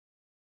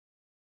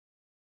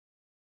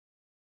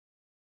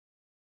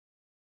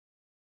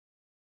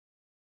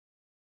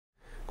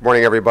Good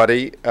morning,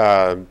 everybody.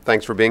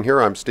 Thanks for being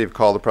here. I'm Steve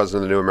Coll, the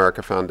president of the New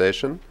America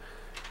Foundation.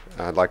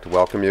 I'd like to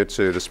welcome you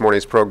to this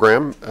morning's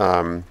program.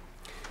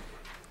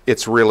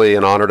 It's really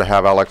an honor to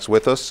have Alex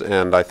with us,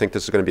 and I think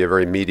this is going to be a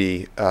very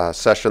meaty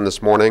session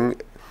this morning.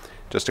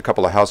 Just a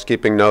couple of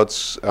housekeeping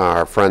notes.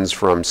 Our friends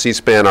from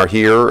C-SPAN are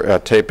here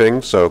at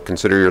taping, so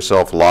consider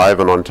yourself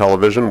live and on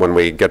television. When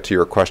we get to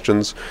your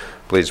questions,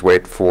 please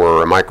wait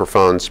for a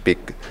microphone,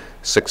 speak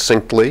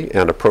succinctly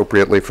and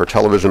appropriately for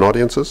television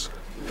audiences.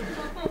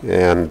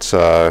 And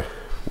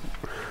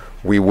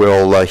we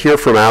will hear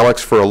from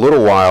Alex for a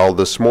little while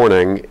this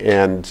morning,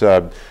 and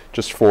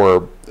just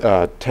for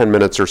 10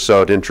 minutes or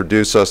so to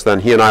introduce us. Then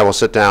he and I will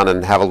sit down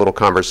and have a little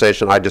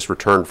conversation. I just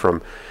returned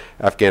from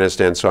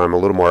Afghanistan, so I'm a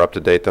little more up to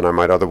date than I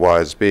might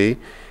otherwise be.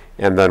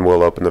 And then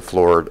we'll open the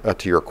floor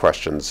to your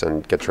questions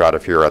and get you out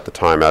of here at the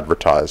time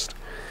advertised.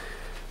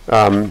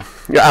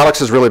 Alex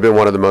has really been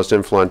one of the most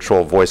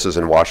influential voices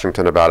in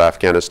Washington about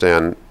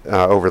Afghanistan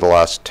over the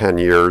last 10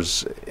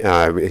 years.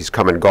 He's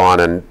come and gone,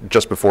 and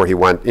just before he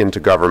went into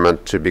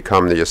government to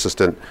become the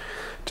assistant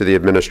to the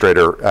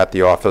administrator at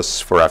the Office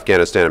for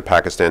Afghanistan and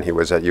Pakistan, he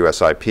was at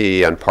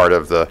USIP and part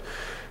of the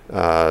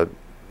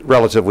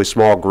relatively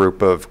small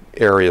group of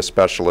area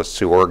specialists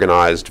who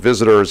organized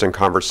visitors and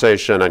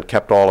conversation and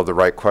kept all of the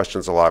right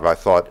questions alive, I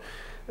thought,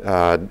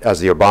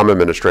 as the Obama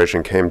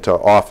administration came to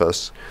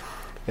office.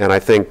 And I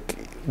think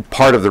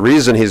part of the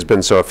reason he's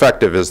been so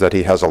effective is that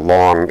he has a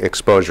long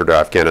exposure to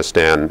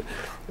Afghanistan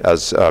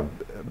as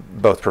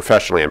both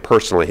professionally and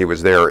personally. He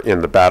was there in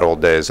the bad old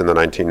days in the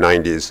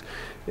 1990s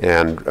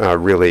and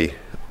really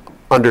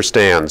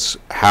understands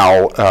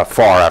how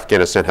far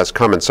Afghanistan has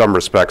come in some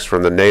respects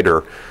from the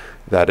nadir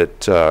that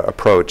it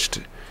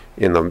approached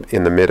in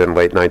the mid and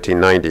late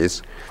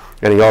 1990s.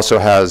 And he also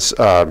has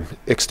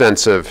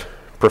extensive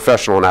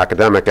professional and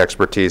academic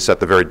expertise at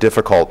the very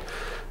difficult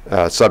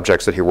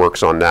subjects that he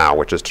works on now,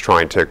 which is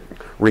trying to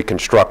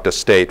reconstruct a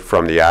state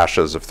from the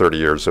ashes of 30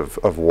 years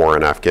of war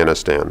in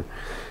Afghanistan.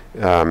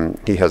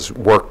 He has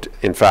worked,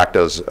 in fact,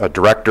 as a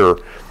director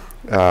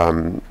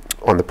on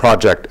the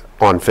project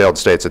on failed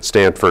states at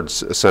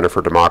Stanford's Center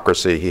for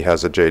Democracy. He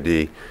has a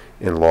JD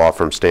in law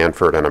from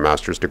Stanford and a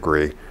master's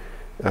degree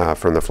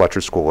from the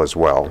Fletcher School as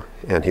well.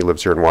 And he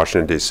lives here in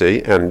Washington,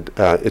 D.C., and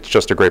it's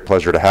just a great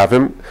pleasure to have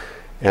him.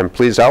 And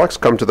please, Alex,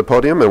 come to the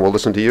podium and we'll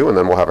listen to you, and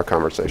then we'll have a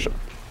conversation.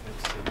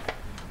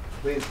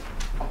 Please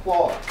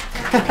applaud.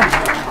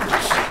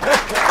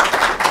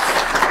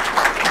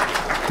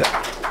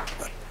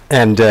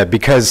 And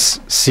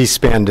because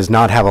C-SPAN does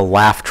not have a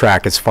laugh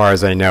track, as far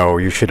as I know,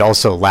 you should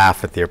also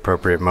laugh at the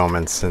appropriate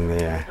moments in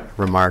the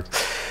remarks.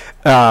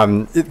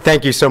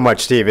 Thank you so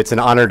much, Steve. It's an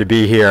honor to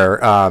be here,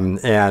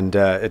 and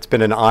it's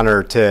been an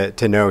honor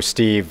to know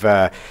Steve.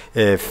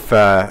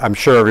 I'm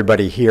sure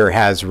everybody here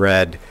has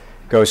read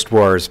Ghost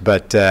Wars,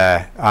 but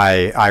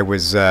I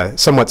was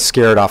somewhat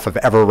scared off of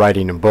ever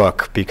writing a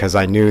book because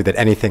I knew that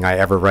anything I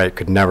ever write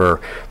could never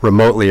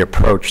remotely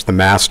approach the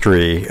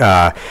mastery.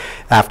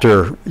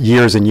 After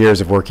years and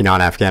years of working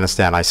on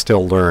Afghanistan, I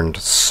still learned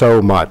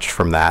so much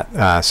from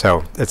that.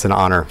 So it's an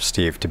honor,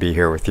 Steve, to be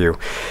here with you.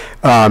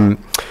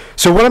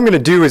 So what I'm going to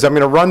do is I'm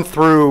going to run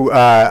through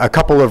a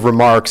couple of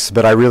remarks,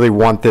 but I really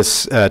want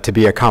this to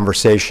be a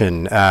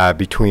conversation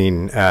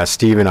between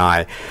Steve and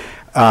I.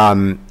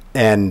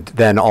 And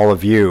then all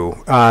of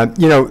you.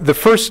 You know, the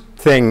first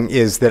thing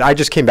is that I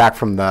just came back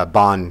from the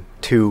Bonn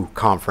 2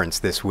 conference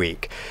this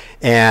week.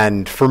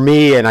 And for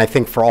me, and I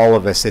think for all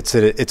of us, it's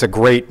a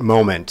great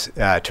moment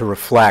to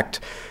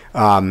reflect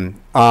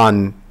on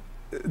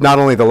not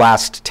only the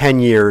last 10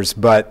 years,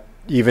 but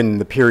even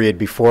the period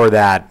before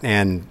that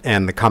and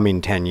the coming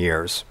 10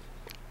 years.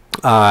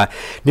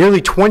 Nearly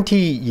 20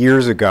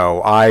 years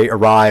ago, I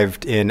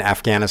arrived in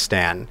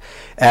Afghanistan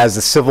as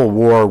the civil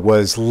war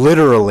was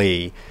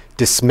literally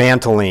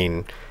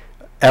dismantling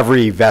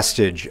every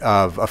vestige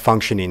of a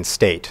functioning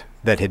state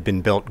that had been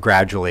built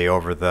gradually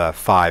over the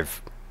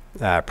 5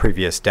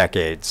 previous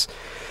decades.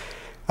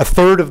 A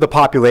third of the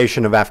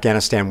population of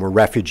Afghanistan were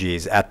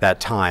refugees at that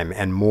time,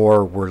 and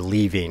more were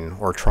leaving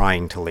or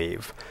trying to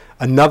leave.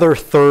 Another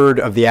third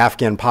of the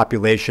Afghan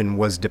population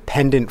was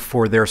dependent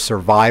for their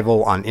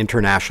survival on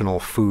international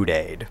food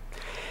aid.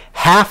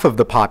 Half of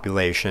the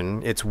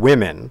population, its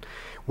women,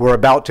 were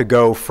about to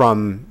go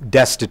from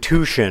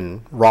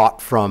destitution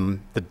wrought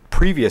from the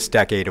previous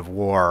decade of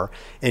war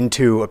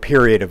into a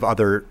period of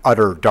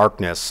utter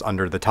darkness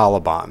under the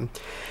Taliban.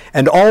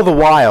 And all the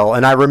while,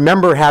 and I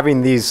remember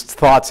having these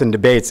thoughts and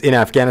debates in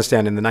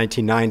Afghanistan in the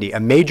 1990s, a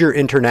major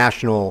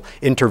international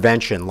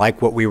intervention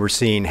like what we were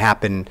seeing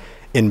happen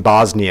in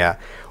Bosnia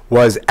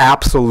was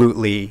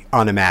absolutely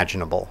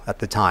unimaginable at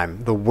the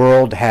time. The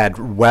world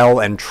had well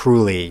and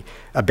truly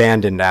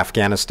abandoned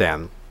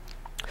Afghanistan.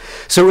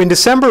 So in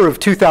December of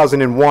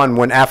 2001,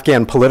 when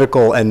Afghan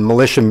political and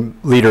militia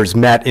leaders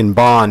met in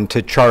Bonn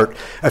to chart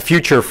a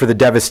future for the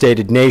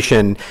devastated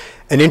nation,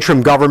 An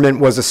interim government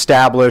was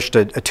established,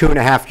 a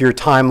 2.5-year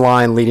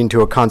timeline leading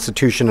to a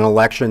constitution and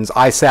elections.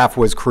 ISAF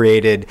was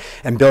created,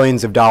 and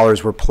billions of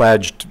dollars were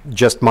pledged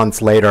just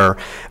months later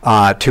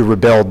to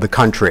rebuild the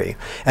country.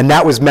 And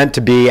that was meant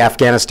to be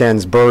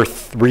Afghanistan's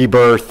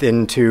rebirth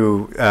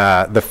into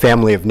the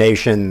family of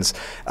nations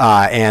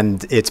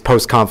and its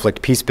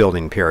post-conflict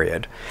peace-building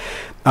period.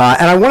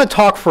 And I want to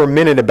talk for a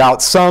minute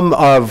about some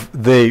of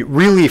the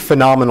really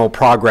phenomenal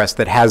progress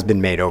that has been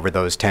made over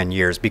those 10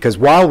 years, because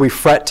while we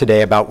fret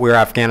today about where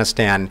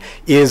Afghanistan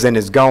is and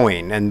is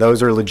going, and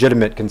those are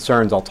legitimate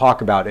concerns I'll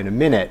talk about in a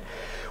minute,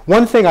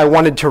 one thing I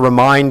wanted to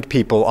remind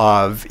people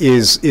of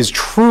is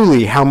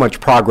truly how much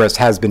progress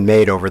has been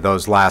made over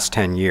those last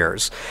 10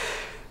 years.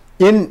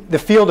 In the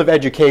field of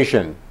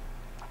education,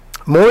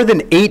 more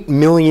than 8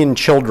 million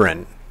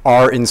children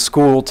are in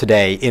school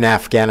today in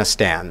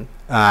Afghanistan.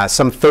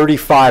 Some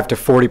 35 to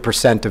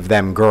 40% of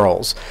them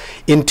girls.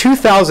 In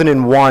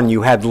 2001,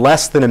 you had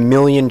less than 1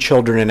 million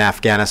children in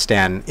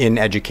Afghanistan in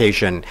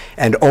education,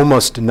 and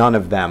almost none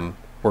of them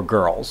were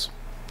girls.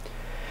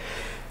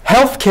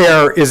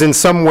 Healthcare is in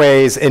some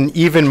ways an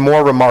even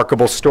more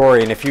remarkable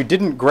story, and if you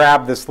didn't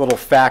grab this little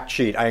fact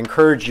sheet, I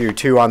encourage you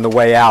to on the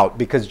way out,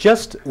 because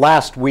just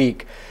last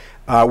week,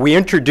 we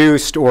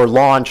introduced or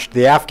launched,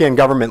 the Afghan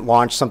government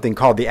launched something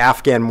called the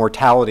Afghan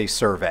Mortality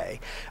Survey.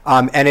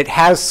 And it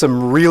has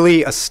some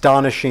really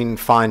astonishing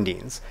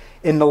findings.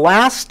 In the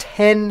last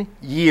 10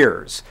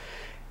 years,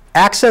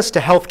 access to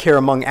healthcare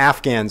among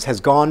Afghans has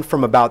gone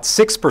from about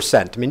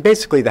 6%, I mean,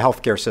 basically the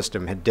healthcare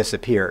system had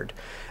disappeared,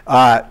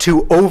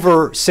 to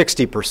over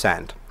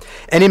 60%.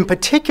 And in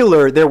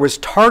particular, there was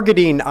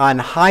targeting on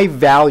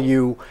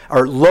high-value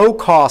or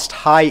low-cost,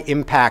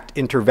 high-impact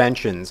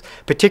interventions,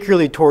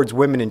 particularly towards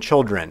women and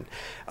children.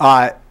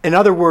 In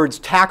other words,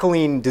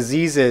 tackling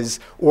diseases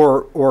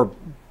or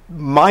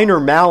minor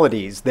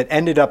maladies that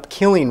ended up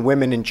killing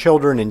women and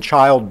children in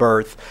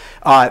childbirth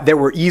that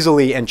were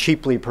easily and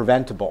cheaply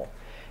preventable.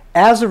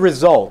 As a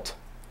result,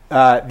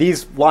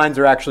 these lines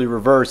are actually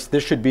reversed.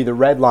 This should be the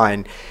red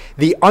line.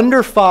 The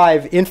under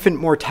 5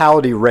 infant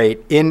mortality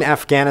rate in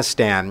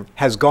Afghanistan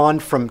has gone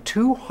from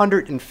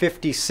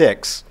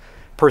 256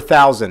 per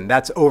thousand,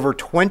 that's over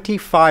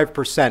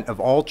 25% of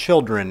all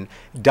children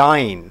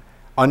dying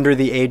under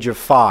the age of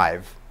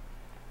 5,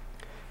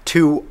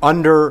 to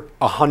under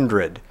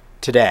 100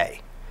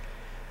 today.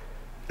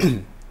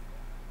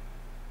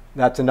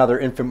 That's another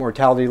infant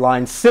mortality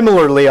line.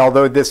 Similarly,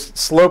 although this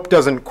slope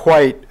doesn't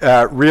quite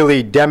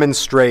really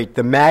demonstrate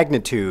the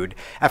magnitude,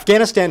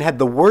 Afghanistan had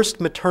the worst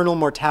maternal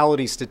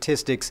mortality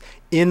statistics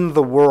in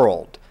the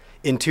world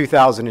in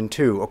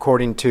 2002,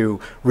 according to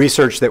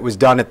research that was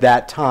done at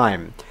that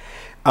time.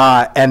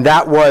 And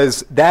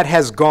that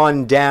has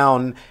gone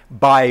down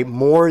by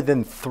more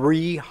than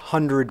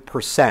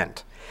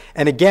 300%.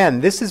 And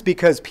again, this is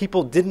because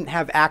people didn't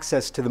have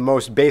access to the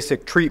most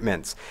basic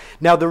treatments.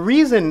 Now, the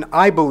reason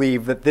I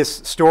believe that this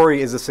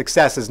story is a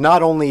success is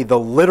not only the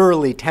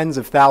literally tens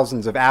of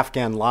thousands of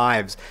Afghan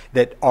lives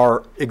that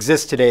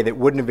exist today that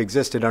wouldn't have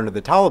existed under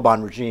the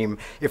Taliban regime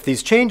if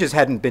these changes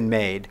hadn't been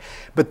made,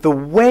 but the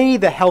way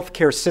the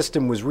healthcare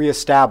system was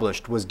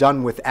reestablished was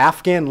done with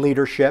Afghan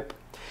leadership.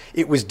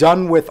 It was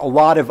done with a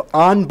lot of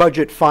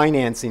on-budget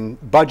financing,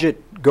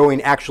 budget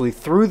going actually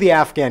through the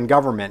Afghan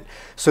government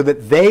so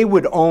that they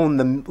would own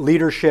the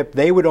leadership,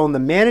 they would own the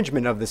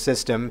management of the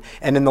system,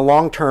 and in the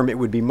long term it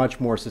would be much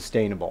more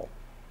sustainable.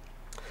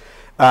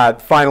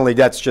 Finally,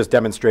 that's just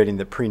demonstrating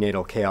that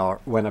prenatal care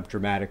went up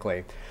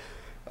dramatically.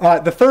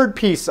 The third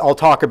piece I'll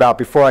talk about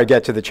before I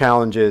get to the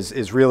challenges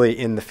is really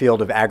in the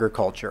field of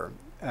agriculture.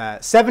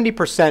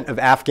 70% of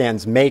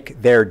Afghans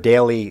make their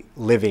daily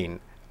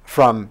living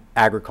from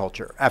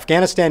agriculture.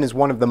 Afghanistan is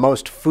one of the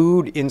most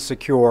food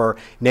insecure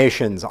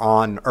nations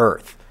on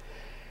earth.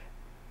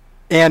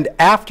 And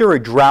after a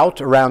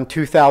drought around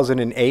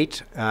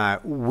 2008,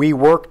 we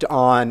worked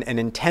on an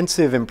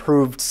intensive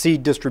improved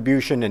seed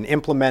distribution and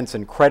implements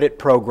and credit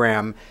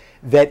program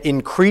that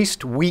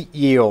increased wheat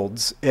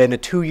yields in a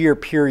 2-year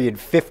period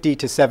 50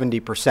 to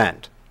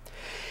 70%.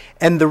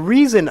 And the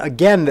reason,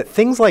 again, that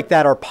things like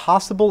that are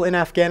possible in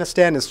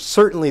Afghanistan is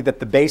certainly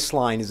that the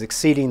baseline is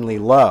exceedingly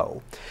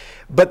low.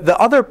 But the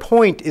other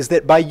point is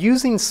that by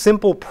using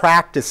simple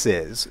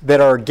practices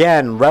that are,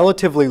 again,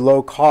 relatively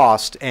low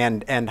cost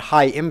and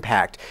high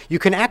impact, you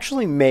can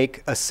actually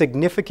make a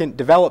significant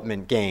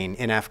development gain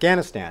in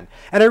Afghanistan.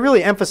 And I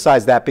really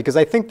emphasize that because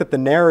I think that the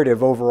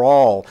narrative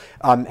overall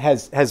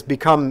has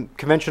become,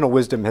 conventional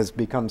wisdom has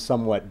become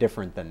somewhat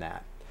different than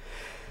that.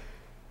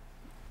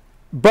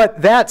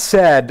 But that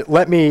said,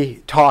 let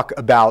me talk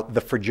about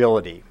the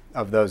fragility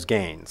of those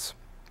gains,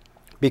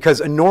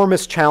 because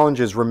enormous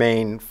challenges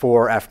remain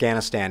for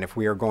Afghanistan if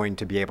we are going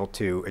to be able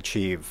to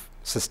achieve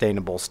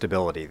sustainable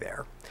stability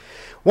there.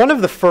 One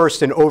of the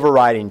first and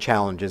overriding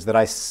challenges that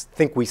I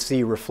think we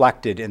see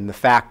reflected in the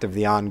fact of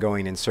the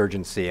ongoing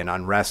insurgency and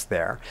unrest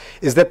there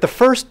is that the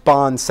first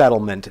Bonn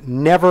settlement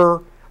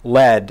never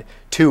led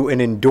to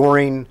an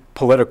enduring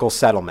political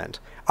settlement,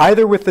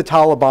 either with the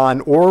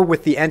Taliban or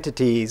with the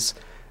entities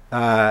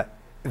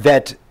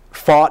that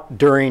fought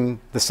during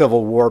the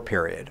Civil War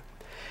period.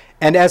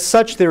 And as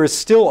such, there is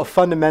still a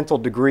fundamental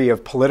degree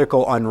of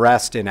political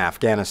unrest in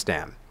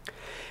Afghanistan.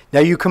 Now,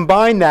 you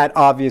combine that,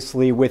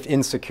 obviously, with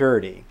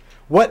insecurity.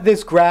 What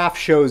this graph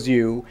shows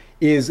you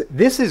is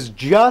this is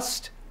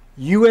just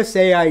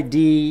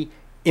USAID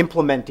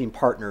implementing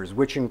partners,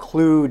 which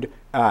include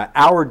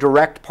our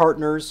direct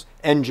partners,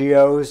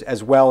 NGOs,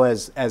 as well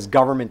as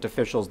government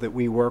officials that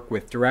we work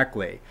with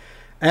directly.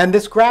 And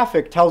this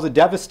graphic tells a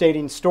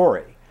devastating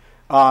story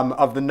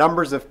of the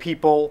numbers of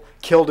people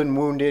killed and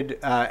wounded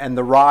and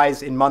the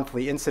rise in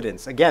monthly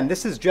incidents. Again,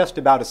 this is just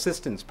about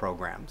assistance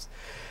programs.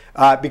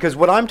 Because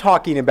what I'm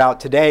talking about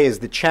today is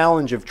the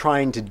challenge of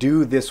trying to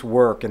do this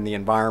work in the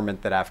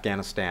environment that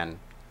Afghanistan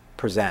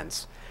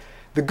presents.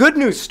 The good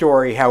news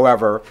story,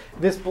 however,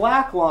 this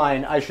black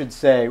line, I should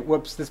say,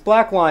 whoops, this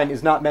black line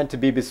is not meant to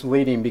be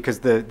misleading because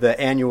the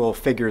annual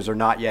figures are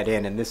not yet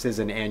in, and this is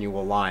an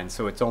annual line,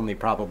 so it's only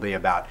probably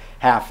about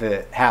half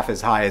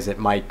as high as it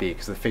might be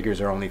because the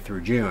figures are only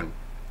through June.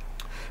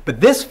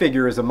 But this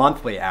figure is a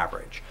monthly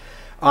average.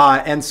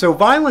 And so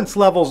violence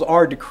levels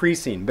are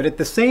decreasing, but at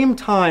the same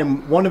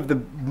time, one of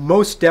the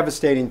most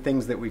devastating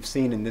things that we've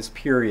seen in this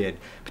period,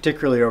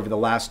 particularly over the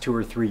last 2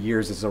 or 3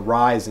 years, is a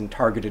rise in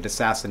targeted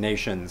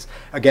assassinations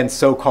against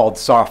so-called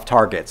soft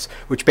targets,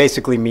 which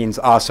basically means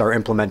us, our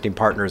implementing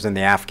partners, and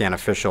the Afghan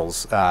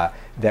officials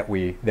that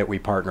we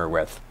partner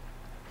with.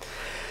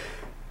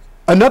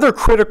 Another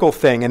critical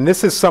thing, and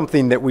this is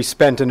something that we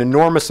spent an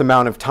enormous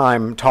amount of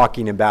time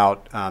talking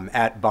about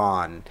at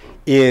Bonn,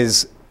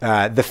 is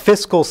the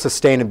fiscal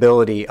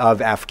sustainability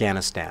of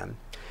Afghanistan.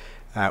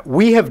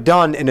 We have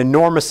done an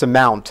enormous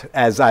amount,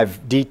 as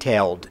I've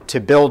detailed, to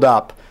build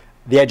up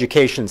the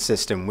education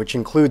system, which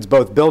includes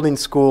both building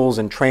schools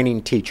and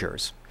training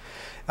teachers.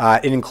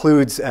 It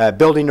includes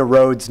building a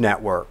roads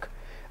network.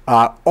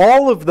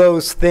 All of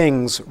those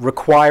things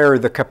require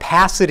the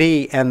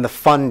capacity and the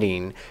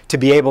funding to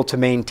be able to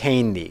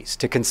maintain these,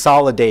 to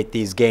consolidate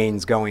these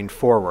gains going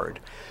forward.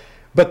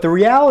 But the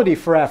reality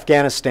for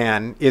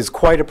Afghanistan is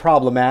quite a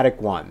problematic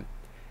one.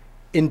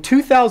 In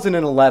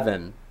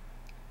 2011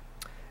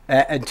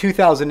 and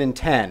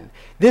 2010,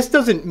 this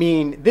doesn't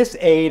mean, this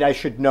aid, I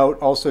should note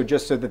also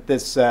just so that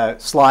this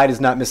slide is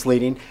not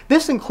misleading,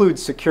 this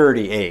includes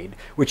security aid,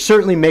 which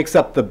certainly makes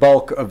up the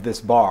bulk of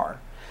this bar.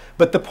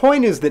 But the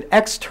point is that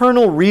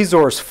external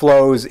resource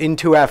flows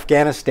into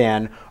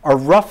Afghanistan are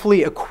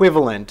roughly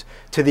equivalent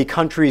to the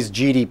country's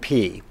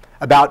GDP.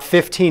 About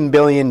 $15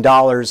 billion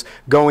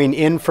going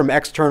in from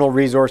external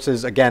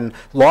resources, again,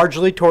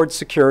 largely towards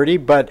security,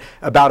 but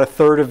about a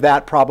third of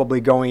that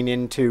probably going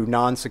into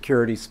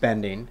non-security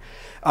spending.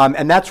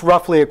 And that's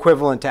roughly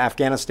equivalent to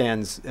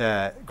Afghanistan's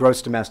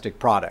gross domestic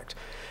product.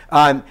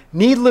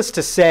 Needless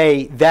to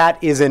say, that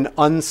is an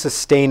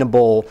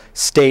unsustainable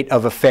state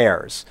of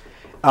affairs.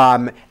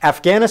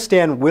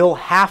 Afghanistan will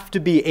have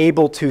to be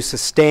able to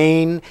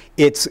sustain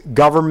its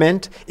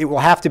government. It will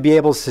have to be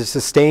able to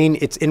sustain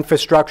its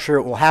infrastructure.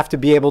 It will have to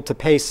be able to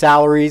pay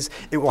salaries.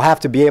 It will have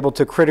to be able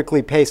to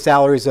critically pay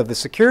salaries of the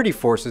security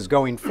forces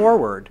going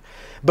forward.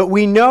 But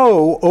we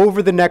know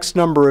over the next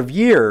number of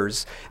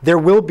years, there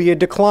will be a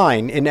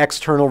decline in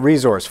external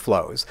resource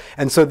flows.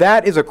 And so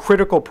that is a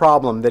critical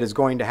problem that is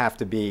going to have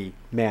to be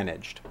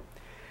managed.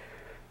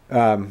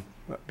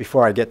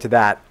 Before I get to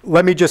that,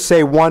 let me just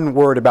say one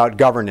word about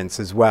governance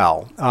as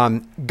well.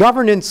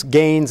 Governance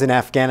gains in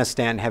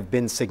Afghanistan have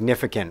been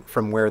significant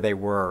from where they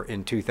were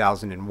in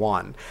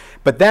 2001.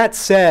 But that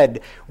said,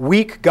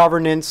 weak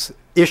governance,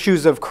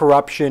 issues of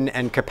corruption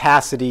and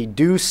capacity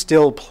do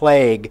still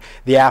plague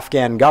the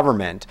Afghan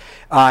government.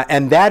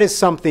 And that is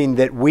something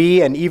that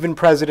we and even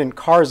President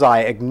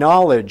Karzai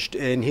acknowledged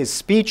in his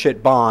speech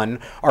at Bonn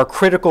are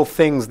critical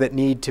things that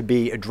need to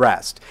be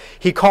addressed.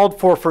 He called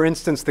for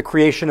instance, the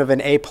creation of an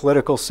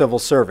apolitical civil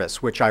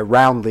service, which I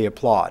roundly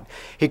applaud.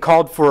 He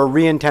called for a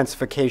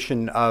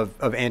re-intensification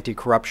of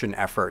anti-corruption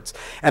efforts.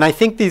 And I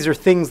think these are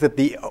things that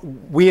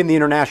we in the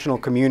international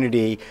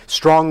community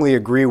strongly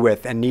agree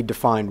with and need to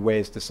find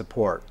ways to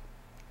support.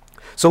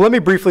 So let me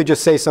briefly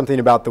just say something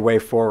about the way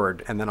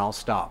forward, and then I'll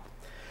stop.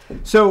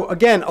 So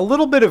again, a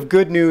little bit of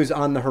good news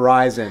on the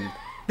horizon.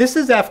 This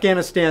is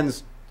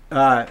Afghanistan's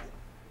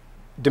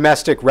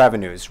domestic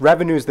revenues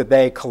that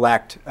they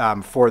collect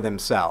for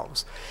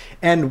themselves.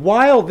 And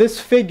while this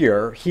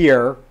figure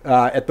here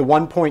at the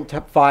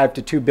 1.5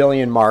 to 2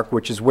 billion mark,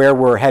 which is where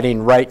we're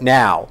heading right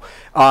now,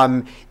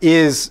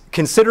 is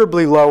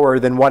considerably lower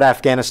than what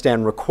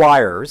Afghanistan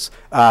requires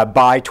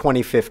by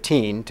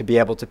 2015 to be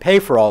able to pay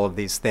for all of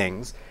these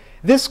things,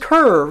 this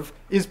curve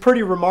is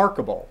pretty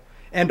remarkable.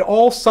 And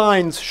all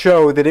signs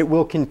show that it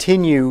will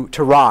continue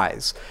to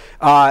rise.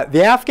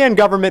 The Afghan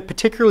government,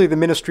 particularly the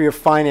Ministry of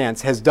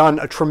Finance, has done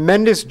a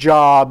tremendous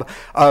job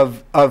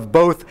of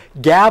both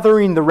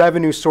gathering the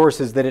revenue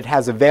sources that it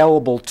has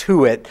available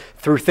to it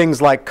through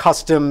things like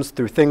customs,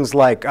 through things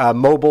like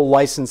mobile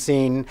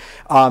licensing,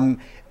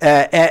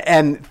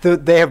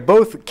 They have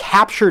both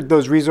captured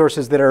those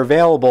resources that are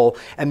available,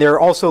 and they're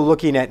also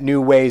looking at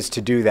new ways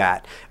to do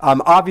that.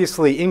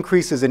 Obviously,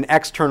 increases in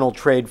external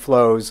trade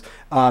flows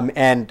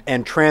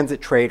and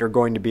transit trade are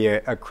going to be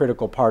a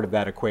critical part of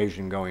that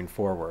equation going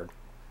forward.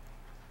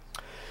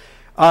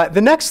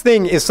 The next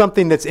thing is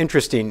something that's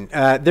interesting.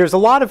 There's a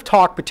lot of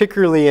talk,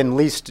 particularly in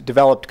least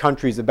developed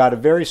countries, about a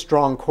very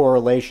strong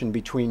correlation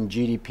between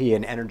GDP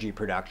and energy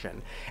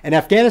production. And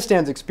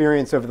Afghanistan's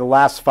experience over the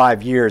last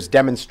 5 years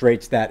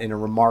demonstrates that in a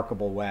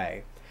remarkable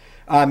way.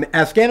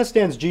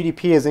 Afghanistan's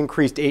GDP has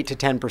increased 8 to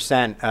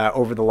 10%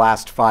 over the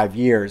last 5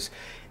 years.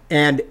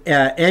 And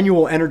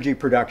annual energy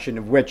production,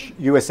 of which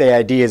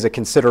USAID is a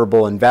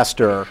considerable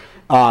investor,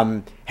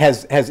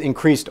 has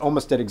increased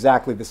almost at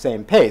exactly the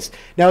same pace.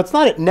 Now, it's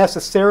not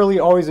necessarily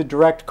always a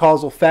direct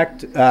causal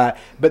effect,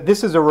 but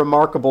this is a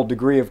remarkable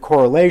degree of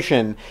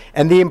correlation.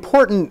 And the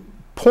important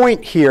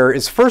point here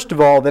is, first of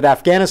all, that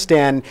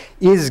Afghanistan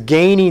is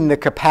gaining the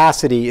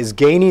capacity, is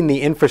gaining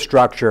the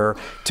infrastructure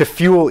to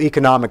fuel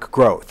economic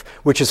growth,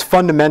 which is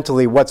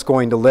fundamentally what's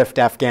going to lift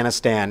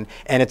Afghanistan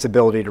and its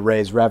ability to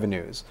raise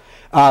revenues.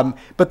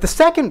 But the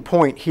second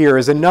point here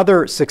is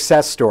another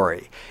success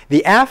story.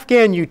 The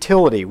Afghan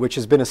utility, which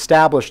has been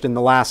established in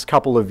the last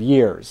couple of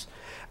years,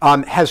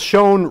 has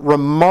shown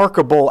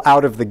remarkable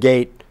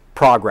out-of-the-gate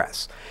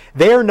progress.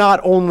 They are not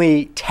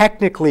only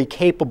technically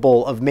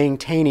capable of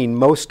maintaining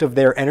most of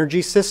their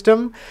energy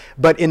system,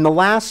 but in the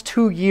last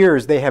 2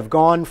 years, they have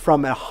gone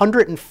from a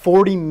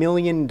 $140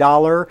 million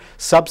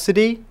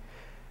subsidy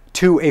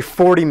to a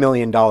 $40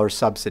 million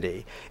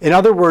subsidy. In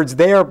other words,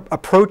 they are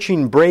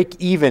approaching break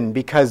even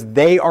because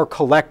they are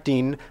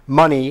collecting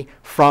money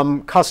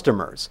from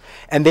customers.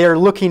 And they are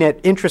looking at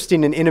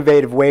interesting and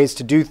innovative ways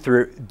to do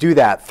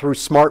that through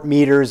smart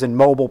meters and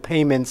mobile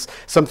payments,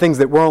 some things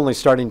that we're only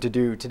starting to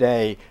do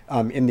today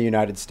in the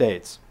United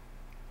States.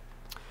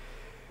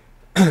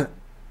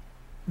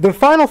 The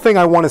final thing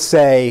I want to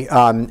say,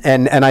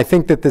 and I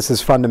think that this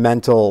is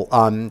fundamental,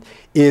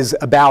 is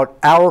about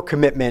our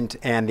commitment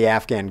and the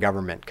Afghan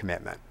government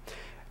commitment.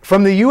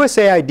 From the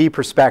USAID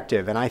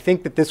perspective, and I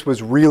think that this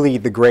was really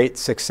the great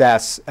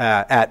success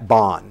at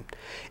Bonn,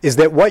 is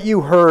that what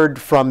you heard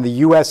from the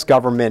US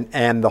government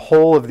and the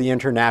whole of the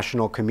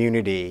international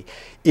community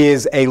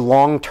is a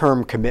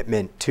long-term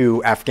commitment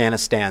to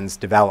Afghanistan's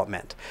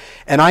development.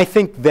 And I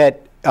think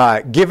that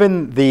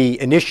given the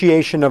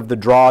initiation of the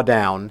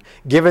drawdown,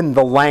 given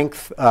the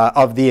length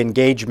of the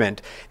engagement,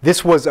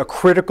 this was a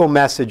critical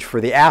message for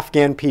the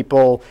Afghan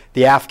people,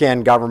 the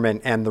Afghan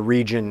government, and the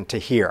region to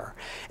hear.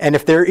 And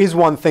if there is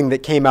one thing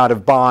that came out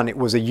of Bonn, it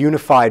was a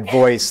unified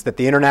voice that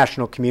the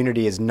international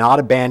community is not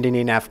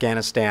abandoning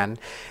Afghanistan,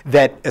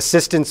 that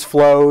assistance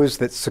flows,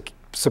 that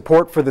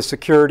support for the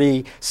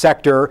security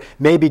sector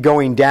may be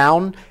going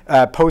down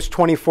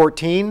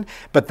post-2014,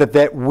 but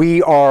that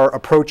we are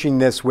approaching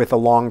this with a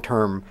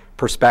long-term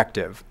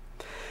perspective.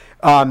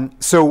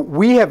 So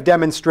we have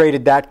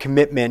demonstrated that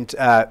commitment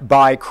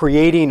by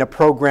creating a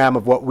program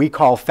of what we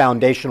call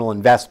foundational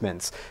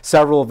investments,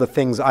 several of the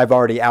things I've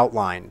already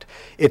outlined.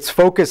 It's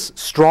focused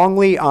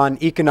strongly on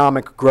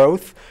economic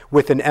growth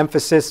with an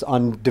emphasis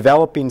on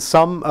developing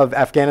some of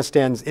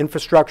Afghanistan's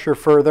infrastructure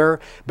further,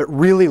 but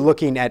really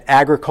looking at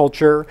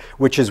agriculture,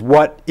 which is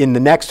what in the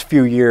next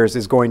few years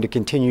is going to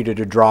continue to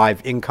drive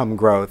income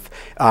growth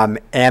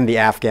and the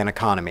Afghan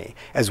economy,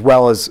 as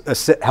well as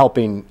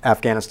helping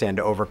Afghanistan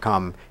to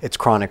overcome its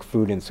chronic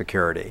food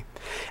insecurity.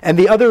 And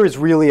the other is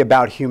really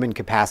about human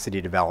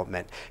capacity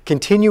development,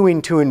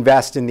 continuing to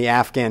invest in the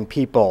Afghan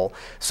people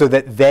so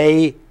that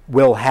they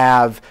will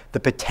have the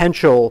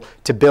potential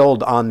to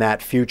build on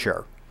that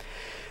future.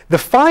 The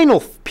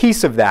final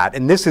piece of that,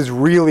 and this is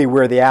really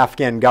where the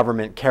Afghan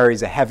government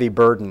carries a heavy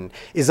burden,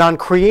 is on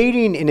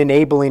creating an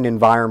enabling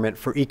environment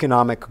for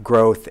economic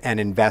growth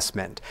and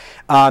investment.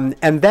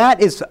 And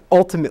that is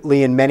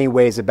ultimately in many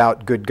ways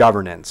about good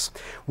governance.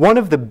 One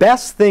of the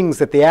best things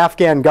that the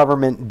Afghan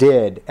government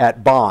did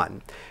at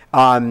Bonn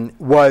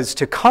was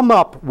to come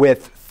up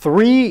with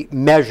 3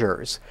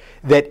 measures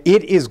that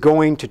it is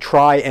going to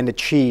try and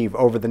achieve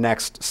over the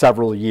next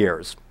several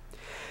years.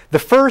 The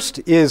first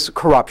is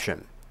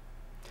corruption.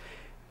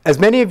 As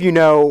many of you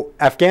know,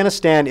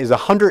 Afghanistan is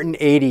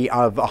 180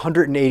 of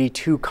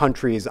 182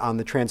 countries on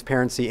the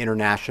Transparency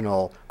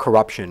International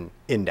Corruption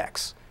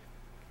Index.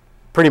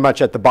 Pretty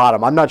much at the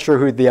bottom. I'm not sure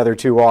who the other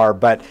 2 are,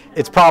 but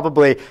it's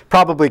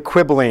probably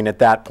quibbling at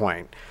that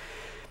point.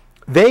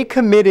 They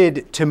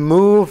committed to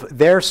move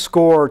their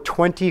score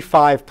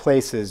 25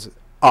 places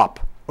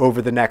up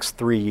over the next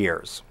 3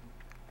 years.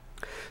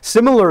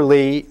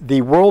 Similarly,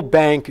 the World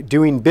Bank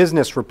Doing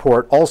Business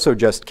report also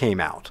just came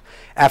out.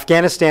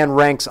 Afghanistan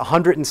ranks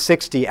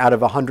 160 out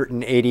of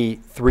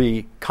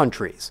 183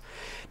 countries.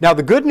 Now,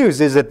 the good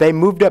news is that they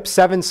moved up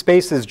 7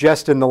 spaces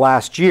just in the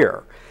last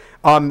year.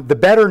 The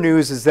better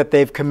news is that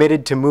they've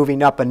committed to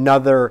moving up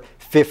another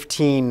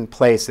 15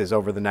 places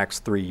over the next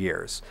 3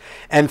 years.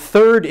 And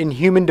third in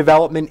Human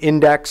Development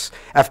Index,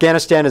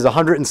 Afghanistan is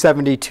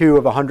 172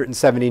 of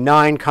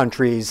 179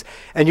 countries.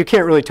 And you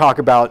can't really talk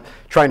about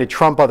trying to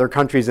trump other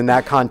countries in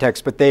that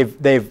context, but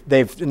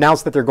they've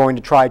announced that they're going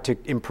to try to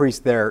increase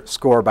their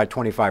score by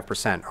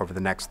 25% over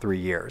the next 3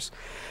 years.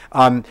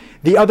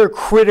 The other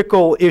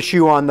critical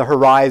issue on the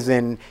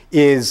horizon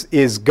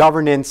is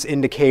governance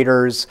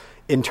indicators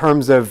in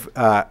terms of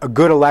a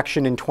good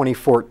election in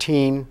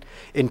 2014,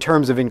 in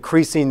terms of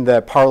increasing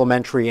the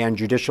parliamentary and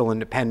judicial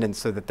independence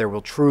so that there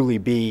will truly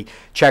be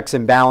checks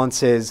and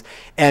balances,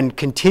 and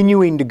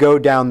continuing to go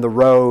down the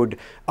road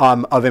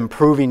of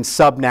improving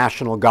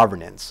subnational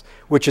governance,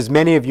 which, as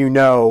many of you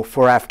know,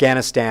 for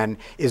Afghanistan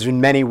is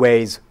in many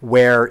ways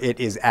where it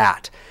is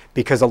at.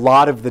 Because a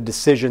lot of the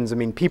decisions, I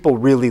mean, people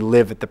really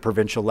live at the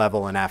provincial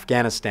level in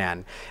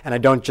Afghanistan. And I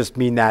don't just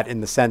mean that in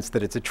the sense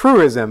that it's a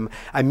truism.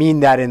 I mean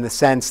that in the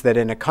sense that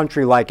in a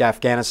country like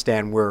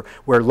Afghanistan, where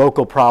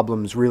local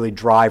problems really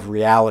drive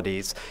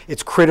realities,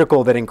 it's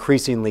critical that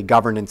increasingly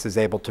governance is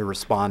able to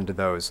respond to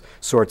those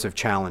sorts of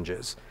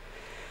challenges.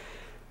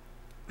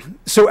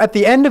 So at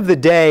the end of the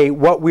day,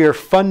 what we are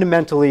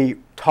fundamentally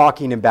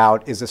talking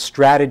about is a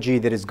strategy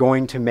that is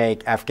going to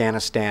make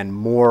Afghanistan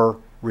more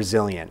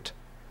resilient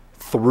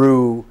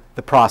through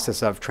the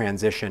process of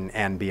transition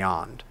and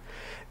beyond.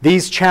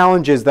 These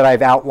challenges that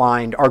I've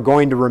outlined are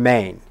going to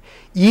remain.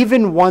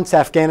 Even once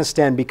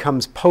Afghanistan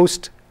becomes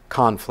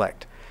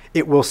post-conflict,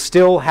 it will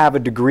still have a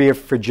degree of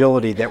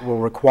fragility that will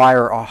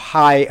require a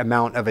high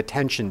amount of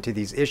attention to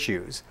these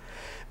issues.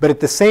 But at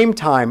the same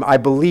time, I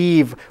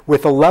believe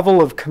with a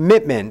level of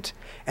commitment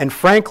and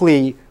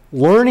frankly,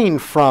 learning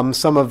from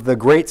some of the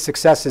great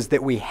successes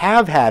that we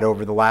have had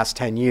over the last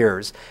 10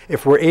 years,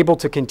 if we're able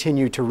to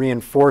continue to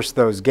reinforce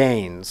those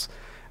gains,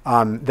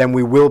 then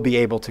we will be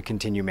able to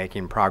continue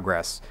making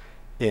progress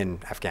in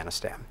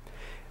Afghanistan.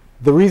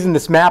 The reason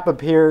this map up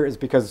here is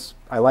because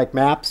I like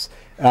maps,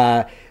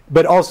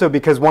 but also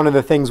because one of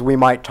the things we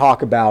might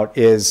talk about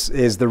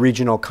is the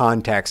regional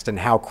context and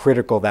how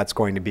critical that's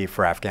going to be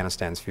for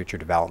Afghanistan's future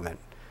development.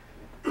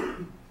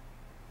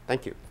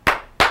 Thank you.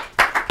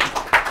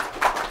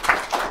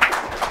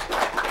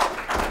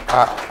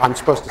 I'm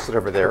supposed to sit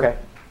over there, okay.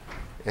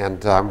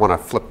 And I want to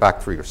flip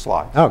back through your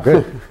slides. Oh,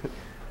 good.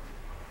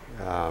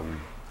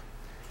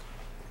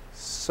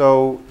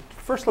 So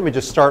first, let me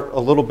just start a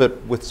little bit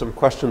with some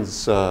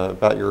questions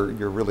about your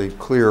really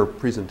clear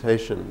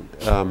presentation.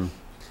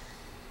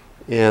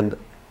 And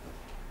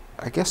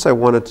I guess I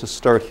wanted to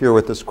start here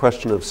with this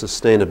question of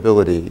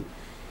sustainability.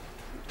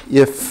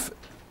 If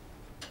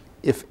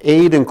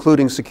aid,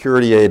 including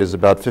security aid, is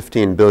about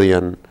 $15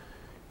 billion,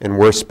 and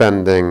we're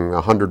spending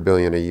 $100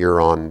 billion a year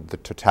on the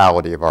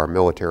totality of our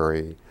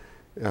military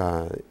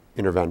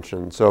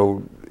intervention.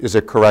 So is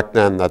it correct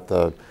then that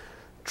the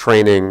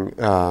training,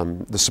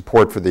 the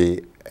support for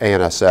the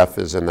ANSF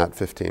is in that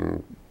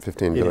 15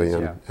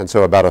 billion? Yeah. And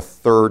so about a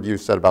third, you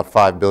said about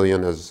 $5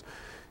 billion is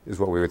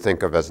what we would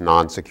think of as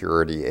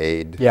non-security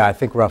aid. Yeah, I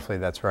think roughly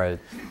that's right.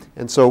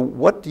 And so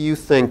what do you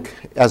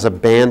think, as a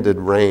banded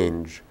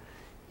range,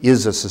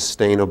 is a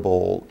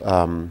sustainable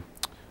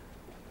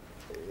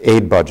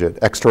aid budget,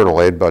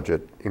 external aid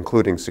budget,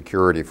 including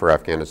security for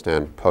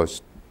Afghanistan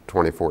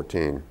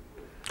post-2014?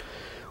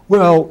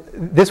 Well,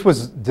 this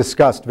was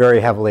discussed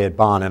very heavily at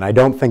Bonn, and I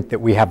don't think that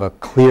we have a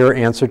clear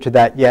answer to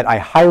that yet. I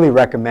highly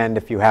recommend,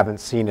 if you haven't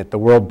seen it, the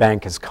World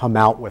Bank has come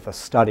out with a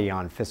study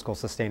on fiscal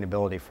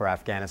sustainability for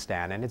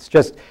Afghanistan, and it's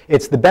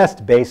the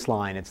best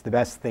baseline, it's the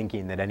best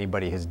thinking that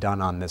anybody has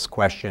done on this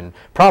question,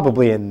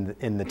 probably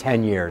in the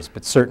 10 years,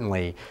 but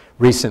certainly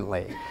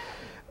recently.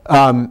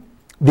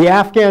 The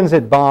Afghans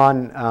at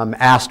Bonn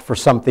asked for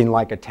something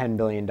like a $10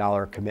 billion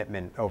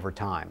commitment over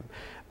time.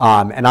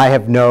 And I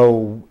have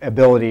no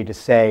ability to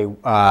say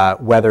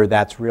whether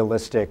that's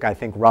realistic. I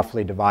think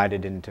roughly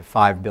divided into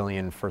 $5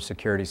 billion for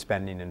security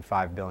spending and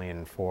 $5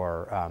 billion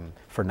for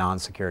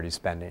non-security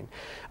spending.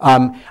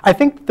 I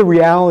think the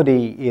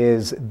reality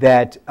is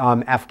that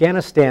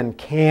Afghanistan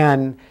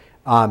can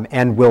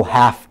and will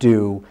have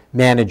to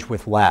manage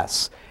with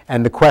less.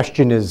 And the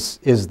question is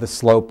the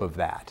slope of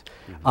that.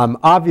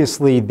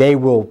 Obviously, they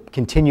will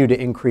continue to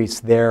increase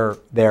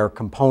their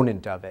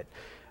component of it.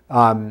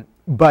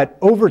 But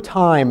over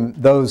time,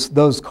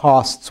 those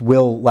costs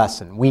will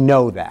lessen. We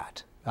know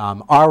that.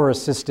 Our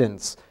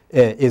assistance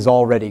is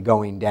already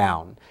going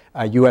down.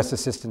 U.S.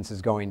 assistance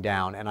is going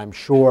down, and I'm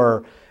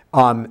sure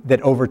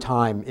that over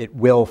time it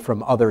will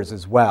from others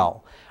as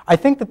well. I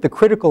think that the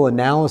critical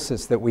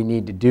analysis that we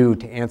need to do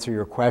to answer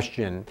your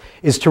question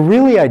is to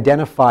really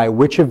identify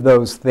which of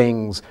those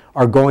things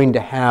are going to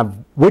have,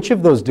 which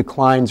of those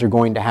declines are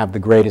going to have the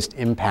greatest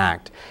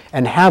impact,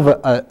 and have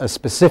a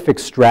specific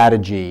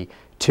strategy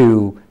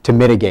to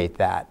mitigate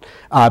that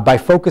by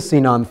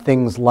focusing on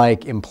things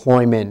like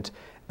employment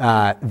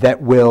that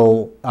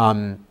will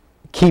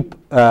keep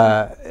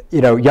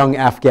young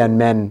Afghan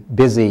men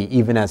busy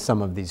even as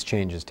some of these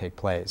changes take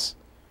place.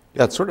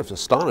 Yeah, it's sort of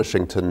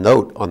astonishing to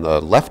note on the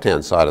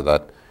left-hand side of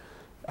that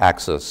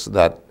axis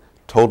that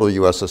total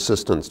U.S.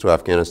 assistance to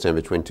Afghanistan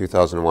between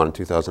 2001 and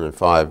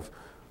 2005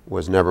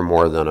 was never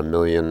more than $1.6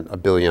 billion or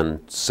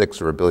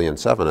 $1.7 billion,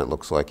 it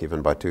looks like,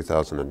 even by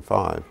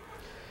 2005.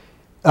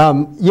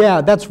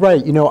 Yeah, that's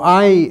right. You know,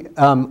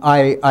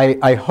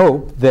 I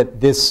hope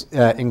that this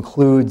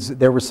includes,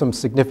 there was some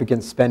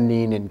significant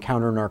spending in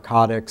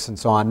counter-narcotics and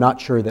so on. I'm not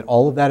sure that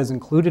all of that is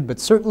included, but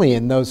certainly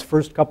in those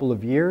first couple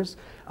of years,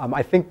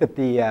 I think that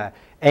the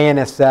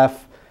ANSF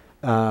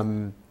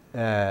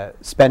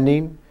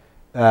spending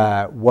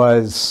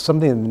was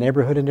something in the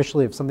neighborhood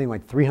initially of something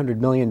like $300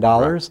 million.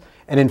 Right.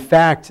 And in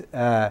fact,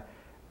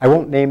 I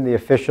won't name the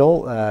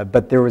official,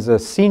 but there was a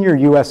senior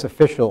U.S.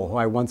 official who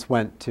I once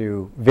went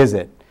to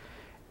visit,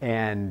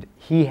 and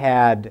he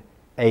had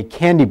a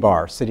candy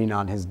bar sitting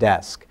on his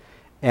desk,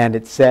 and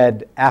it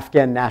said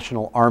Afghan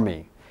National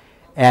Army.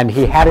 And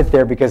he had it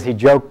there because he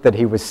joked that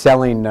he was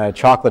selling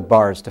chocolate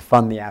bars to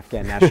fund the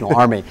Afghan National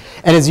Army.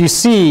 And as you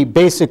see,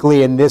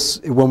 basically in this,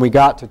 when we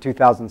got to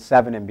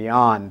 2007 and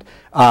beyond,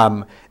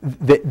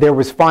 there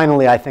was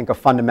finally, I think, a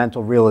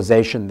fundamental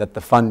realization that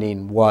the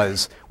funding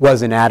was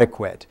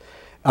inadequate.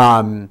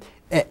 And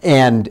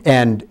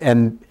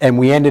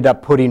we ended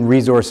up putting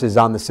resources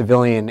on the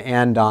civilian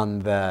and on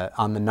the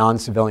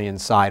non-civilian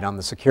side, on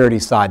the security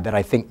side, that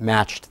I think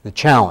matched the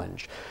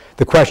challenge.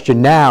 The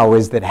question now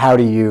is that how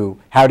do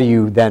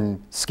you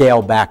then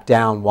scale back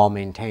down while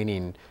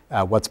maintaining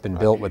what's been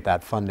built with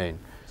that funding?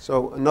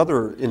 So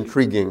another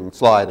intriguing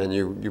slide, and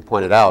you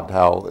pointed out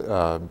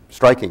how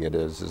striking it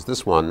is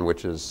this one,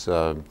 which is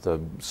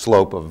the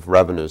slope of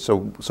revenue.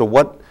 So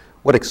what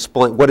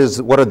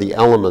are the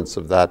elements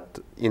of that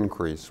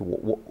increase?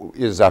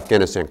 Is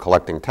Afghanistan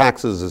collecting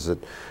taxes? Is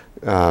it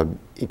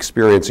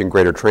experiencing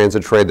greater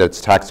transit trade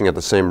that's taxing at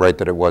the same rate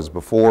that it was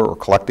before, or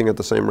collecting at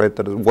the same rate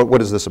that what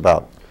is this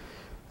about?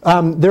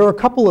 There are a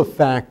couple of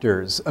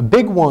factors. A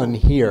big one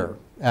here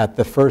at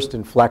the first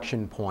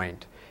inflection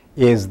point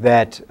is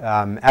that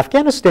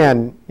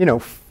Afghanistan, you know,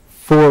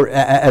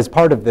 as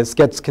part of this,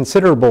 gets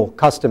considerable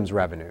customs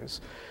revenues.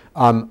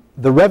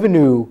 The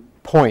revenue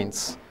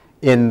points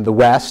in the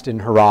west, in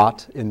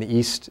Herat, in the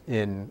east,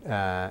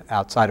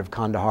 outside of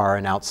Kandahar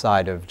and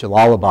outside of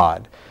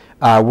Jalalabad,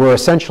 were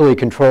essentially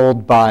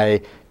controlled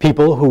by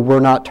people who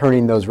were not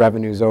turning those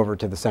revenues over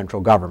to the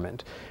central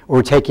government,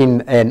 or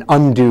taking an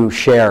undue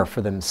share for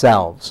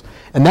themselves.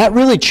 And that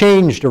really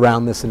changed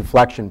around this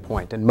inflection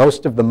point, and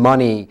most of the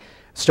money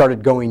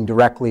started going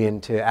directly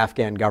into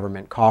Afghan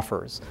government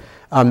coffers.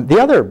 The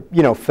other,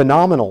 you know,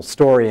 phenomenal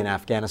story in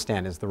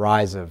Afghanistan is the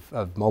rise of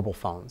mobile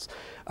phones.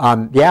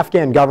 The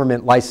Afghan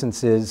government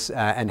licenses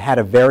and had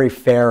a very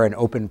fair and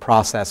open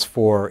process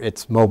for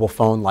its mobile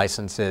phone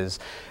licenses.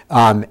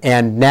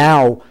 And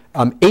now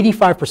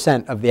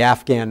 85% of the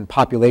Afghan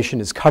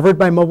population is covered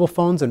by mobile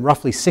phones, and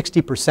roughly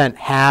 60%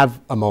 have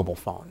a mobile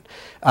phone,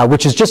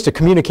 which is just a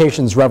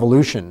communications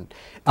revolution.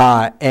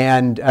 All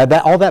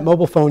that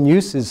mobile phone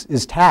use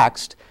is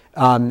taxed,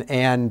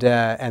 and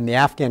the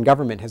Afghan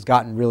government has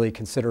gotten really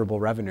considerable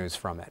revenues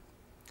from it.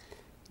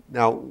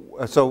 Now,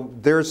 so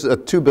there's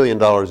 $2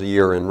 billion a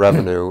year in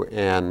revenue,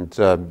 and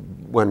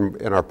when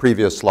in our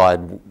previous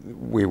slide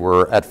we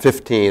were at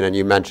 15, and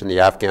you mentioned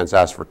the Afghans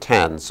asked for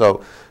 10.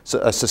 So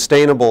a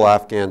sustainable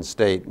Afghan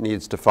state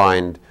needs to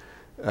find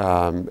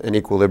an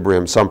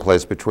equilibrium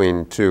someplace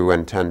between 2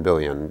 and 10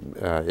 billion.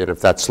 And if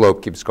that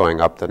slope keeps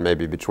going up, then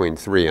maybe between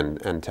 3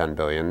 and 10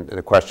 billion. And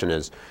the question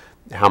is,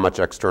 how much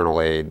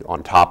external aid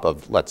on top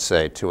of, let's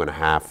say,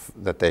 2.5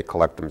 that they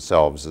collect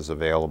themselves is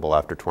available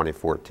after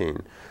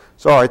 2014?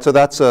 So, all right, so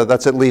that's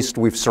at least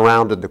we've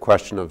surrounded the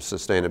question of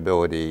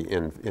sustainability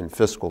in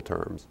fiscal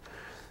terms.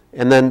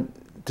 And then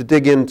to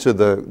dig into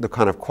the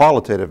kind of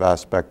qualitative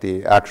aspect,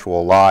 the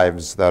actual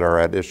lives that are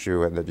at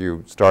issue and that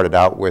you started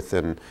out with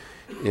with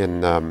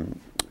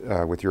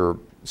your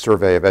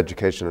survey of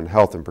education and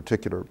health in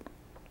particular,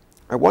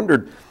 I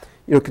wondered,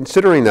 you know,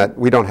 considering that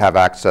we don't have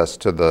access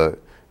to the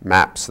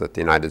maps that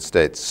the United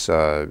States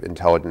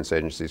intelligence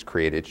agencies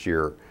create each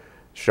year,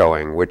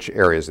 showing which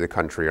areas of the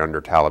country are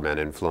under Taliban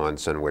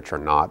influence and which are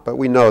not. But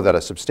we know that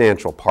a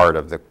substantial part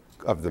of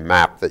the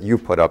map that you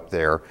put up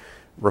there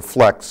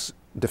reflects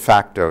de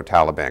facto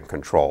Taliban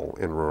control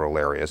in rural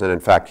areas. And in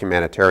fact,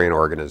 humanitarian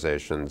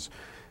organizations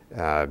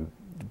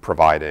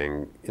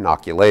providing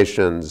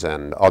inoculations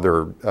and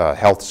other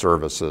health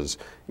services,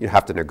 you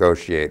have to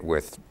negotiate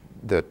with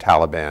the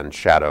Taliban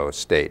shadow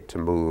state to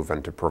move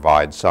and to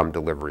provide some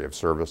delivery of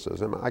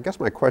services. And I guess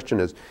my question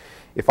is,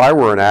 if I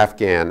were an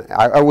Afghan,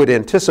 I would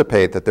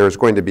anticipate that there's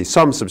going to be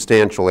some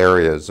substantial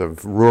areas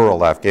of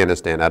rural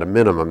Afghanistan at a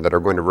minimum that are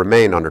going to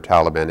remain under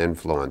Taliban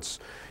influence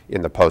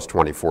in the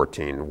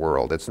post-2014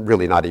 world. It's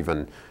really not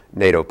even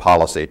NATO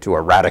policy to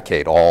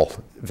eradicate all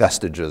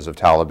vestiges of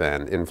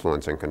Taliban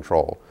influence and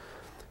control.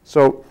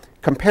 So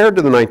compared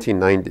to the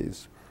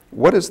 1990s,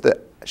 what is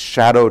the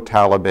shadow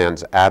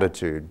Taliban's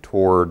attitude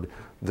toward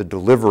the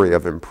delivery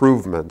of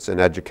improvements in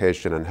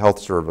education and health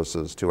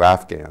services to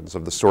Afghans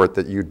of the sort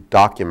that you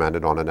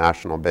documented on a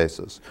national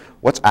basis?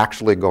 What's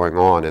actually going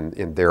on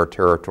in their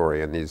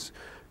territory in these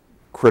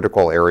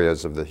critical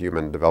areas of the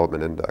Human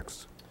Development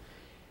Index?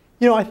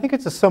 You know, I think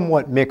it's a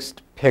somewhat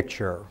mixed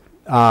picture.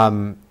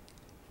 One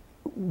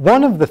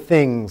of the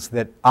things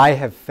that I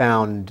have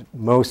found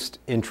most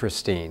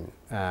interesting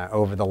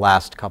over the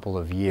last couple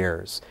of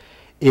years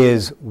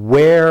is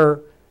where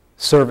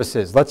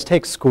services, let's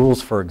take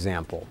schools for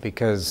example,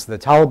 because the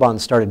Taliban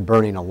started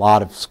burning a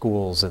lot of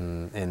schools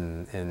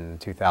in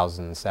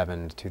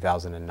 2007 to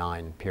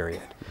 2009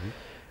 period.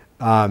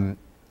 Mm-hmm.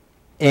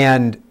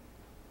 And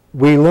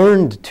we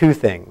learned two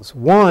things.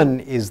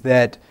 One is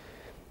that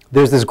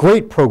there's this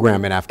great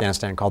program in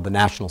Afghanistan called the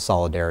National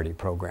Solidarity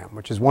Program,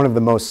 which is one of the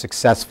most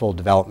successful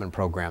development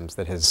programs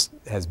that has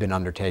been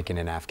undertaken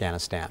in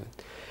Afghanistan.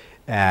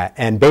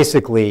 And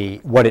basically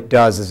what it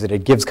does is that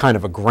it gives kind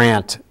of a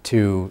grant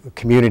to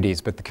communities,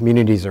 but the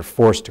communities are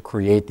forced to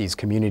create these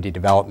community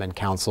development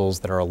councils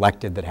that are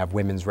elected, that have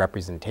women's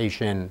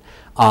representation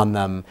on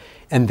them.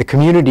 And the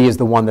community is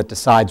the one that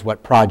decides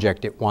what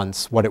project it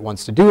wants, what it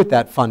wants to do with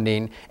that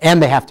funding,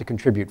 and they have to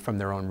contribute from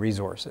their own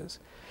resources.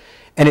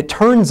 And it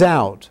turns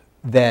out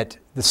that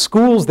the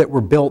schools that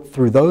were built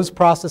through those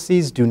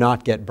processes do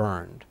not get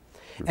burned.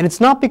 And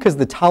it's not because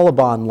the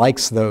Taliban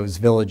likes those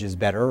villages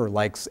better or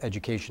likes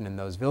education in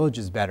those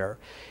villages better.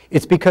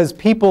 It's because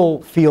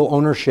people feel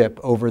ownership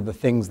over the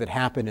things that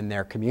happen in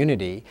their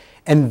community,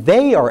 and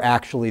they are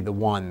actually the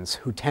ones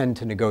who tend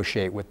to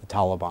negotiate with the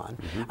Taliban.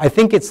 Mm-hmm. I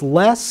think it's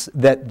less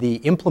that the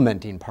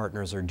implementing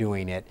partners are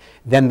doing it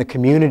than the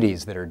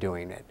communities that are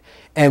doing it.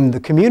 And the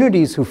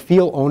communities who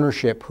feel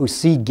ownership, who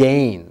see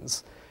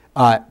gains,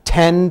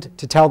 tend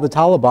to tell the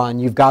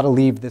Taliban, you've got to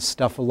leave this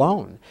stuff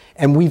alone.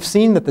 And we've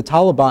seen that the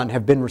Taliban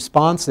have been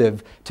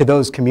responsive to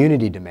those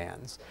community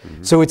demands.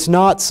 Mm-hmm. So it's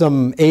not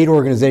some aid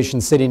organization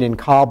sitting in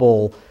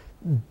Kabul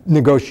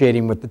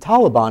negotiating with the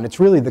Taliban. It's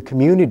really the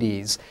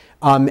communities.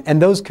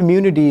 And those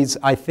communities,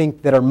 I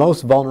think, that are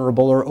most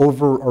vulnerable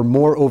or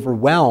more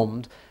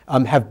overwhelmed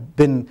have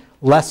been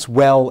less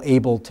well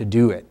able to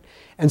do it.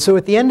 And so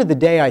at the end of the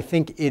day, I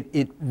think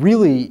it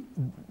really,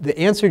 the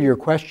answer to your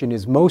question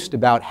is most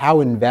about how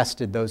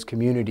invested those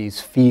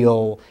communities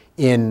feel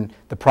in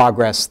the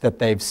progress that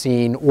they've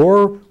seen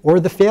or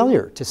the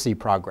failure to see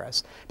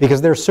progress.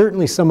 Because there are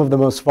certainly some of the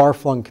most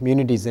far-flung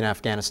communities in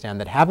Afghanistan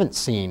that haven't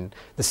seen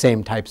the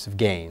same types of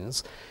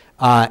gains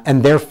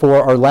and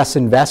therefore are less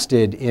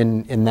invested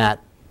in that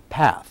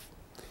path.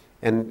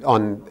 And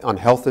on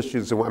health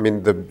issues, I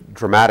mean, the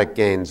dramatic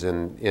gains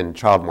in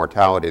child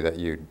mortality that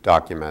you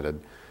documented,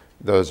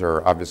 those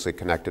are obviously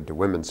connected to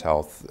women's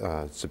health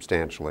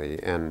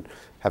substantially. And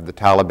have the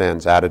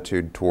Taliban's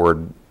attitude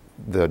toward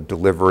the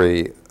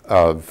delivery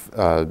of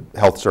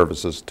health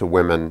services to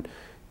women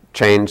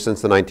changed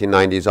since the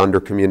 1990s under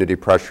community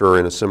pressure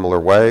in a similar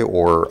way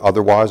or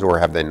otherwise, or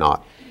have they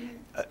not?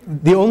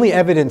 The only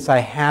evidence I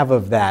have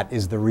of that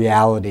is the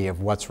reality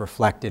of what's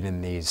reflected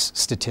in these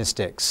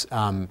statistics.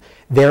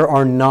 There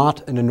are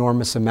not an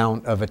enormous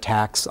amount of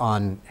attacks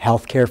on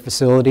healthcare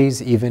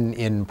facilities, even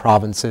in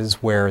provinces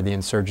where the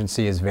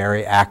insurgency is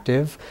very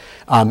active.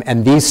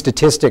 And these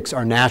statistics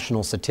are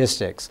national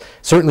statistics.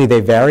 Certainly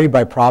they vary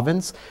by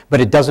province,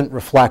 but it doesn't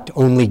reflect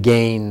only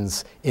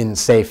gains in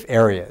safe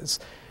areas.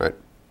 Right.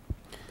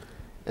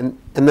 And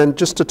then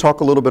just to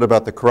talk a little bit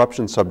about the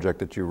corruption subject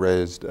that you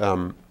raised,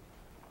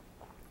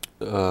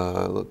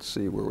 let's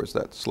see, where was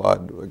that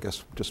slide? I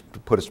guess just to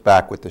put us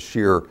back with the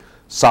sheer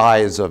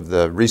size of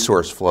the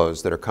resource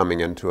flows that are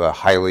coming into a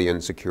highly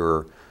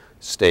insecure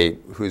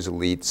state whose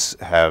elites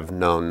have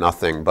known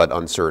nothing but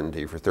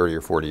uncertainty for 30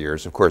 or 40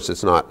 years. Of course,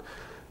 it's not,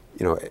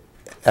 you know,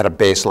 at a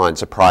baseline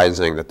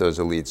surprising that those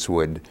elites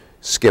would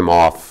skim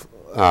off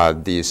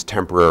these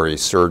temporary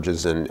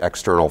surges in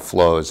external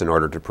flows in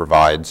order to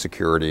provide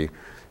security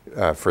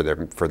for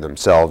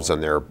themselves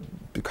and their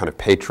kind of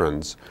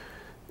patrons.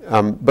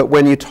 But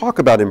when you talk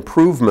about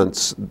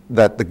improvements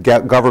that the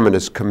government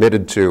is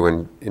committed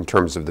to in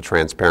terms of the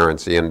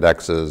transparency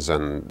indexes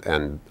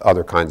and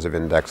other kinds of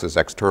indexes,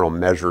 external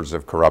measures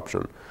of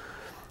corruption,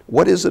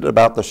 what is it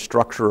about the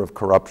structure of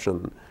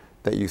corruption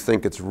that you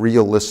think it's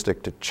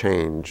realistic to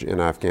change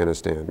in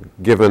Afghanistan,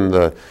 given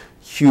the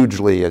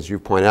hugely, as you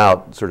point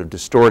out, sort of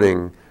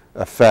distorting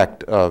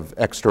effect of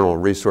external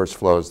resource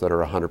flows that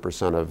are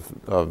 100%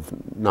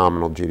 of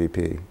nominal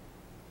GDP?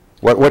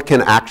 What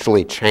can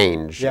actually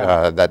change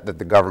that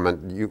the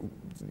government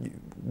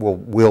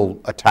will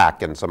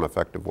attack in some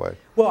effective way?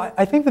 Well,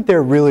 I think that there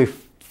are really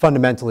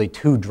fundamentally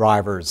two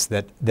drivers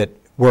that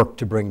work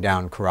to bring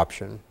down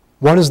corruption.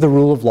 One is the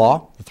rule of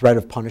law, the threat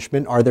of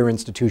punishment. Are there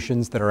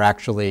institutions that are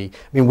actually,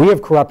 I mean, we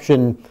have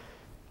corruption.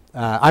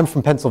 I'm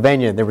from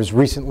Pennsylvania. There was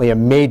recently a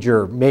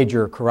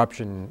major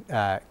corruption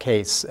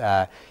case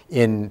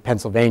in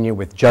Pennsylvania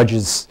with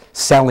judges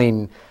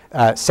selling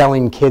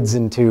kids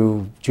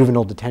into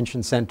juvenile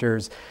detention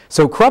centers.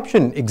 So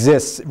corruption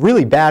exists,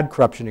 really bad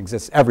corruption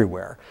exists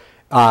everywhere.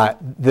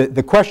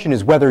 The question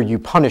is whether you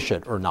punish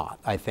it or not,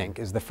 I think,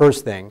 is the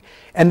first thing.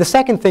 And the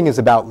second thing is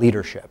about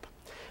leadership.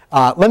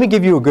 Let me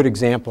give you a good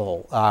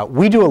example.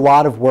 We do a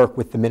lot of work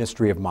with the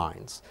Ministry of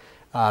Mines.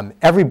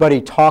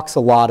 Everybody talks a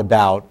lot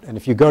about, and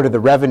if you go to the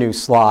revenue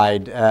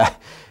slide,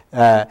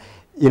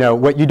 you know,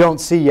 what you don't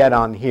see yet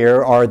on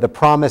here are the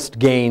promised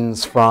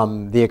gains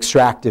from the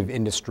extractive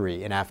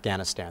industry in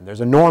Afghanistan.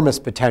 There's enormous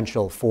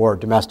potential for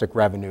domestic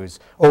revenues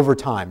over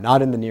time,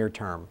 not in the near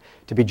term,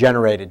 to be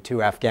generated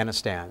to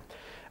Afghanistan.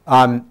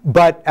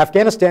 But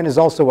Afghanistan is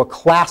also a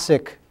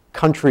classic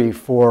country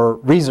for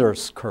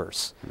resource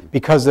curse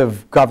because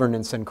of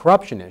governance and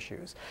corruption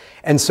issues.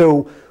 And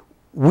so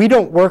we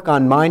don't work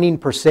on mining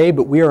per se,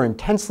 but we are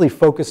intensely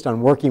focused on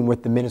working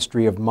with the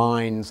Ministry of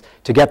Mines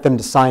to get them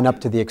to sign up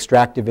to the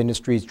Extractive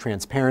Industries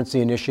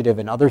Transparency Initiative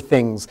and other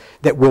things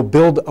that will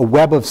build a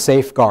web of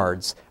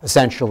safeguards,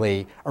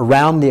 essentially,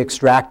 around the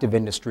extractive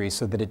industry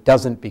so that it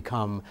doesn't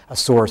become a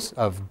source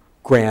of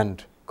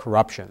grand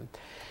corruption.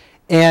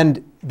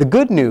 And the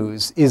good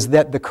news is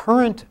that the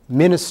current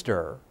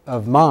Minister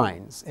of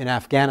Mines in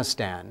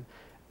Afghanistan,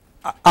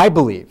 I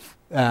believe,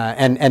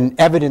 and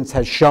evidence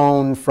has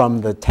shown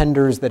from the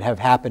tenders that have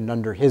happened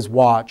under his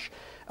watch,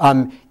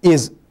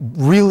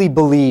 really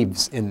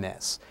believes in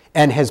this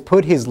and has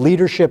put his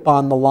leadership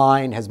on the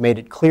line, has made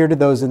it clear to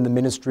those in the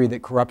ministry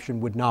that corruption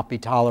would not be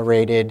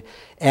tolerated.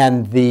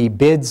 And the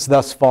bids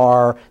thus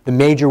far, the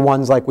major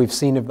ones like we've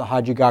seen of the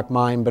Hajigak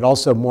mine, but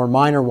also more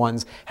minor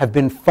ones, have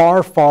been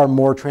far, far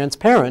more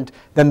transparent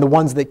than the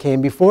ones that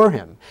came before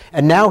him.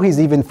 And now he's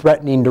even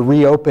threatening to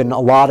reopen a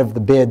lot of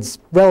the bids,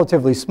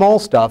 relatively small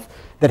stuff,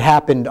 that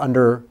happened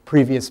under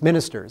previous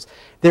ministers.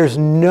 There's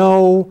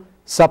no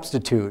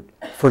substitute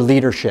for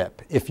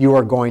leadership if you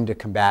are going to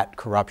combat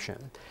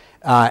corruption.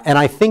 And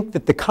I think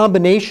that the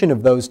combination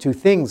of those two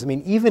things, I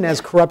mean, even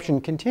as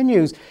corruption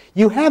continues,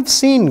 you have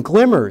seen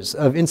glimmers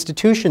of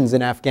institutions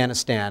in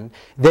Afghanistan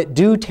that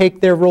do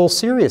take their role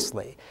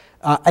seriously.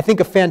 I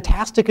think a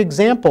fantastic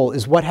example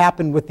is what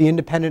happened with the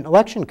Independent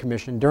Election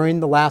Commission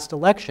during the last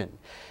election.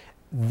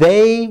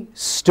 They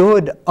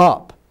stood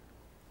up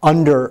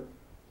under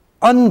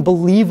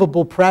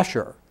unbelievable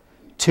pressure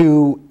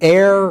to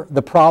air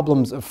the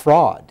problems of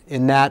fraud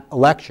in that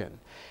election.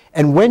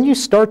 And when you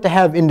start to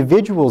have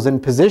individuals in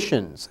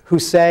positions who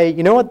say,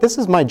 you know what, this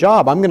is my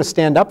job, I'm going to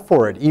stand up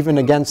for it, even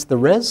against the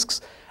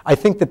risks, I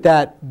think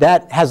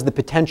that has the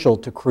potential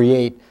to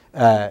create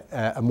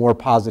a more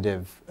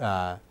positive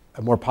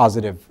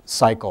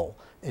cycle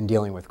in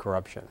dealing with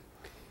corruption.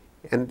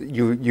 And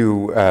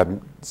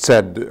you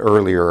said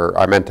earlier,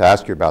 I meant to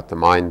ask you about the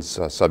mines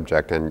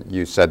subject, and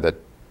you said that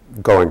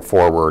going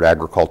forward,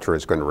 agriculture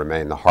is going to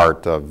remain the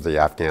heart of the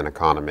Afghan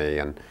economy.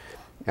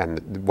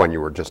 And when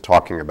you were just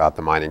talking about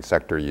the mining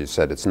sector, you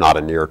said it's not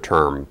a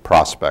near-term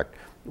prospect.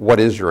 What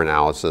is your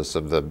analysis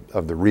of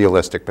the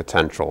realistic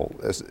potential,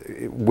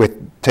 with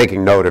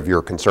taking note of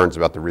your concerns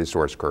about the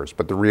resource curse,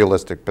 but the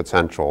realistic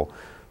potential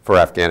for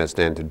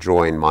Afghanistan to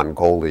join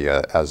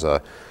Mongolia as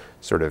a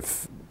sort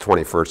of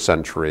 21st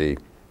century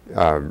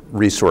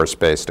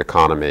resource-based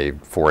economy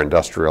for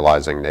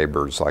industrializing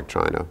neighbors like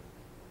China?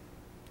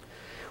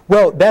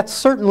 Well, that's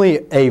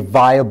certainly a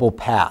viable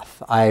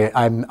path.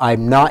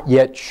 I'm not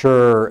yet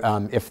sure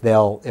if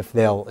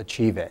they'll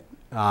achieve it.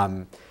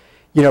 You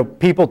know,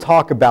 people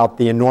talk about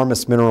the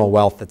enormous mineral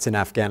wealth that's in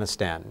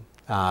Afghanistan,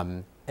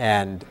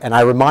 and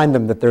I remind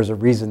them that there's a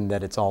reason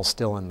that it's all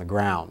still in the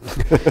ground.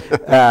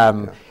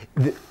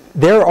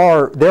 There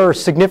are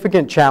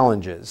significant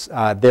challenges.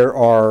 There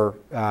are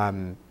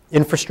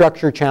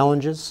infrastructure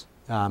challenges.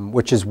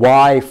 Which is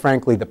why,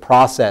 frankly, the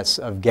process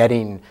of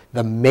getting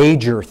the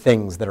major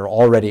things that are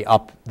already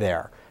up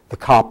there, the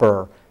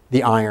copper,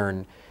 the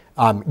iron,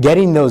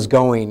 getting those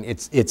going,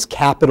 it's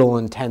capital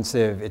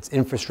intensive, it's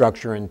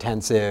infrastructure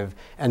intensive,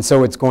 and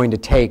so it's going to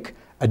take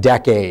a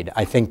decade,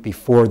 I think,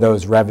 before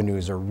those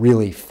revenues are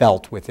really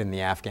felt within the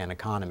Afghan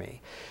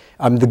economy.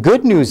 The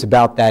good news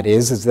about that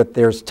is that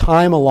there's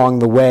time along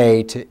the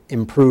way to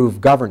improve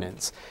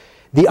governance.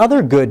 The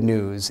other good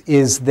news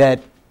is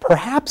that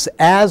perhaps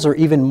as or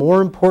even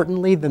more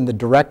importantly than the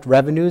direct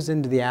revenues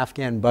into the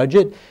Afghan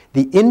budget,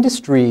 the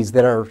industries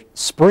that are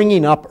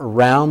springing up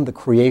around the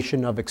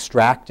creation of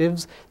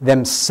extractives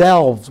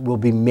themselves will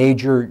be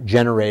major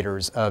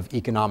generators of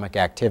economic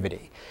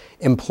activity.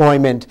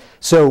 Employment.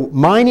 So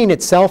mining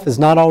itself is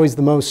not always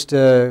the most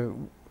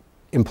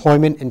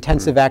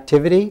employment-intensive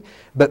activity,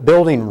 but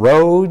building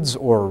roads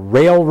or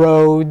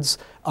railroads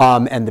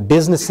and the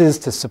businesses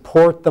to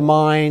support the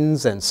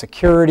mines and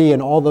security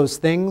and all those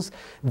things,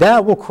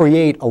 that will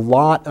create a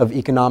lot of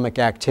economic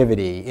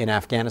activity in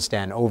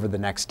Afghanistan over the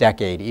next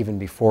decade, even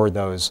before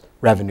those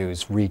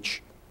revenues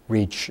reach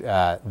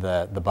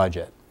the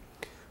budget.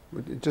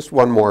 Just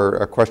one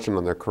more question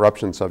on the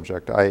corruption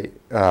subject.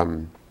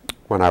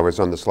 When I was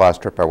on this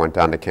last trip, I went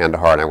down to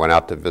Kandahar and I went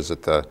out to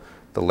visit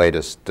the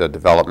latest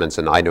developments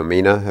in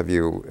Idomena. Have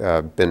you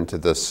been to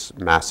this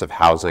massive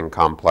housing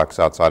complex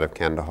outside of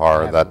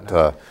Kandahar that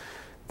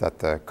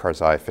the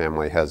Karzai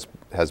family has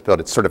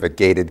built? It's sort of a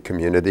gated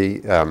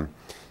community, and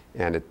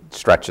it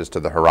stretches to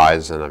the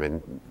horizon. I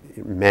mean,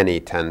 many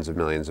tens of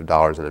millions of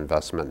dollars in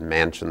investment,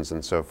 mansions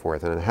and so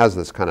forth, and it has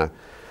this kind of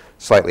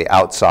slightly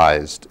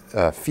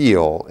outsized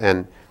feel.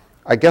 And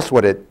I guess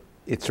what it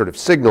sort of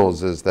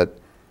signals is that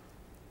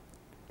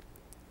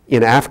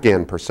in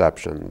Afghan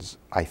perceptions,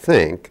 I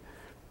think,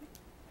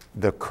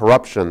 the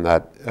corruption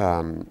that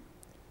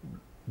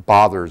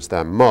bothers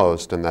them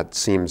most and that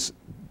seems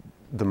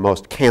the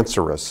most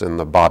cancerous in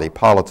the body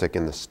politic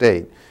in the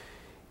state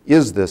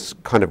is this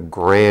kind of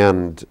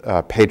grand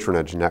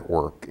patronage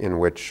network in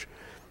which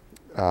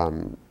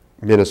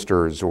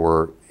ministers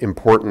or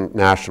important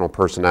national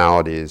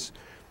personalities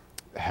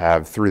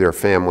have, through their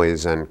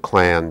families and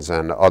clans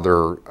and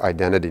other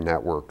identity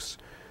networks,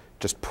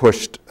 just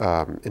pushed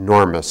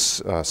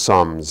enormous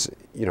sums,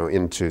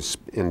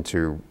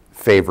 into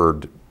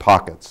favored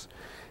pockets,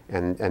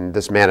 and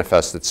this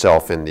manifests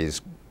itself in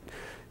these,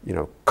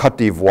 Cote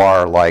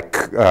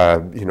d'Ivoire-like,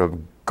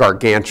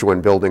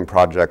 gargantuan building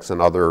projects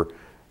and other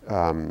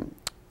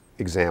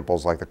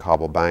examples like the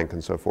Kabul Bank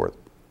and so forth.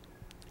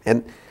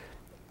 And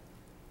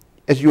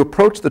as you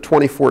approach the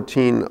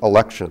 2014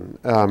 election,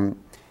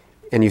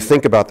 and you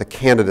think about the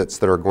candidates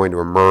that are going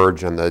to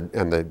emerge and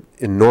the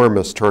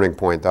enormous turning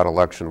point that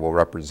election will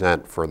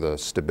represent for the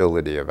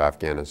stability of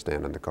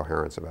Afghanistan and the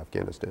coherence of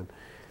Afghanistan,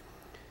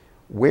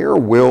 where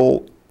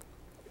will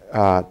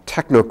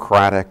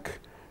technocratic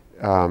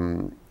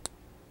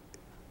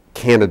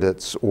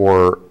candidates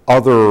or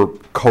other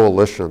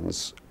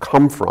coalitions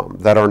come from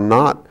that are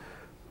not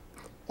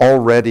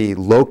already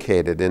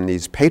located in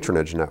these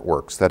patronage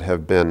networks that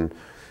have been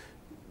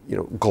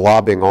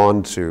globbing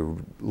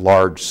onto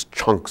large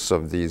chunks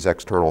of these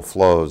external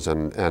flows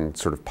and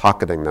sort of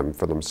pocketing them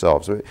for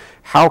themselves? I mean,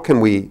 how can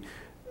we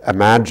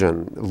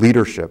imagine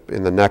leadership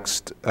in the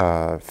next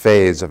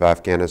phase of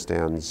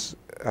Afghanistan's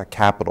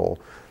capital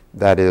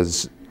that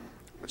is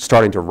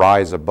starting to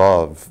rise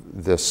above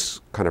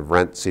this kind of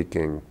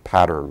rent-seeking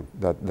pattern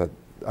that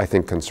I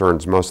think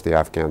concerns most of the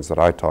Afghans that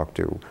I talk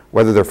to,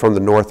 whether they're from the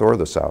north or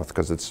the south,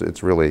 because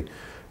it's really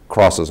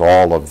crosses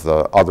all of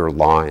the other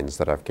lines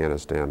that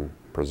Afghanistan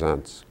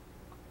presents?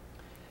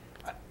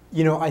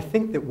 I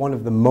think that one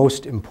of the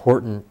most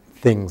important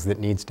things that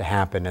needs to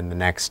happen in the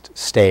next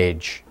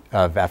stage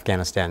of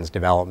Afghanistan's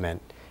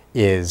development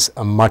is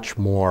a much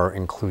more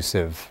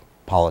inclusive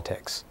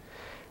politics.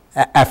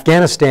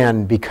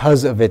 Afghanistan,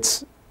 because of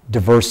its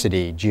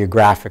diversity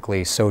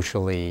geographically,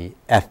 socially,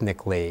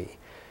 ethnically,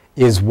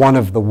 is one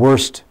of the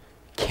worst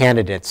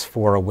candidates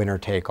for a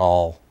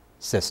winner-take-all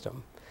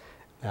system.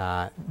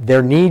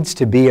 There needs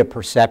to be a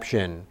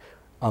perception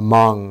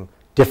among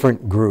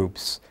different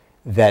groups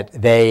that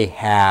they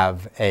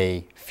have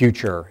a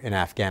future in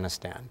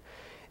Afghanistan.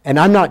 And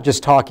I'm not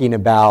just talking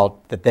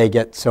about that they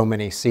get so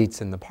many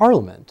seats in the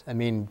parliament. I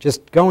mean,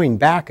 just going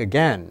back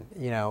again,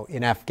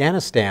 in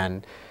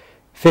Afghanistan,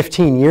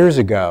 15 years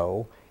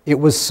ago, it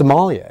was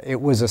Somalia.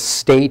 It was a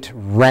state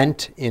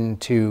rent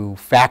into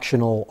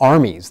factional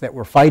armies that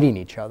were fighting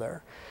each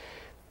other.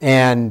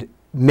 And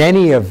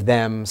many of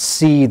them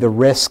see the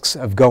risks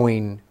of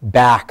going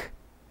back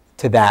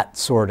to that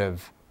sort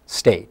of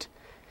state.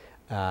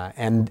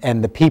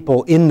 And the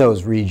people in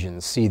those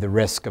regions see the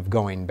risk of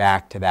going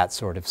back to that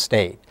sort of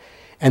state.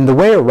 And the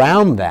way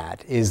around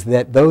that is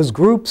that those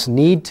groups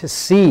need to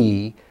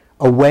see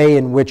a way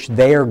in which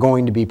they are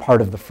going to be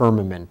part of the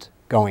firmament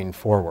going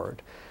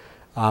forward.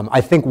 I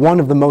think one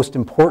of the most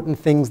important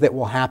things that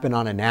will happen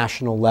on a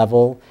national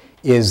level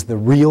is the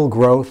real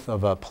growth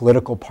of a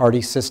political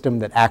party system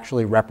that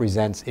actually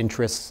represents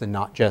interests and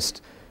not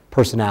just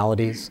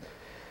personalities.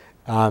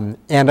 And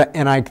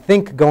I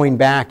think going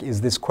back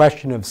is this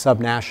question of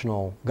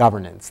subnational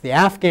governance. The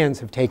Afghans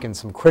have taken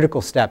some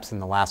critical steps in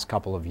the last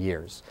couple of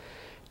years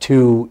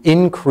to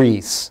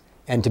increase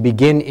and to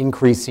begin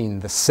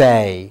increasing the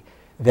say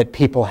that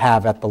people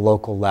have at the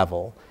local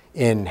level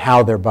in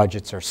how their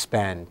budgets are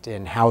spent,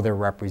 in how they're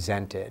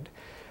represented.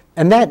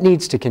 And that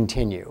needs to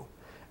continue.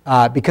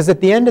 Because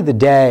at the end of the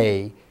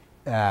day,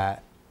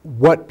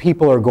 what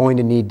people are going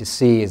to need to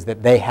see is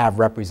that they have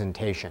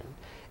representation.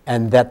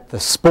 And that the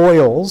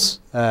spoils,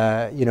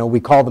 we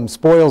call them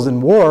spoils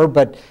in war,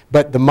 but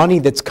the money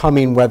that's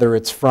coming, whether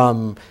it's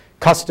from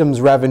customs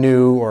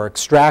revenue or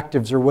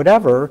extractives or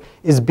whatever,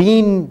 is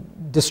being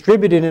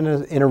distributed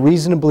in a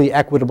reasonably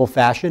equitable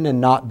fashion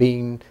and not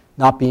being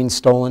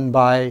stolen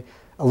by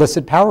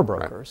illicit power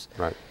brokers.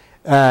 Right.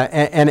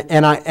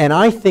 And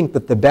I think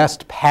that the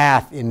best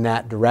path in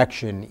that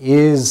direction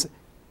is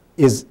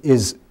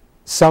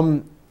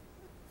some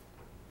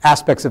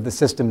aspects of the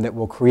system that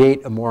will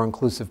create a more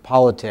inclusive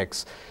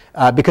politics,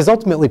 because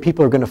ultimately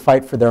people are going to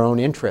fight for their own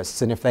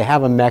interests, and if they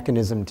have a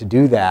mechanism to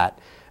do that,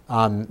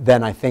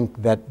 then I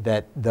think that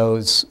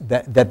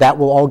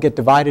will all get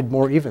divided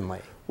more evenly.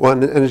 Well,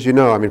 and as you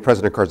know, I mean,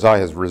 President Karzai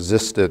has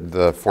resisted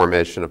the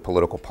formation of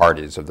political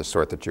parties of the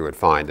sort that you would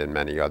find in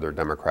many other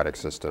democratic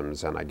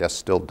systems, and I guess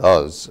still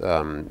does.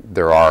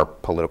 There are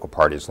political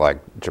parties like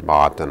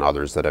Jamaat and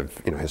others that have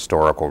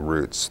historical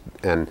roots,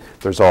 and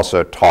there's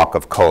also talk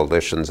of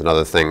coalitions and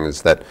other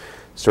things that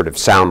sort of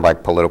sound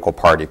like political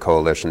party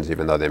coalitions,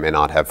 even though they may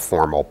not have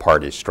formal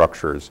party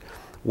structures.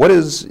 What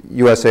is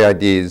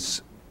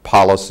USAID's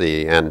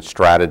policy and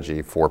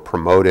strategy for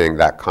promoting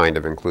that kind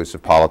of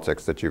inclusive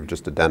politics that you've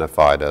just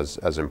identified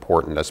as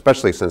important,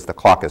 especially since the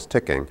clock is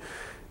ticking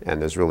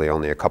and there's really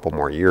only a couple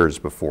more years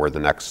before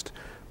the next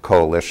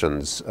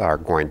coalitions are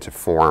going to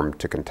form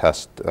to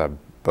contest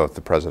both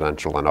the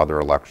presidential and other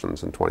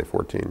elections in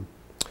 2014?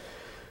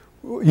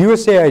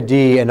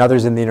 USAID and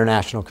others in the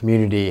international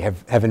community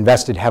have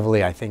invested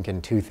heavily, I think,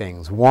 in two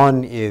things.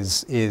 One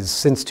is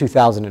since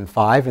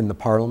 2005 in the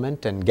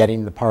parliament and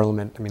getting the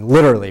parliament, I mean,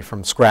 literally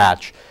from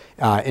scratch,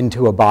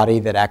 into a body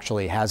that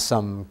actually has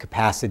some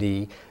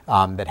capacity,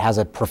 that has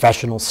a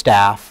professional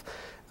staff.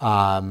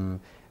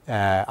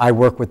 I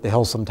work with the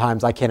Hill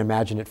sometimes. I can't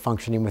imagine it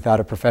functioning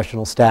without a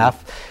professional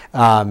staff,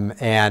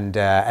 and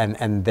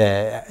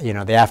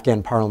the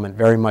Afghan parliament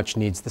very much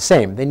needs the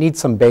same. They need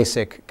some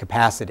basic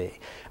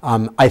capacity.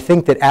 I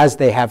think that as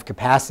they have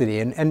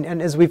capacity,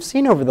 and as we've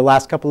seen over the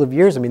last couple of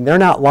years, I mean, they're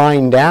not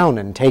lying down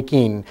and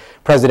taking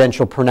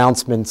presidential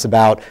pronouncements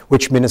about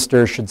which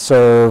minister should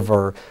serve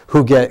or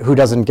who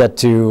doesn't get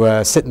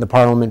to sit in the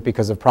parliament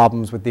because of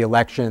problems with the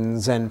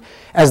elections. And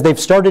as they've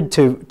started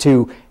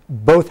to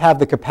both have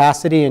the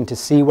capacity and to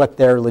see what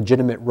their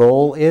legitimate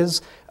role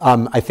is,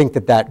 I think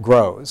that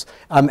grows.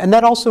 And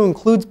that also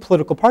includes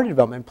political party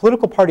development.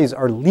 Political parties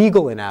are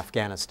legal in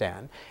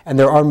Afghanistan, and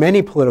there are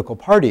many political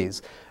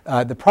parties.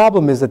 The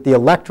problem is that the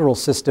electoral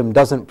system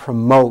doesn't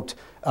promote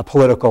a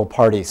political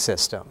party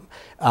system.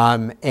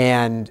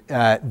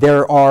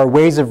 There are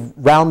ways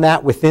around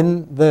that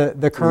within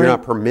the current... You're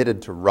not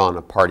permitted to run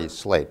a party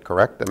slate,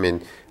 correct? I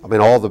mean,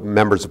 all the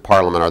members of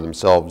parliament are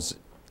themselves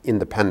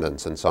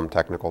independents in some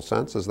technical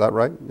sense. Is that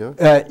right?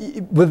 Yeah.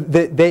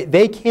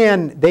 They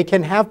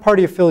can have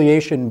party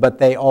affiliation, but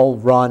they all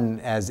run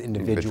as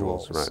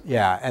individuals. Right.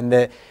 Yeah, and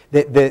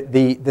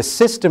the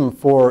system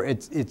for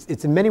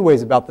it's in many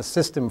ways about the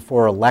system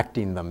for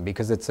electing them,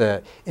 because it's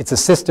a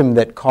system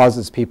that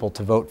causes people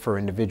to vote for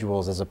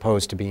individuals as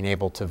opposed to being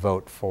able to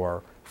vote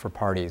for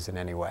parties in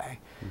any way.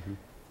 Mm-hmm.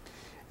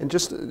 And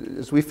just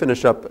as we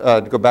finish up,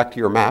 to go back to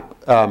your map,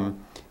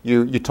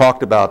 you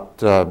talked about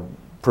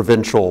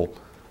provincial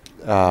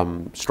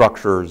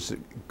structures,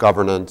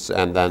 governance,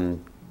 and then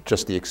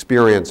just the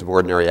experience of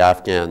ordinary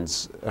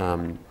Afghans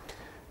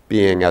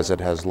being, as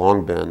it has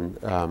long been,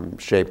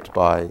 shaped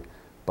by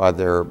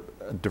their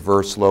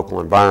diverse local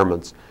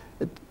environments.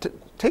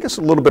 Take us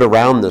a little bit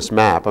around this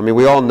map. I mean,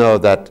 we all know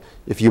that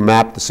if you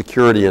map the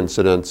security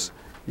incidents,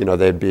 you know,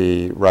 they'd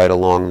be right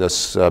along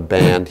this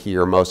band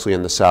here, mostly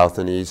in the south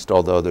and east,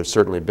 although there's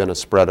certainly been a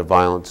spread of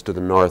violence to the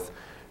north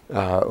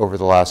over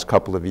the last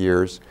couple of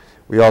years.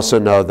 We also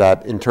know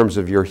that in terms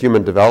of your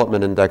Human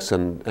Development Index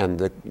and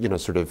the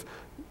sort of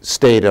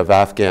state of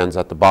Afghans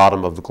at the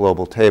bottom of the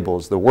global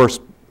tables, the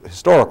worst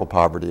historical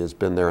poverty has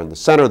been there in the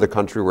center of the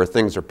country where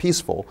things are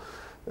peaceful.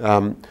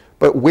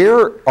 But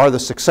where are the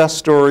success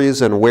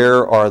stories and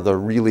where are the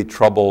really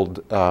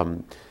troubled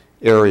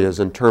areas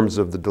in terms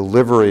of the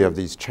delivery of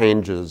these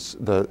changes,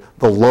 the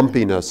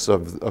lumpiness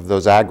of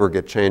those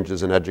aggregate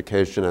changes in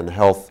education and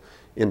health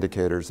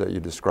indicators that you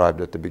described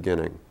at the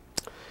beginning?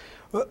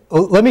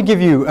 Well, let me give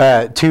you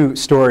two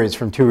stories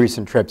from two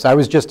recent trips. I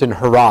was just in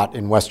Herat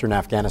in western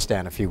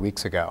Afghanistan a few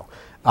weeks ago.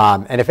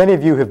 And if any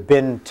of you have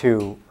been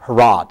to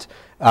Herat,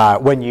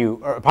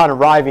 upon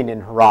arriving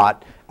in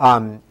Herat,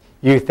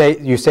 you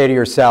say to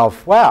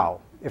yourself, wow,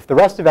 if the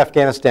rest of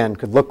Afghanistan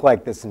could look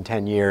like this in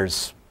 10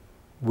 years,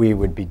 we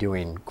would be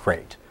doing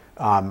great.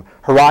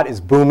 Herat is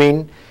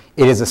booming.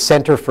 It is a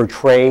center for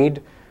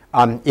trade.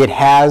 It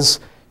has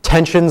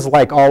tensions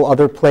like all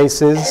other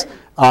places.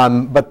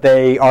 But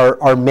they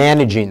are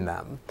managing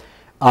them.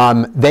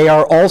 They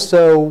are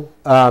also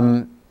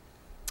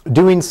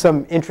doing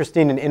some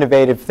interesting and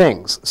innovative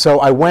things. So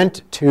I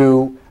went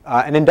to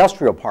an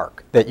industrial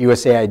park that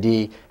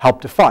USAID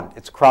helped to fund.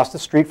 It's across the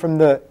street from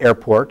the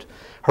airport.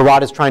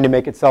 Herat is trying to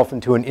make itself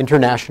into an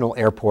international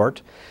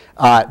airport.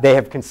 They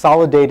have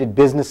consolidated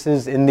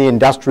businesses in the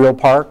industrial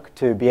park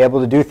to be able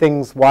to do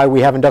things why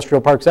we have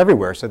industrial parks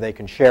everywhere, so they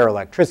can share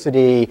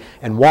electricity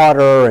and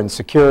water and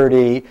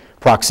security,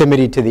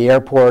 proximity to the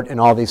airport, and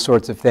all these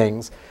sorts of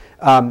things.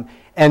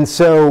 And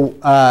so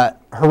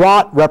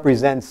Herat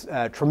represents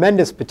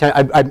tremendous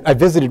potential. I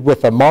visited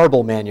with a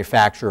marble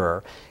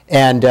manufacturer,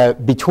 and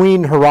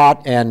between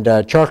Herat and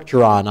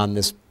Charkcharan on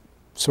this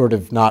sort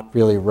of not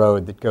really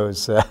road that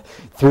goes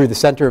through the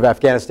center of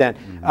Afghanistan,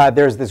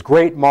 there's this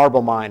great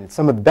marble mine,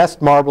 some of the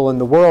best marble in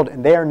the world,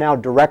 and they are now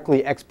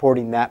directly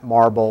exporting that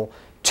marble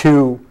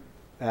to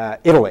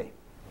Italy.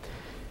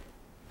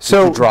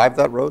 So, did you drive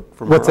that road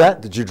from What's Herat?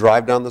 that? Did you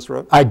drive down this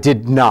road? I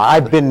did not.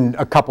 I've been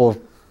a couple of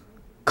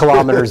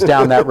kilometers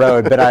down that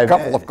road, but I've a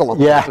couple of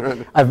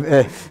kilometers.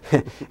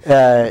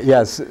 Yeah,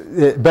 yes,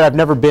 but I've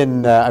never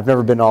been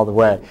all the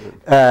way.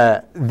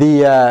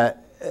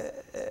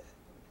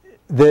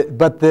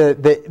 But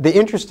the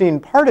interesting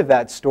part of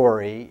that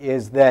story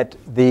is that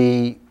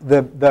the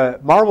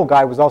marble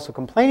guy was also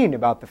complaining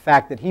about the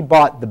fact that he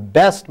bought the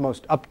best,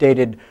 most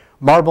updated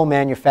marble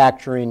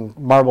manufacturing,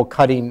 marble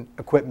cutting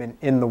equipment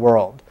in the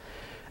world.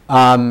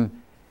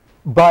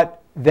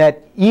 But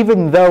that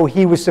even though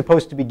he was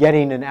supposed to be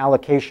getting an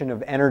allocation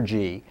of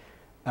energy,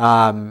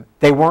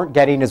 they weren't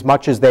getting as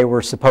much as they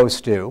were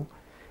supposed to.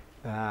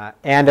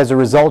 And as a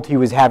result, he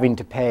was having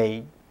to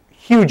pay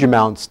huge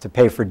amounts to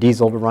pay for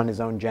diesel to run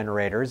his own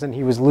generators, and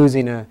he was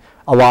losing a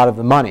lot of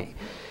the money.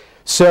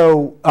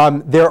 So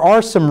there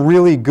are some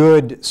really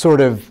good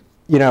sort of,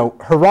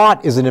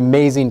 Herat is an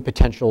amazing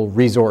potential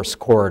resource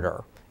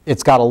corridor.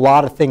 It's got a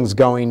lot of things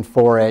going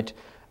for it.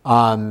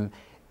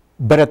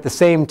 But at the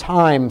same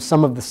time,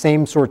 some of the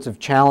same sorts of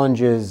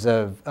challenges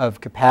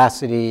of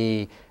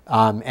capacity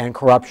and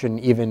corruption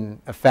even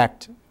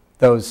affect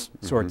those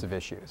sorts of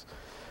issues.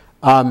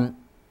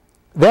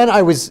 Then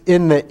I was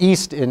in the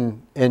east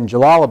in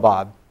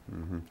Jalalabad,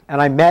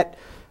 and I met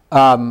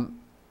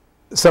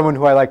someone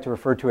who I like to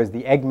refer to as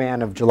the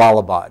Eggman of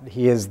Jalalabad.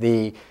 He is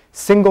the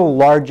single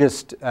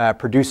largest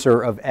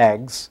producer of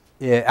eggs,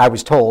 I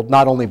was told,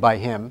 not only by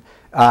him,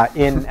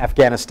 in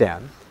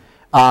Afghanistan.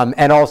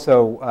 And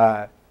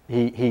also,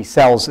 he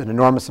sells an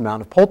enormous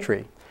amount of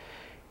poultry.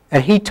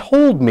 And he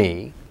told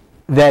me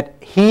that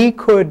he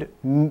could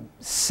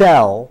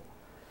sell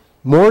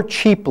more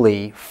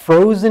cheaply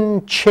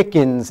frozen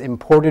chickens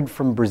imported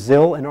from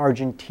Brazil and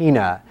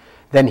Argentina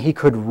than he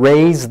could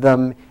raise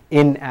them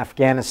in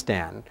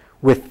Afghanistan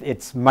with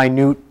its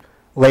minute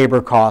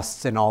labor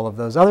costs and all of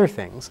those other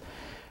things.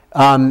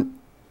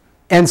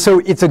 And so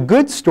it's a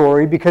good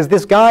story because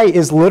this guy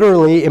is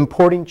literally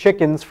importing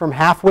chickens from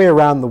halfway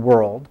around the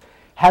world,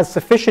 has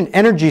sufficient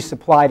energy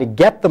supply to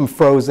get them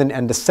frozen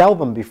and to sell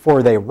them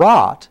before they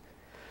rot.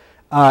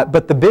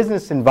 But the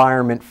business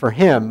environment for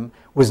him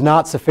was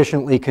not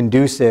sufficiently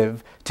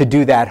conducive to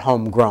do that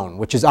homegrown,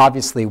 which is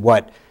obviously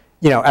what,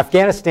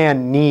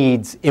 Afghanistan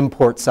needs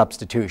import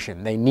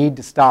substitution. They need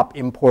to stop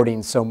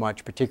importing so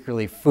much,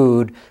 particularly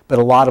food, but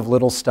a lot of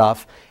little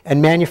stuff,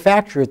 and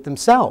manufacture it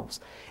themselves.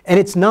 And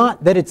it's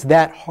not that it's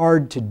that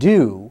hard to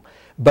do,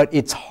 but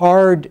it's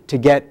hard to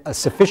get a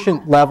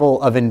sufficient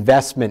level of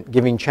investment,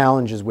 giving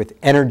challenges with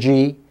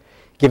energy,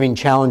 giving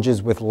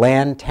challenges with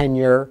land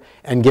tenure,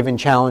 and giving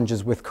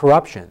challenges with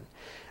corruption.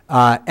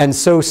 And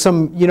so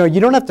some, you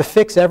don't have to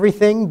fix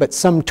everything, but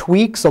some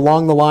tweaks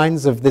along the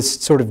lines of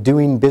this sort of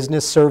doing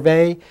business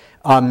survey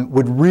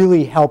would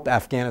really help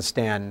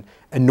Afghanistan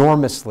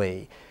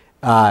enormously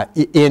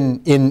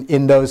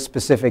in those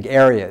specific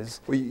areas.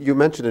 Well, you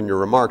mentioned in your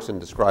remarks in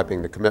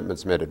describing the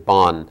commitments made at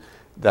Bonn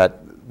that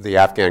the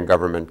Afghan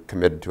government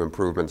committed to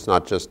improvements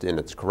not just in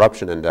its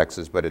corruption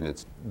indexes, but in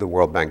the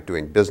World Bank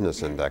Doing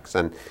Business Index.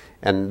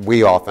 And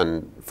we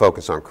often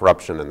focus on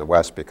corruption in the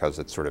West because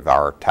it's sort of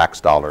our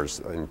tax dollars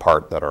in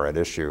part that are at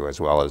issue,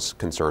 as well as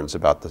concerns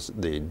about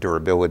the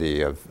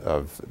durability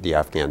of the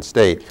Afghan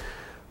state.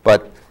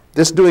 But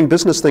this doing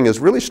business thing is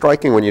really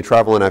striking when you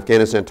travel in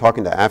Afghanistan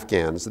talking to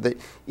Afghans.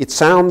 It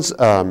sounds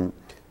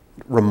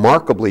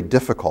remarkably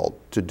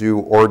difficult to do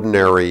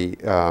ordinary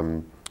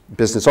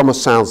business.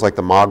 Almost sounds like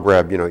the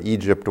Maghreb,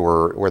 Egypt,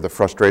 or the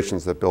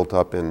frustrations that built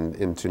up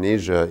in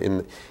Tunisia,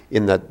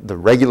 in that the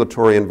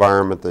regulatory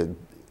environment,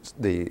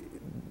 the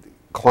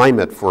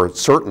climate for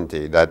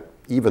certainty that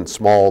even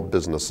small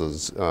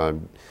businesses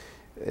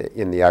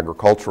in the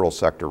agricultural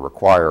sector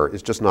require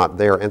is just not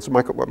there. And so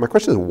my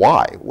question is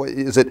why?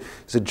 Is it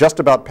just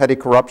about petty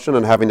corruption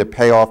and having to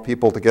pay off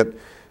people to get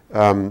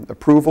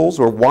approvals,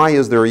 or why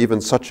is there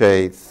even such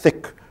a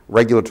thick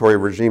regulatory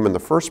regime in the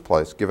first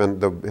place, given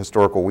the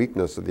historical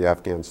weakness of the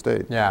Afghan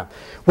state? Yeah.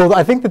 Well,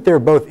 I think that there are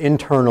both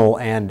internal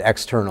and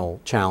external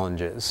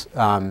challenges.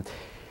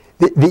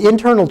 The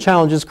internal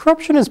challenges,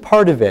 corruption is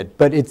part of it,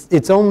 but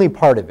it's only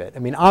part of it. I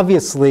mean,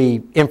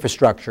 obviously,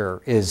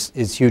 infrastructure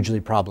is hugely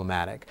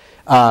problematic.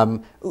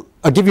 I'll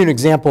give you an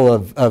example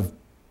of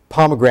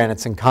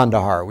pomegranates in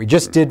Kandahar. We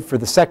just did, for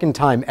the second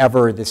time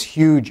ever, this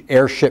huge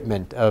air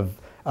shipment of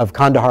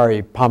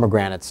Kandahari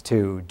pomegranates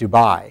to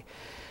Dubai.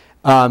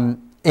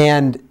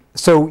 And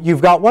so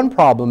you've got one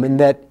problem in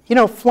that,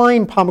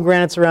 flying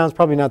pomegranates around is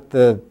probably not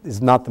the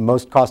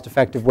most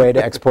cost-effective way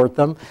to export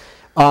them.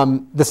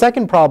 The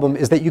second problem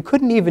is that you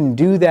couldn't even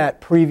do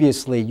that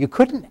previously. You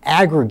couldn't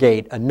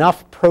aggregate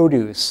enough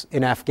produce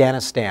in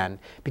Afghanistan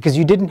because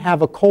you didn't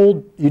have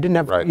cold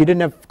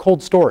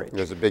storage.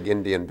 There's a big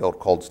Indian-built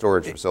cold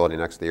storage facility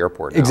next to the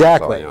airport now.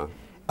 Exactly.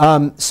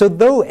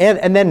 So,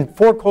 and then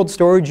for cold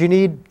storage you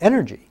need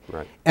energy.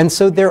 Right. And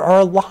so there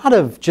are a lot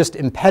of just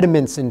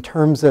impediments in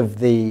terms of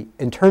the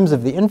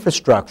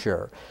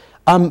infrastructure.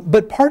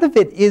 But part of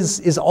it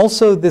is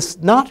also this,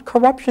 not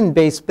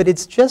corruption-based, but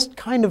it's just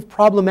kind of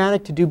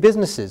problematic to do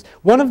businesses.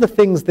 One of the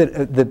things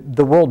that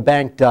the World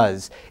Bank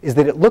does is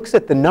that it looks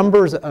at the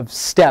numbers of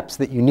steps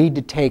that you need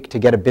to take to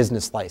get a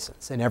business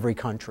license in every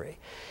country.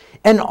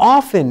 And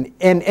often,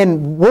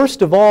 and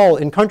worst of all,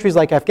 in countries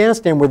like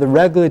Afghanistan where the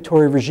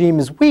regulatory regime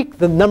is weak,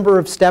 the number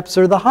of steps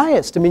are the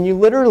highest. I mean, you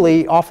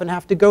literally often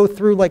have to go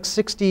through like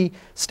 60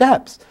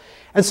 steps.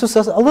 And so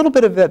a little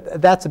bit of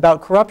that's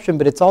about corruption,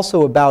 but it's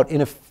also about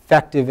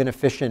ineffective,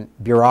 inefficient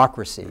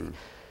bureaucracy.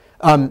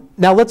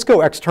 Now let's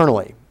go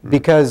externally,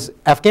 because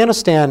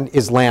Afghanistan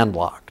is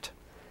landlocked,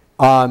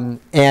 and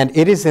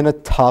it is in a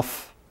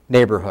tough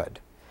neighborhood.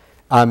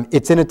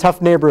 It's in a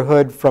tough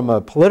neighborhood from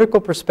a political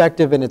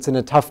perspective, and it's in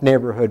a tough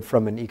neighborhood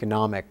from an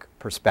economic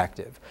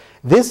perspective.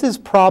 This is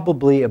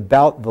probably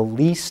about the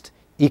least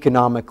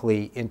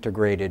economically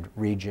integrated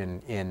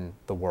region in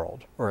the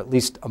world, or at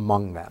least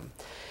among them.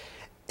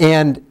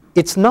 And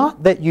it's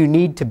not that you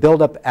need to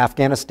build up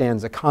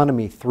Afghanistan's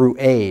economy through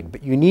aid,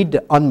 but you need to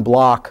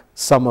unblock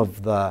some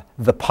of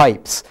the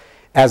pipes,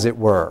 as it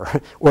were,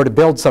 or to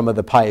build some of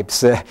the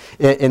pipes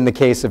in the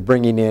case of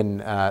bringing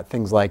in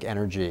things like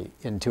energy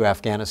into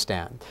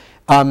Afghanistan.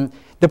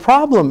 The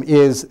problem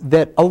is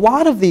that a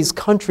lot of these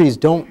countries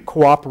don't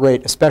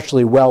cooperate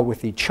especially well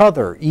with each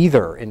other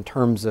either in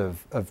terms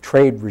of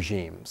trade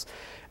regimes.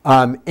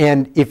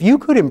 And if you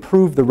could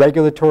improve the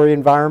regulatory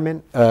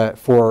environment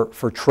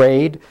for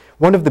trade,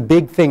 one of the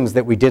big things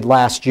that we did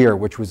last year,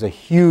 which was a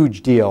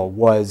huge deal,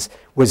 was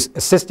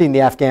assisting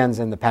the Afghans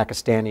and the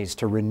Pakistanis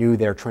to renew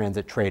their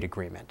transit trade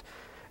agreement.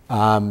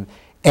 And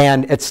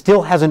it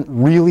still hasn't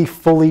really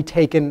fully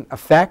taken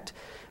effect.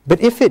 But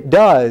if it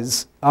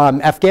does,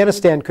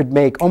 Afghanistan could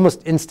make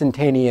almost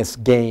instantaneous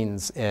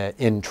gains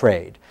in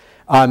trade.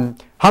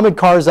 Hamid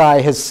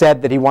Karzai has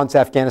said that he wants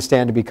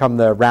Afghanistan to become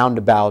the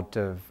roundabout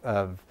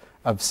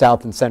of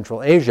South and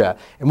Central Asia.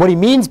 And what he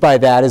means by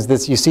that is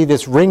this: you see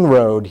this ring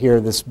road here,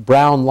 this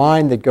brown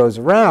line that goes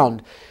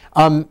around.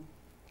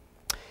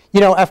 You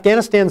know,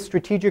 Afghanistan's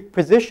strategic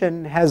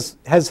position has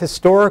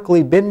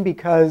historically been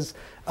because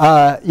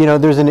you know,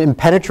 there's an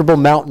impenetrable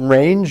mountain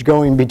range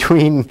going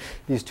between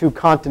these two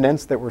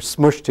continents that were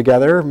smushed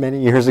together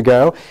many years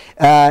ago,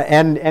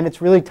 and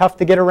it's really tough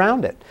to get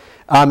around it.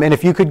 And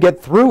if you could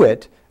get through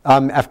it,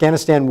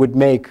 Afghanistan would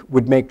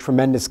make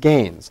tremendous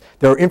gains.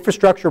 There are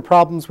infrastructure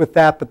problems with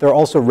that, but there are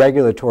also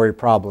regulatory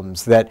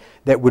problems that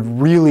would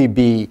really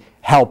be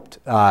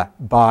helped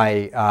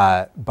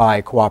by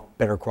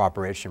better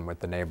cooperation with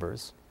the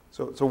neighbors.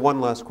 So one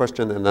last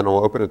question, and then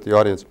I'll open it to the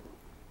audience.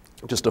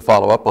 Just to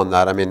follow up on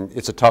that, I mean,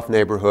 it's a tough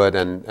neighborhood,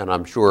 and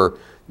I'm sure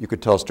you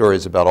could tell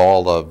stories about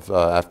all of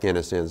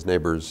Afghanistan's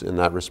neighbors in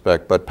that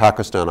respect, but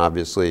Pakistan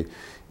obviously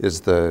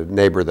is the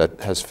neighbor that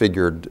has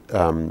figured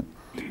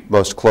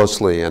most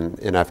closely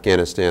in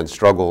Afghanistan's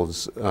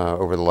struggles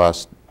over the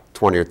last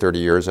 20 or 30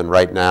 years, and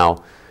right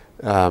now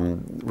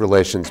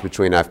relations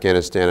between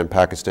Afghanistan and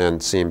Pakistan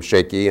seem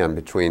shaky, and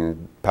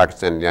between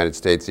Pakistan and the United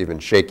States even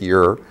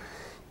shakier.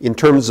 In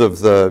terms of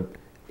the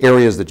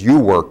areas that you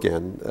work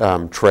in,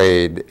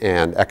 trade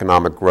and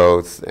economic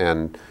growth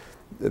and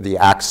the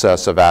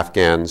access of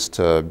Afghans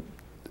to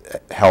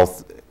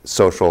health,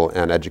 social,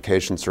 and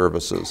education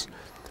services,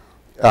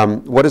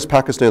 what is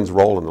Pakistan's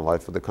role in the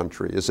life of the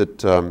country? Is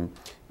it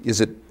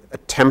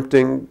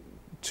attempting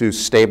to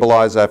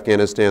stabilize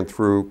Afghanistan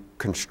through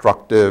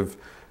constructive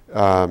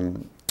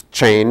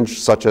change,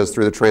 such as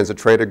through the Transit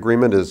Trade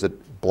Agreement? Is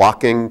it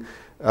blocking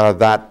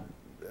that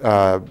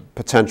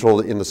potential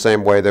in the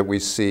same way that we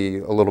see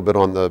a little bit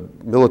on the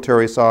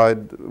military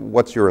side?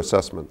 What's your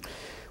assessment?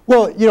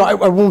 Well, you know, I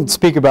won't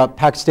speak about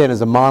Pakistan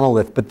as a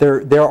monolith, but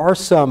there are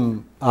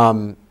some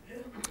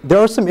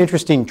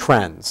interesting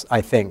trends, I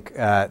think,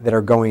 that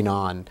are going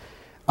on.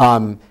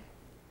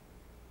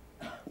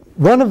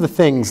 One of the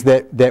things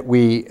that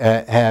we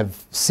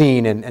have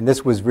seen, and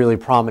this was really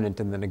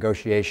prominent in the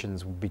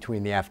negotiations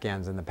between the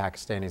Afghans and the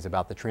Pakistanis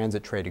about the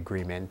Transit Trade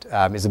Agreement,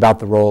 is about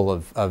the role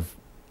of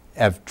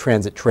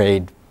transit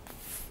trade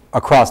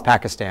across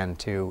Pakistan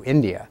to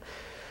India.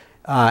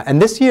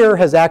 And this year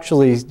has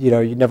actually, you know,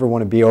 you never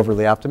want to be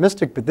overly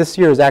optimistic, but this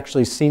year has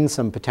actually seen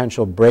some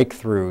potential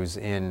breakthroughs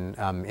in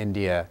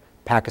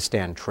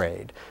India-Pakistan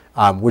trade,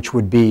 which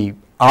would be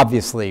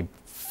obviously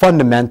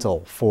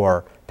fundamental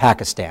for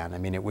Pakistan. I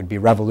mean, it would be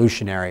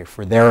revolutionary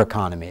for their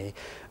economy,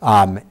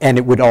 and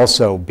it would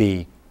also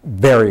be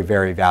very,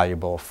 very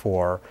valuable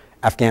for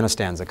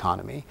Afghanistan's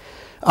economy.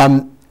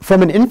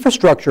 From an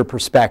infrastructure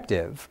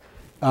perspective,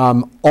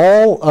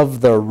 all of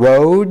the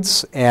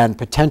roads and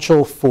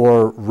potential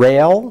for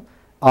rail,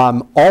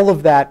 all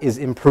of that is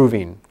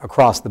improving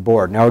across the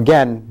board. Now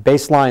again,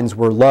 baselines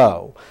were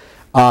low,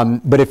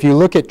 but if you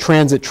look at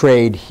transit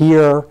trade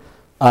here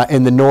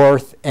in the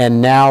north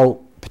and now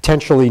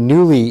potentially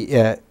newly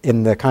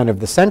in the kind of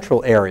the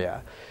central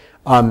area,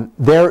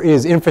 there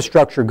is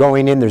infrastructure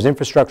going in. There's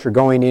infrastructure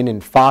going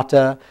in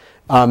FATA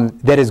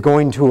that is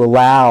going to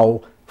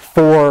allow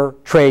for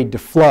trade to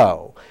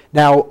flow.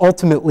 Now,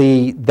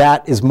 ultimately,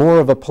 that is more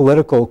of a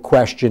political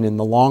question in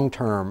the long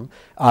term,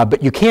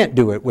 but you can't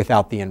do it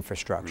without the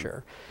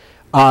infrastructure.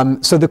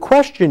 So the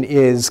question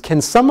is,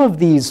 can some of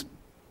these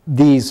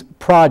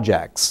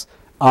projects,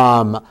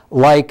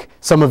 like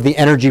some of the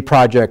energy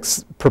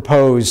projects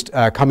proposed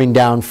coming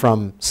down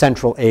from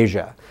Central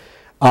Asia,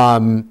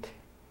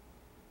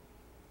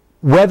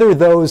 whether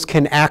those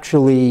can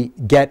actually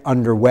get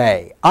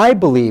underway? I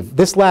believe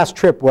this last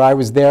trip where I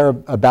was there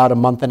about a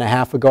month and a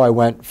half ago, I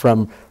went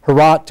from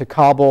Herat to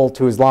Kabul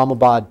to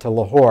Islamabad to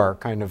Lahore,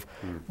 kind of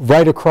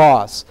right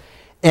across.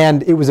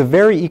 And it was a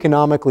very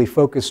economically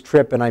focused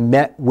trip, and I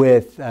met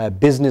with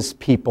business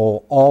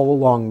people all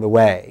along the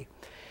way.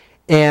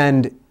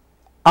 And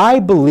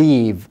I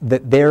believe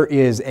that there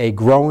is a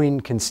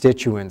growing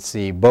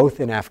constituency,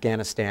 both in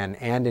Afghanistan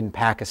and in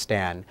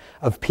Pakistan,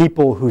 of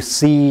people who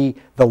see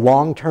the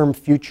long-term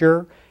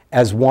future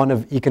as one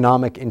of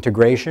economic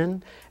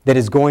integration that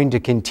is going to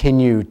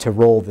continue to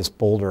roll this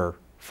boulder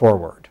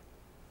forward.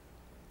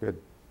 Good.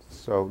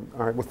 So,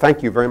 all right. Well,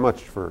 thank you very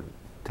much for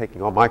taking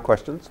taking all my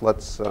questions.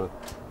 Let's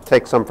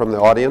take some from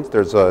the audience.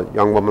 There's a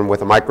young woman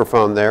with a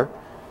microphone there,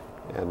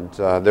 and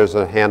there's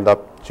a hand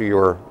up to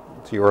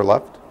your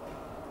left.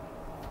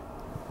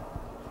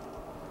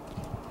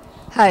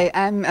 Hi,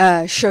 I'm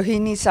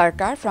Shohini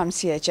Sarkar from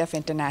CHF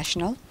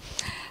International.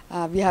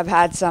 We have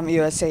had some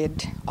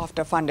USAID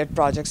after-funded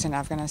projects in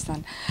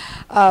Afghanistan.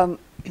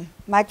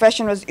 My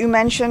question was, you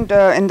mentioned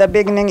in the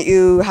beginning,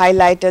 you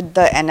highlighted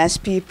the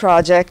NSP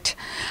project,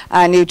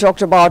 and you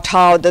talked about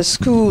how the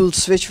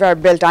schools which were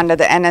built under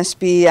the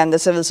NSP and the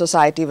civil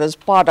society was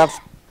part of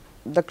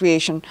the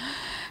creation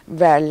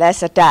were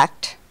less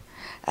attacked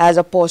as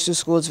opposed to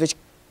schools which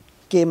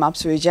came up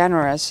sui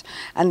generis.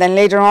 And then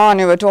later on,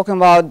 you were talking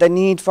about the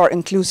need for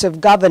inclusive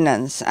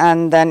governance,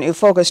 and then you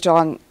focused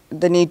on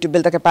the need to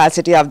build the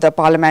capacity of the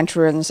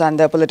parliamentarians and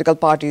the political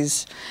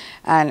parties,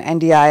 and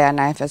NDI and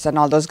IFS and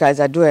all those guys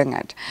are doing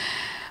it.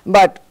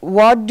 But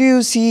what do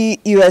you see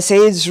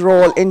USAID's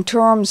role in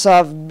terms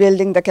of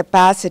building the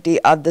capacity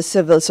of the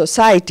civil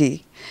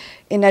society,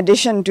 in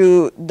addition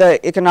to the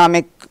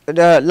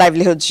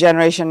livelihoods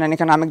generation and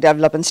economic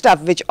development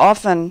stuff, which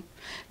often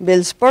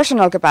builds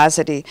personal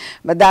capacity,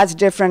 but that's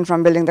different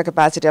from building the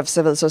capacity of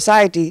civil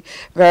society,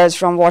 whereas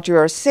from what you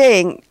are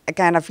saying, I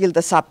kind of feel the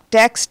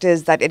subtext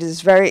is that it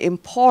is very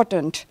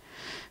important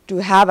to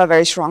have a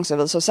very strong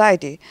civil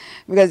society,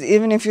 because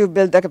even if you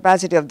build the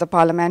capacity of the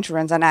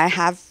parliamentarians, and I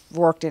have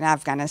worked in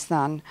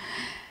Afghanistan,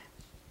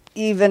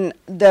 even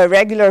the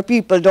regular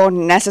people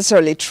don't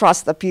necessarily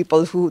trust the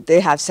people who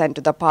they have sent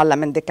to the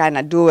parliament. They kind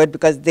of do it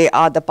because they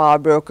are the power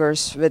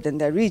brokers within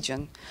their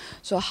region.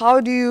 So how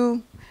do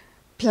you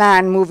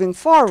plan moving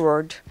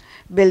forward,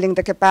 building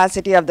the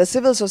capacity of the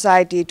civil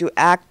society to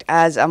act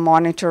as a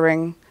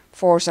monitoring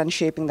force and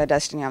shaping the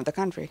destiny of the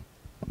country?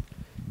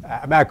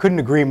 I couldn't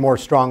agree more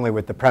strongly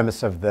with the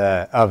premise of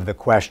the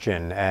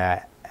question.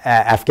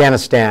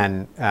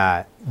 Afghanistan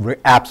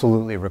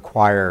absolutely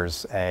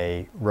requires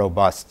a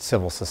robust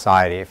civil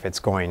society if it's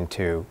going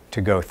to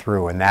go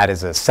through, and that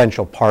is an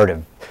essential part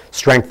of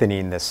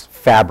strengthening this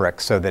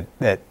fabric so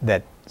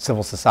that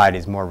civil society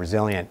is more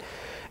resilient.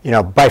 You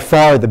know, by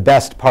far the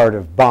best part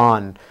of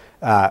Bonn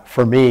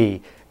for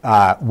me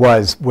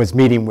was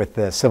meeting with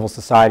the civil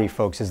society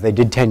folks, as they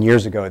did 10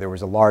 years ago. There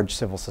was a large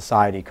civil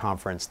society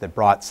conference that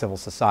brought civil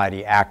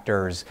society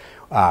actors,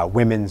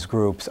 women's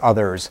groups,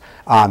 others,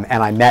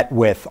 and I met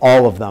with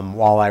all of them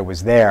while I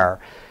was there.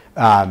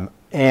 You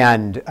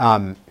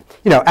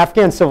know,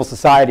 Afghan civil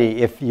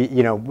society, if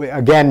you know,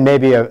 again,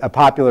 maybe a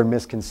popular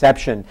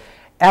misconception,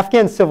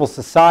 Afghan civil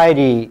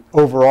society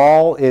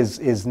overall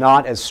is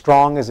not as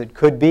strong as it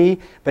could be,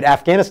 but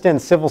Afghanistan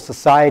civil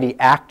society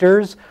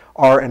actors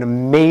are an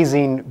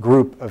amazing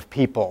group of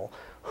people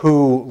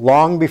who,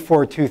 long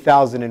before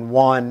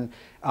 2001,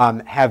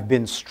 have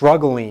been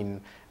struggling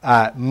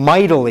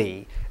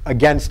mightily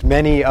against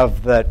many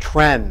of the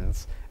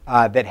trends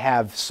that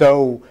have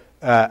so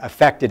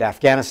affected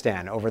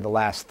Afghanistan over the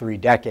last 3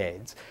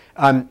 decades.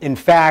 In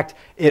fact,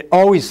 it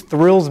always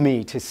thrills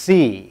me to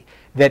see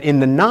that in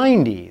the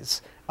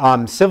 90s,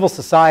 civil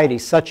society,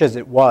 such as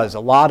it was, a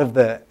lot of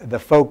the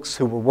folks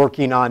who were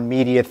working on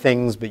media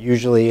things, but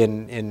usually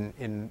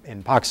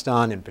in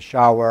Pakistan, in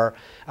Peshawar,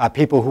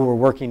 people who were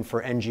working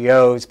for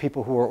NGOs,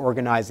 people who were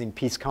organizing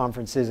peace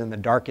conferences in the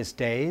darkest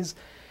days,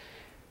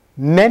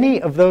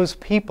 many of those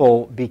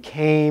people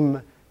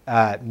became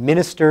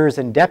ministers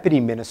and deputy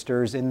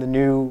ministers in the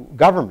new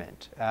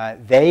government.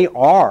 They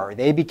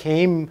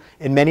became,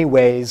 in many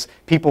ways,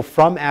 people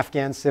from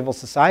Afghan civil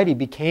society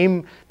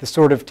became the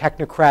sort of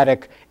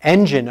technocratic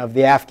engine of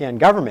the Afghan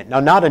government.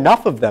 Now, not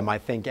enough of them, I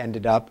think,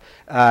 ended up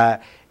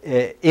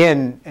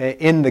in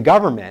the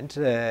government,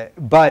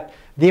 but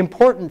the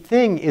important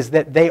thing is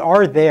that they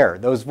are there.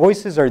 Those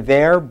voices are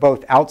there,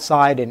 both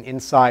outside and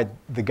inside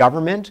the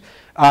government.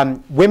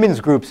 Women's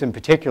groups in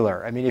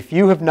particular. I mean, if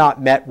you have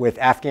not met with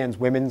Afghan's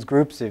women's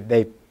groups,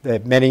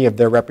 many of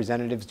their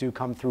representatives do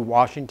come through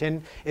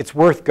Washington, it's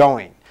worth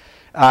going.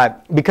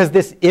 Because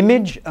this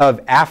image of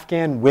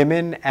Afghan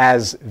women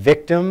as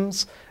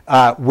victims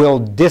will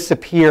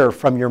disappear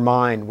from your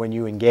mind when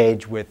you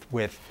engage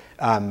with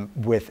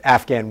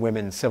Afghan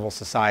women civil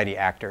society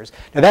actors.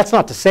 Now, that's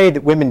not to say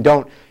that women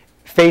don't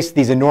face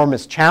these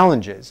enormous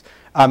challenges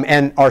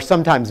and are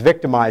sometimes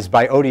victimized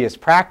by odious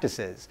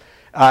practices.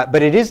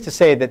 But it is to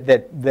say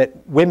that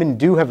women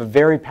do have a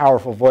very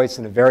powerful voice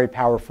and a very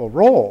powerful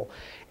role.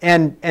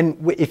 And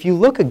if you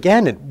look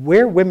again at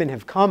where women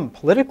have come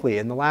politically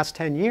in the last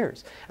 10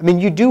 years, I mean,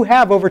 you do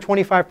have over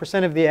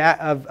 25%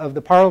 of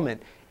the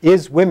parliament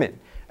is women.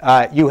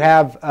 You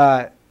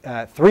have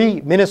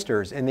 3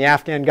 ministers in the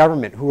Afghan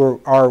government who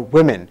are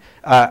women.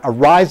 A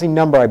rising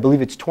number, I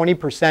believe it's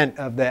 20%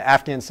 of the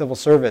Afghan civil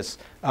service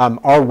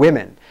are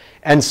women.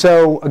 And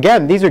so,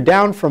 again, these are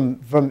down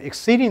from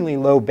exceedingly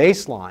low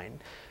baseline.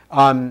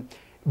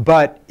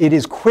 But it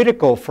is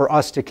critical for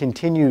us to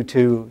continue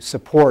to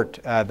support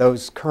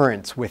those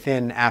currents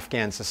within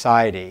Afghan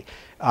society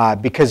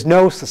because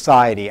no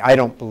society, I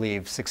don't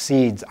believe,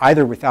 succeeds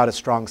either without a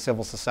strong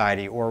civil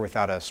society or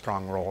without a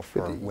strong role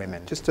for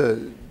women. Just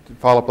to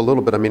follow up a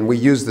little bit, I mean, we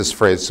use this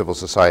phrase civil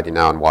society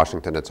now in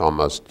Washington. It's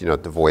almost, you know,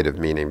 devoid of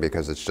meaning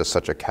because it's just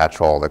such a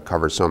catch-all that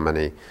covers so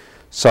many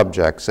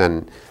subjects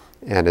and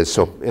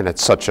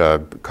it's such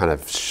a kind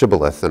of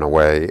shibboleth in a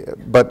way.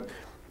 But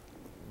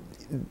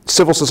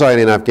civil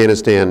society in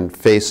Afghanistan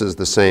faces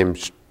the same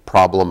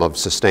problem of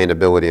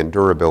sustainability and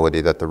durability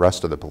that the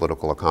rest of the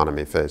political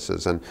economy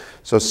faces. And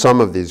so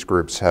some of these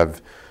groups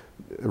have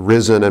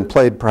risen and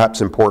played perhaps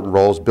important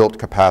roles, built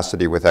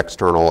capacity with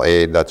external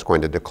aid that's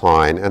going to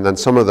decline. And then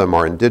some of them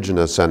are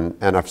indigenous and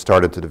have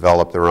started to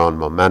develop their own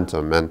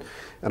momentum. And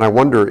I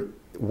wonder,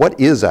 what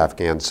is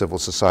Afghan civil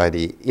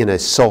society in a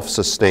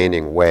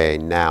self-sustaining way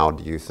now,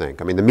 do you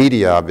think? I mean, the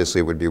media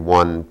obviously would be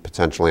one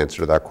potential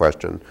answer to that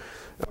question.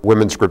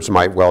 Women's groups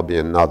might well be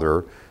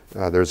another.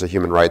 There's a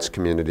human rights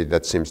community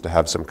that seems to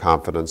have some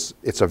confidence.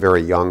 It's a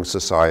very young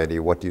society.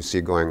 What do you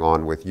see going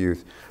on with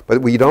youth?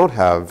 But we don't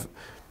have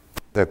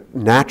the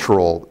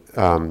natural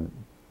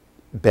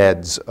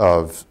beds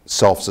of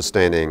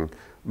self-sustaining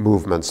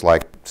movements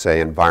like, say,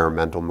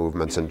 environmental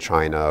movements in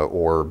China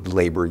or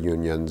labor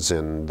unions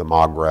in the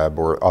Maghreb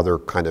or other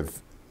kind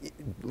of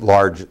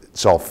large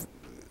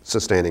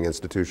self-sustaining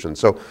institutions.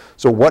 So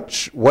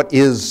what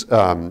is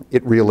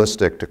it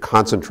realistic to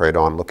concentrate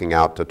on looking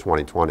out to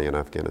 2020 in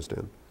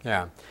Afghanistan?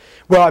 Yeah.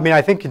 Well, I mean,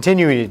 I think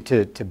continuing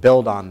to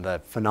build on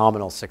the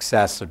phenomenal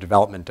success of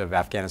development of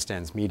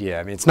Afghanistan's media,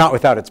 I mean, it's not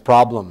without its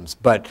problems,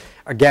 but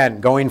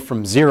again, going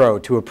from zero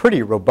to a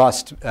pretty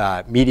robust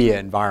media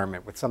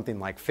environment with something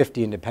like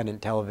 50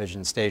 independent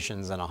television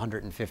stations and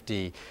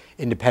 150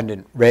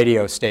 independent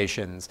radio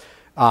stations,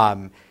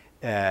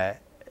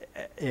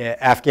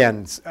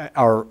 Afghans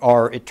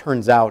are, it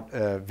turns out,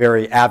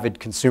 very avid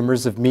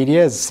consumers of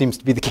media, as seems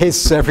to be the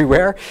case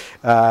everywhere,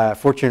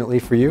 fortunately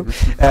for you.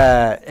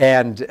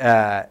 And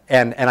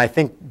I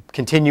think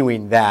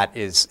continuing that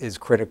is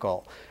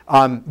critical.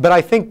 But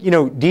I think, you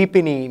know,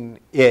 deepening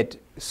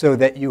it so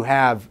that you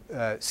have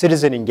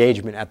citizen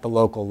engagement at the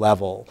local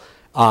level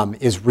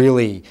is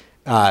really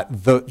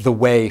the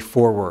way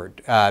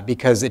forward,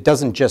 because it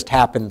doesn't just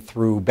happen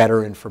through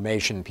better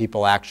information.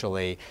 People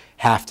actually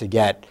have to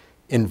get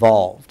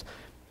involved.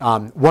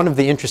 One of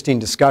the interesting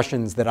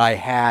discussions that I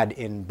had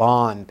in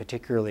Bonn,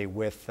 particularly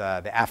with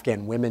the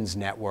Afghan Women's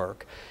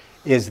Network,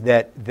 is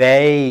that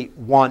they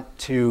want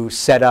to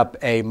set up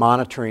a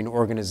monitoring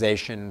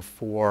organization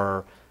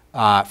for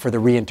the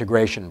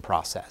reintegration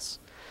process.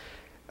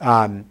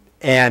 And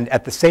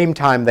at the same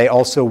time, they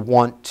also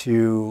want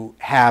to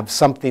have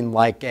something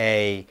like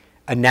a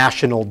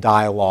national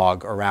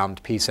dialogue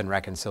around peace and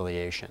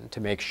reconciliation to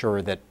make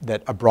sure that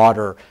a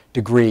broader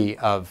degree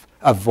of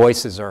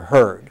voices are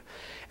heard.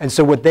 And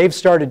so what they've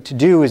started to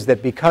do is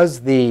that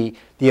because the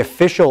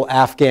official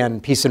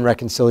Afghan Peace and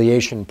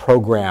Reconciliation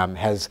Program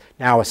has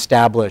now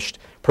established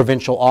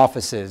provincial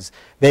offices,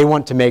 they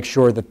want to make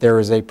sure that there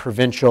is a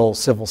provincial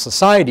civil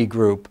society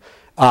group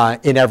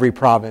in every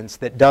province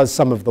that does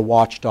some of the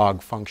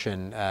watchdog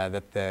function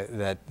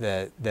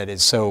that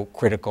is so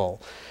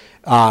critical.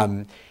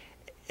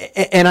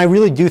 And I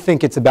really do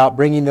think it's about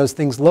bringing those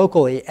things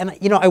locally. And,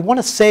 you know, I want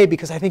to say,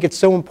 because I think it's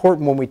so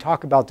important when we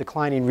talk about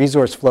declining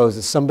resource flows,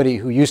 as somebody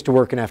who used to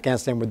work in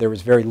Afghanistan where there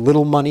was very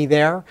little money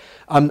there,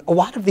 a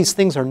lot of these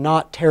things are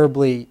not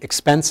terribly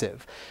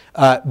expensive.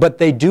 But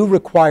they do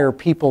require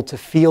people to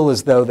feel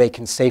as though they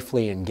can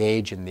safely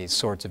engage in these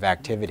sorts of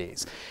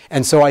activities.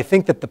 And so I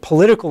think that the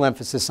political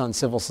emphasis on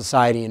civil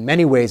society in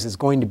many ways is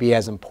going to be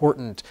as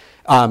important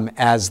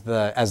as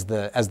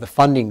the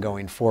funding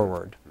going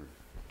forward.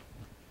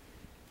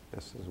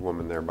 Yes, there's a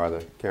woman there by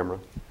the camera.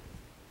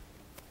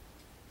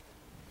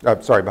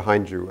 Sorry,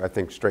 behind you. I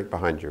think straight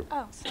behind you.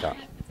 Oh, sorry.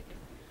 Yeah.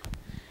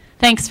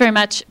 Thanks very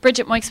much.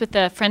 Bridget Moix with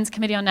the Friends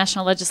Committee on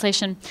National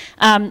Legislation.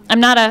 I'm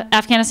not an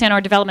Afghanistan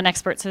or development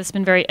expert, so this has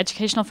been very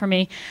educational for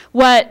me.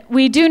 What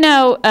we do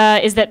know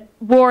is that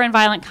war and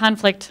violent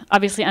conflict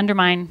obviously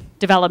undermine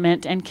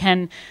development and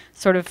can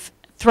sort of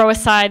throw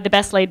aside the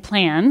best laid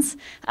plans.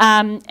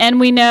 And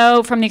we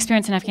know from the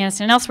experience in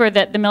Afghanistan and elsewhere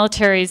that the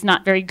military is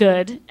not very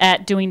good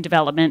at doing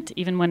development,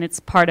 even when it's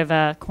part of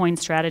a coin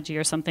strategy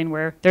or something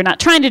where they're not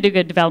trying to do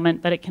good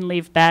development, but it can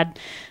leave bad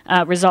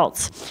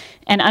results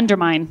and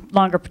undermine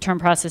longer term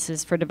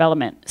processes for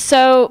development.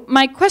 So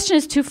my question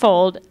is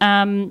twofold.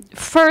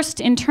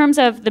 First, in terms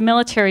of the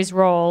military's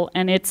role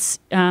and its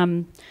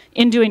in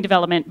doing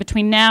development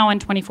between now and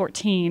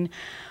 2014,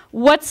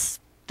 what's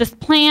the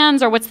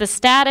plans, or what's the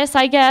status,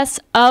 I guess,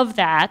 of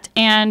that,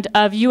 and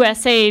of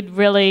U.S. aid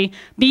really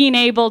being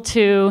able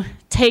to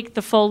take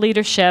the full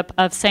leadership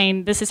of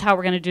saying this is how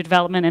we're going to do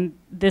development and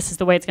this is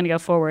the way it's going to go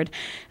forward,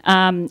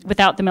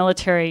 without the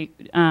military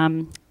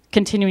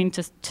continuing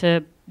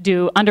to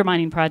do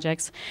undermining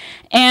projects.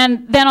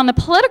 And then on the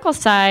political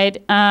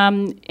side,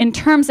 in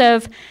terms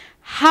of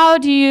how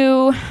do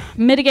you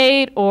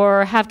mitigate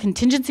or have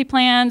contingency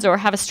plans or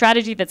have a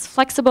strategy that's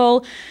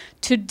flexible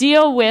to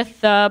deal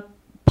with the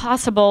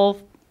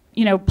possible,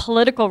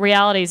 political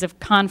realities of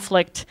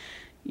conflict,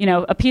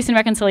 a peace and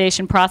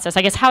reconciliation process.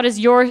 I guess, how does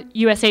your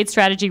USAID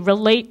strategy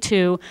relate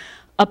to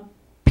a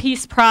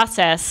peace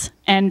process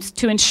and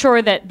to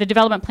ensure that the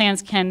development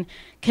plans can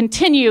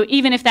continue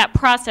even if that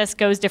process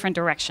goes different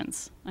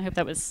directions? I hope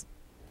that was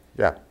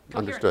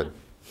understood.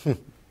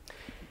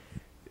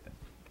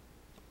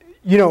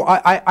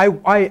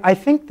 I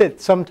think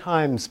that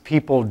sometimes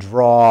people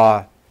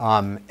draw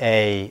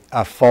a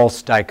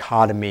false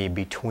dichotomy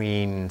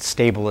between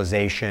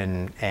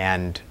stabilization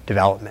and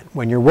development.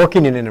 When you're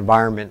working in an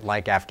environment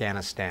like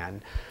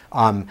Afghanistan,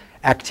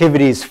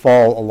 activities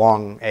fall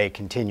along a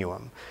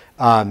continuum.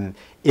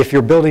 If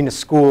you're building a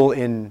school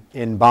in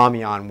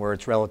Bamyan where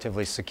it's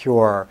relatively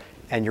secure,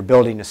 and you're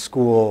building a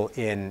school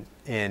in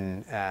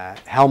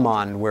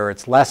Helmand where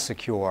it's less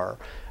secure,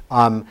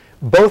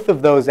 both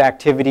of those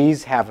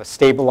activities have a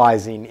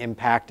stabilizing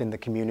impact in the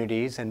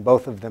communities, and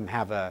both of them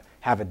have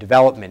a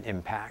development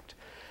impact.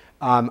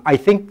 I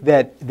think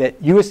that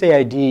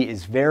USAID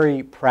is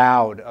very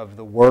proud of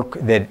the work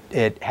that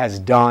it has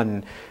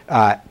done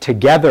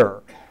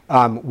together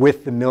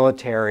with the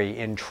military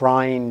in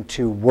trying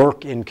to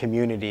work in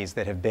communities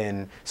that have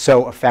been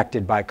so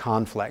affected by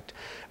conflict.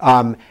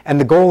 And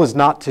the goal is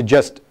not to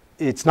just,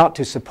 it's not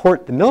to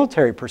support the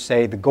military per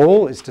se. The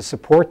goal is to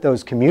support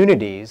those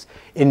communities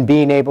in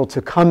being able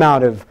to come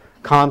out of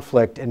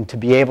conflict and to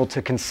be able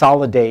to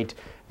consolidate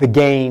the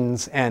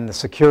gains and the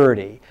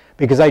security.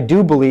 Because I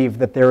do believe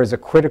that there is a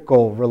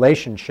critical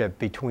relationship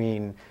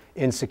between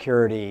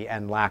insecurity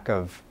and lack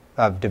of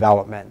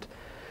development.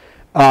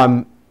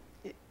 In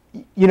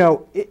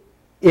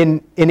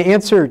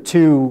answer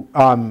to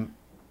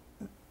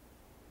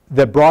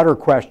the broader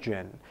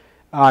question,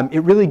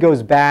 it really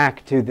goes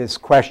back to this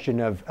question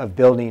of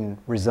building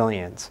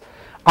resilience.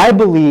 I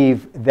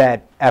believe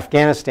that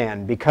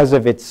Afghanistan, because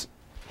of its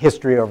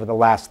history over the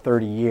last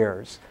 30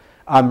 years,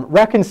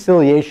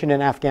 reconciliation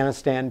in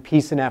Afghanistan,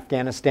 peace in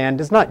Afghanistan,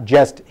 does not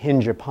just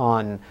hinge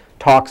upon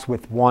talks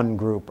with one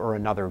group or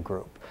another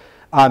group.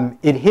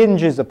 It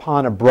hinges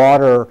upon a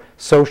broader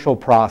social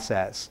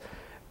process.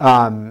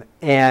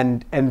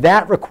 And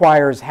that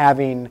requires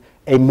having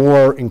a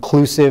more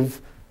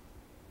inclusive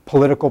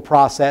political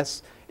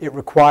process. It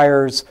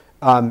requires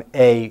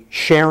a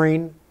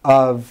sharing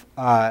of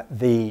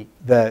the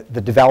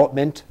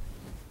development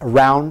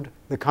around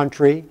the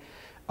country.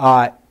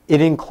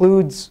 It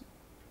includes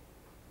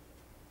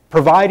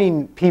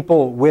providing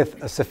people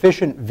with a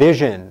sufficient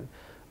vision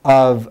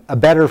of a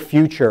better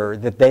future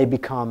that they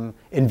become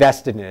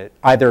invested in it,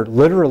 either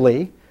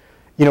literally.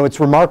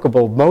 It's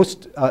remarkable.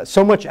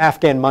 So much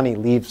Afghan money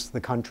leaves the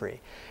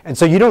country. And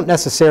so you don't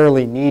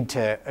necessarily need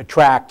to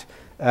attract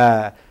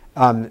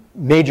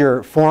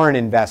major foreign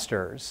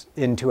investors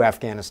into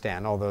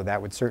Afghanistan, although that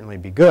would certainly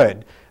be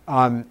good.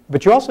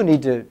 But you also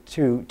need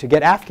to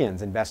get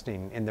Afghans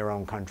investing in their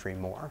own country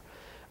more.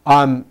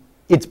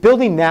 It's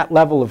building that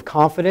level of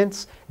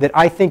confidence that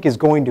I think is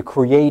going to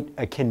create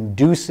a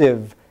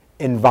conducive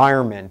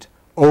environment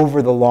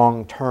over the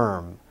long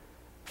term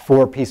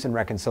for peace and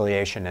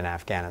reconciliation in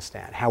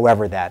Afghanistan,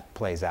 however that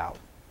plays out.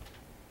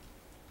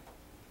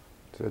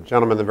 So,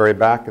 gentleman in the very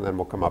back, and then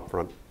we'll come up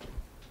front.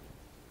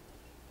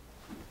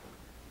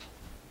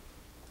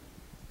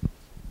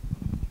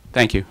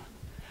 Thank you.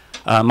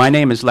 My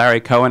name is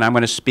Larry Cohen. I'm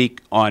going to speak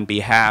on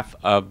behalf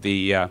of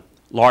the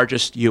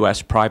largest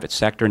U.S. private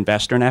sector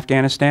investor in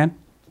Afghanistan.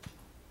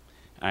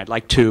 I'd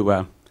like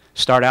to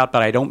start out,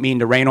 but I don't mean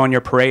to rain on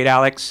your parade,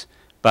 Alex,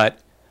 but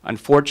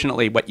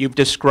unfortunately, what you've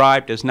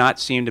described does not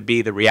seem to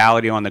be the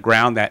reality on the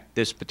ground that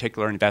this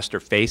particular investor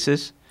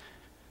faces.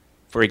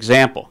 For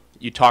example,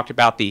 you talked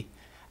about the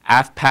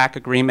AFPAC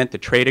agreement, the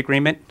trade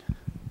agreement.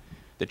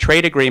 The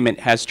trade agreement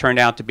has turned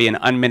out to be an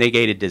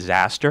unmitigated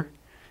disaster,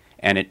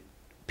 and it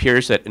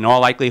appears that in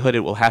all likelihood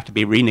it will have to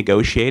be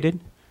renegotiated.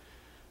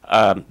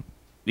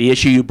 The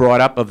issue you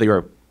brought up of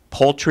your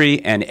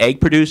poultry and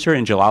egg producer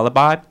in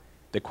Jalalabad,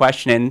 the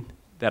question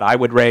that I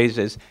would raise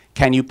is,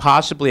 can you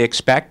possibly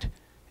expect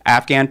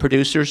Afghan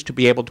producers to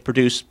be able to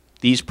produce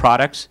these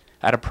products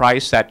at a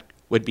price that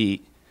would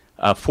be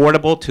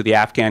affordable to the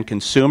Afghan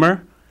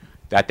consumer,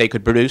 that they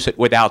could produce it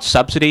without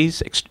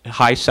subsidies,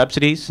 high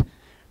subsidies?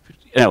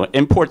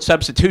 Import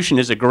substitution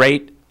is a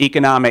great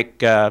economic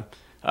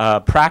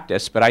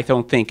practice, but I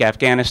don't think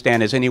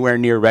Afghanistan is anywhere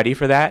near ready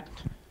for that.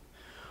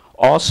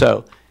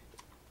 Also,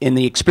 in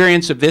the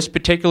experience of this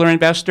particular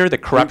investor, the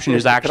corruption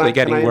is actually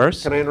getting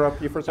worse. Can I interrupt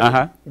you for a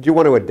second? Do you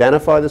want to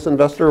identify this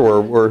investor,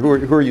 or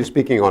who are you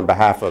speaking on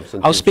behalf of?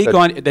 I'll speak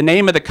on, the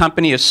name of the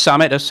company is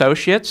Summit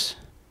Associates,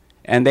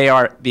 and they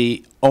are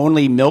the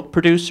only milk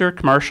producer,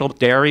 commercial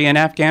dairy in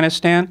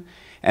Afghanistan,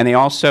 and they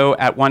also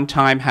at one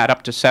time had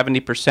up to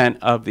 70%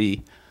 of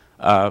the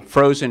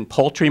frozen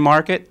poultry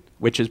market,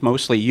 which is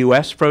mostly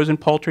U.S. frozen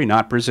poultry,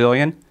 not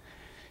Brazilian.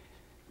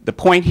 The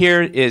point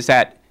here is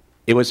that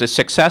it was a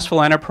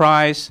successful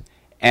enterprise,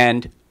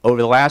 and over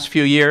the last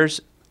few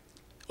years,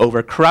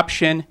 over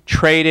corruption,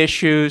 trade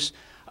issues,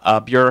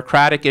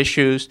 bureaucratic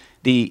issues,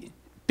 the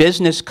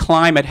business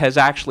climate has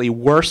actually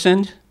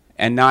worsened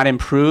and not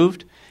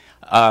improved.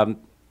 I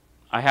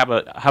have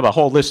a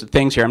whole list of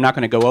things here. I'm not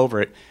going to go over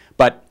it,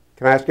 but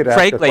can I ask you to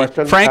ask a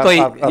question? Frankly,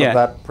 out of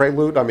that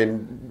prelude, I mean,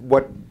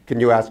 what can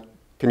you ask?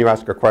 Can you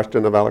ask a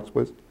question of Alex,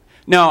 please?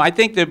 No, I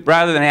think that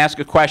rather than ask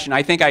a question,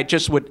 I think I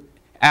just would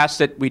ask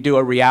that we do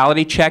a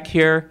reality check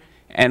here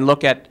and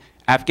look at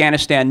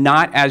Afghanistan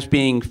not as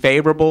being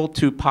favorable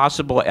to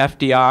possible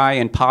FDI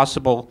and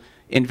possible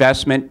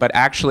investment, but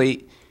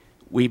actually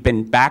we've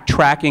been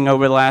backtracking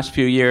over the last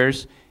few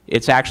years.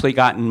 It's actually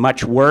gotten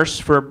much worse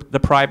for the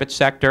private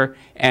sector,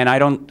 and I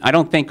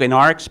don't think in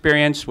our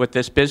experience with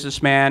this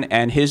businessman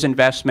and his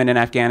investment in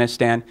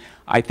Afghanistan,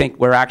 I think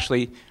we're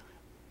actually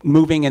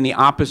moving in the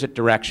opposite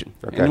direction.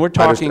 Okay. And we're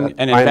talking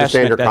an investment I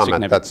understand your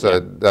that's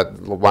comment.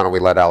 significant. Why don't we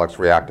let Alex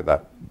react to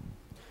that?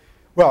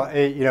 Well,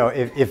 you know,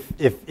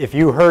 if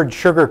you heard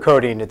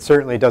sugarcoating, it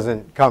certainly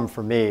doesn't come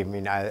from me. I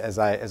mean, as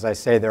I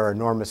say, there are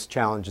enormous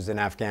challenges in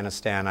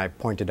Afghanistan. I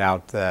pointed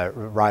out the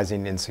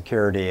rising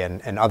insecurity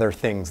and other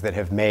things that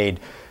have made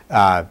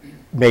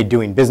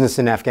doing business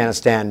in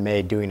Afghanistan,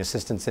 made doing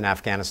assistance in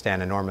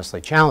Afghanistan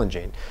enormously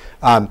challenging.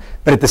 But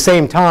at the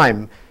same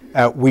time,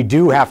 we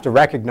do have to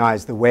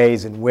recognize the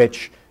ways in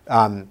which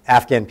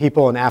Afghan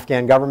people and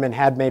Afghan government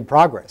had made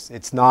progress.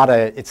 It's not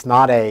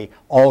a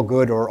all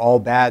good or all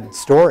bad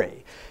story.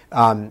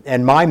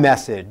 And my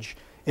message,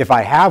 if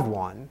I have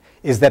one,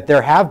 is that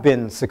there have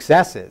been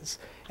successes.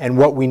 And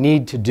what we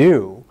need to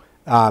do,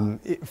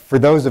 for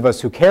those of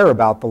us who care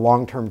about the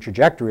long-term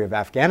trajectory of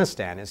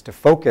Afghanistan, is to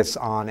focus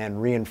on and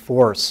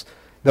reinforce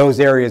those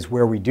areas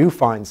where we do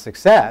find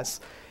success,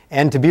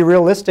 and to be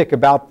realistic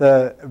about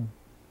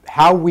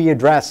how we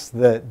address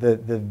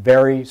the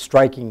very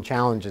striking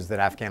challenges that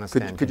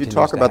Afghanistan Could you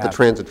talk about the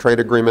transit trade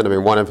agreement? I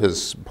mean, one of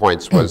his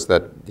points was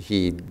that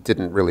he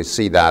didn't really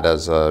see that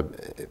as a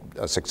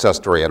success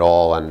story at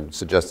all, and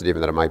suggested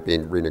even that it might be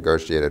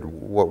renegotiated.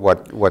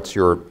 What's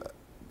your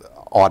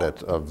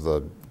audit of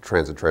the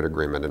transit trade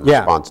agreement in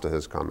response to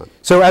his comment?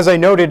 So as I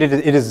noted,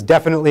 it is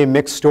definitely a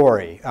mixed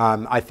story.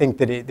 I think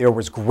that there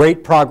was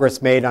great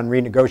progress made on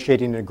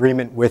renegotiating an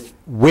agreement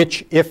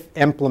which, if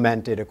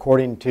implemented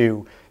according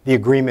to the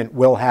agreement,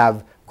 will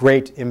have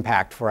great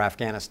impact for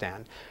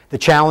Afghanistan. The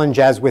challenge,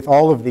 as with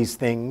all of these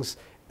things,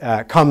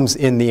 comes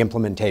in the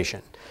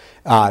implementation.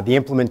 The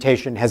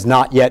implementation has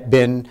not yet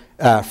been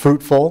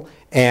fruitful,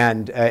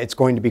 and it's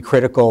going to be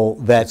critical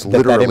that it's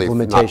literally that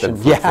implementation.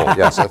 Not been fruitful.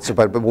 Yes,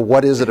 but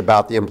what is it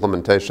about the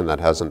implementation that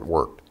hasn't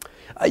worked?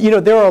 You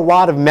know, there are a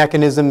lot of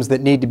mechanisms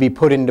that need to be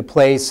put into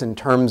place in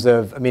terms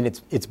of, I mean,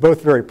 it's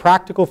both very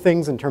practical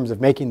things in terms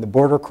of making the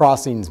border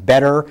crossings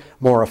better,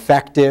 more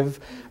effective,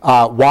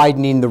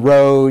 widening the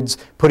roads,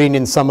 putting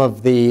in some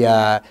of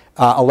the,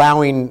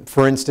 allowing,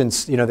 for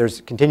instance, you know,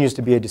 continues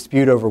to be a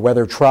dispute over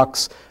whether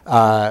trucks,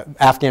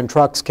 Afghan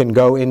trucks can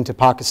go into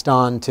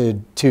Pakistan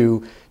to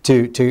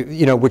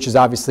you know, which is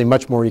obviously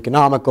much more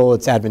economical.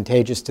 It's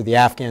advantageous to the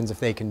Afghans if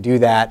they can do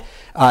that.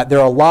 There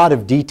are a lot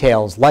of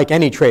details, like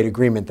any trade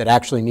agreement, that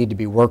actually need to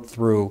be worked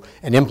through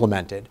and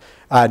implemented.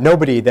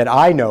 Nobody that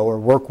I know or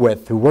work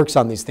with who works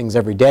on these things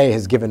every day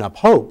has given up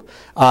hope,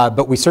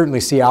 but we certainly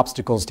see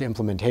obstacles to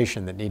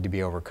implementation that need to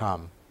be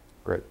overcome.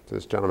 Great. So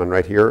this gentleman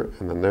right here,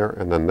 and then there,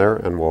 and then there,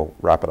 and we'll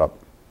wrap it up.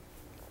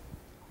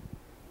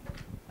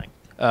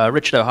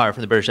 Richard O'Hara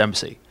from the British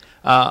Embassy.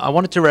 I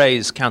wanted to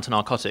raise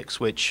counter-narcotics,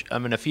 which, I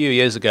mean, a few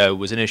years ago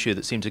was an issue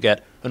that seemed to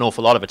get an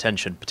awful lot of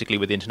attention, particularly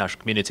with the international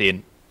community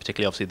and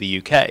particularly, obviously, the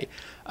UK.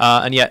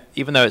 And yet,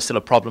 even though it's still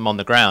a problem on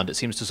the ground, it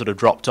seems to sort of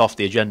dropped off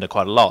the agenda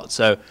quite a lot.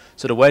 So,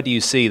 sort of, where do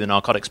you see the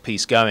narcotics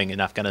piece going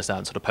in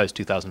Afghanistan, sort of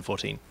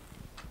post-2014?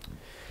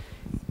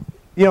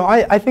 You know,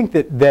 I think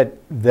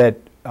that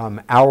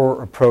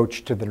our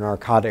approach to the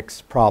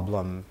narcotics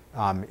problem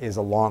is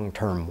a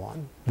long-term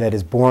one that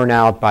is borne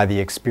out by the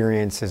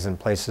experiences in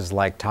places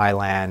like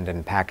Thailand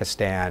and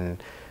Pakistan,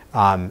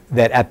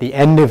 that at the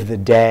end of the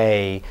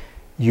day,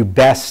 you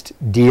best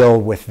deal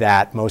with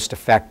that most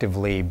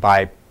effectively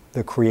by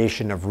the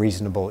creation of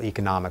reasonable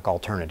economic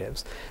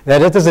alternatives.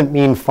 That doesn't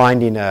mean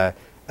finding a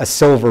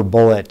silver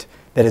bullet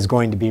that is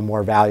going to be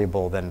more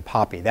valuable than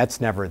poppy. That's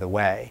never the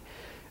way.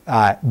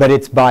 But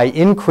it's by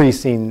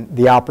increasing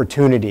the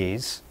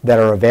opportunities that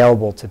are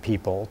available to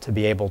people to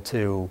be able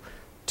to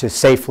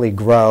safely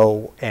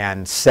grow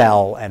and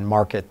sell and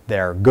market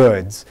their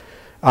goods,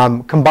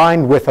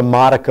 combined with a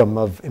modicum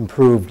of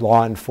improved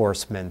law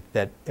enforcement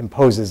that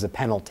imposes a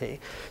penalty.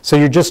 So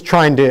you're just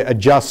trying to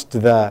adjust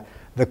the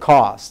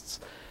costs.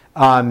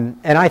 And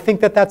I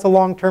think that that's a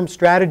long-term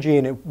strategy,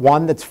 and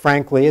one that's,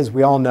 frankly, as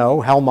we all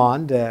know,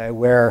 Helmand,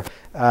 where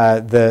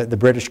the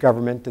British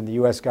government and the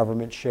US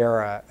government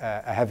share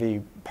a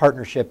heavy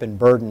partnership and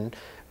burden,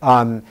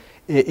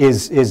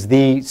 is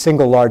the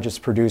single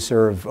largest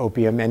producer of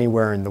opium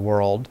anywhere in the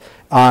world,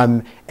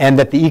 and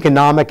that the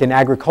economic and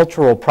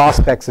agricultural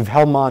prospects of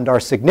Helmand are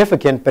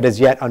significant but as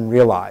yet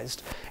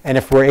unrealized. And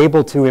if we're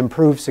able to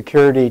improve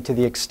security to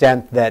the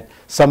extent that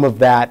some of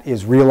that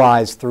is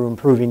realized through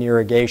improving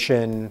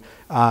irrigation,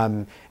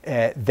 then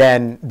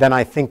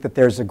I think that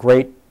there's a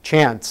great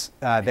chance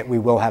that we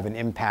will have an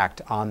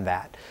impact on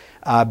that.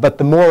 But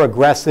the more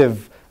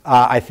aggressive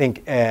I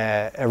think,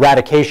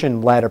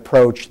 eradication-led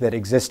approach that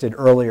existed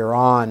earlier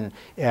on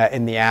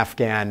in the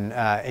Afghan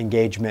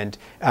engagement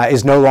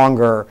is no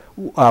longer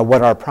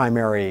what our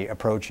primary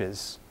approach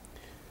is.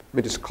 Let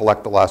me just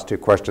collect the last two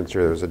questions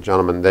here. There's a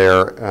gentleman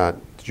there.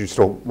 Did you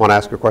still want to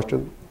ask a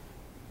question?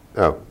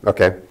 Oh,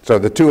 okay. So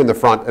the two in the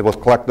front, we'll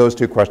collect those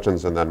two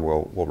questions and then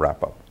we'll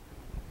wrap up.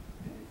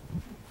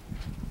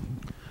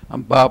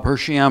 I'm Bob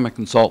Hershey. I'm a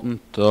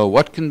consultant.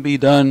 What can be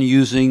done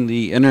using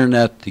the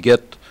internet to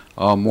get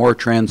more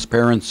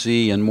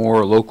transparency and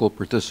more local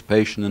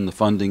participation in the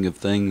funding of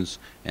things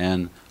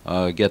and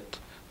get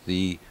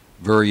the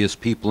various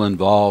people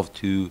involved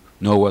to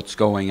know what's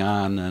going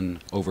on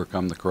and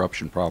overcome the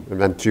corruption problem?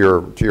 And then to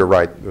your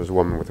right, there's a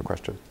woman with a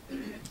question.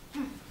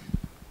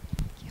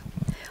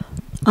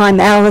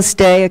 I'm Alice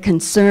Day, a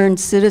concerned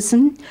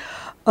citizen.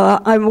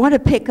 I want to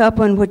pick up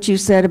on what you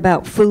said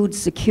about food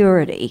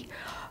security.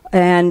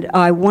 And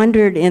I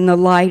wondered, in the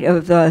light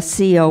of the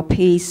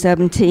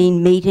COP17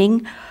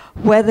 meeting,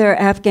 whether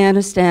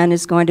Afghanistan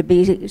is going to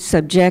be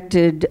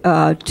subjected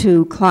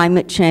to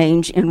climate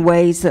change in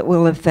ways that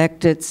will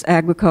affect its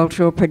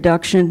agricultural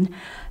production,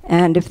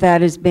 and if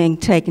that is being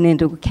taken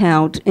into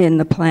account in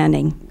the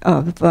planning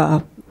of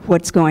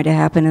what's going to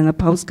happen in the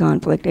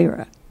post-conflict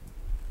era.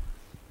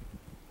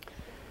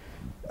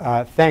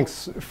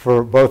 Thanks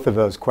for both of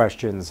those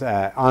questions.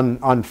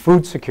 On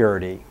food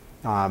security,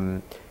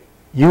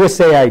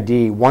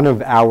 USAID, one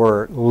of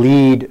our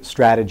lead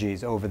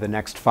strategies over the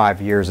next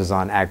 5 years is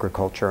on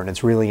agriculture, and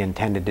it's really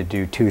intended to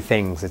do two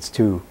things. It's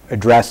to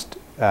address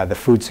the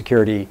food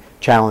security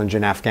challenge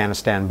in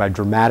Afghanistan by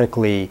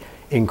dramatically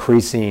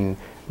increasing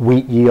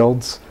wheat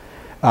yields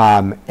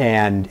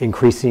and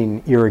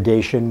increasing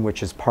irrigation,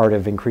 which is part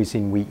of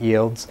increasing wheat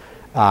yields,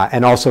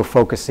 and also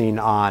focusing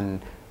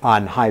on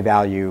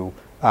high-value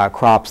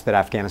crops that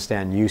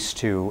Afghanistan used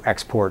to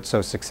export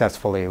so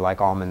successfully, like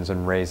almonds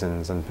and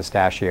raisins and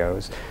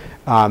pistachios.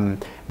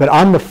 But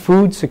on the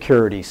food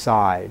security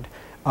side,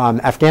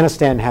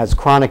 Afghanistan has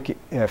chronic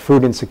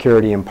food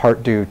insecurity in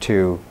part due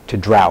to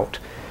drought.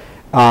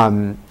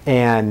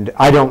 And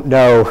I don't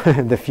know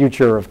the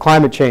future of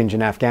climate change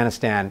in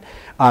Afghanistan,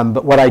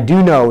 but what I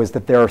do know is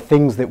that there are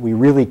things that we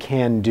really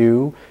can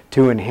do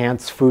to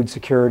enhance food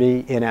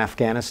security in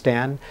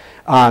Afghanistan,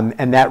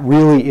 and that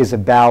really is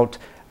about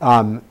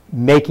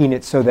making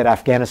it so that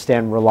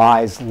Afghanistan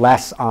relies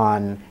less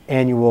on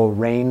annual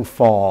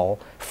rainfall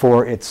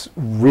for its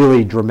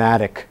really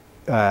dramatic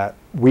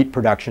wheat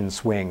production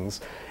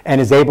swings, and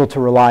is able to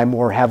rely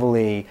more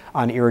heavily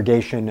on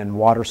irrigation and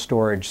water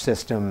storage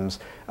systems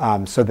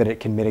so that it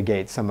can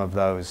mitigate some of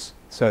those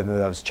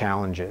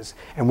challenges.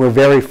 And we're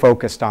very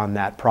focused on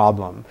that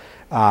problem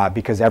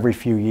because every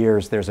few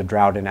years there's a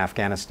drought in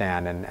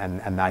Afghanistan,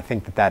 and I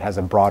think that has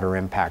a broader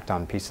impact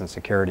on peace and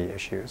security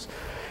issues.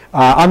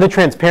 On the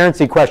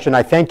transparency question,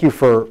 I thank you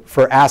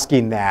for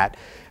asking that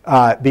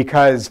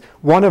because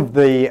one of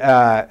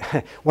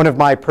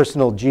my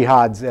personal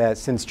jihads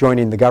since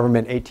joining the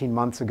government 18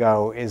 months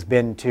ago has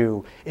been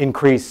to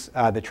increase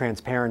the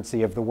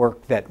transparency of the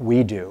work that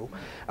we do.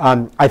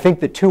 I think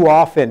that too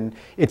often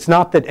it's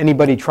not that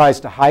anybody tries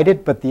to hide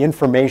it, but the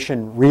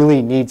information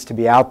really needs to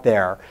be out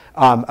there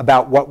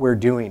about what we're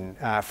doing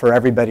for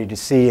everybody to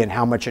see and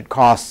how much it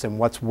costs and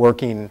what's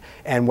working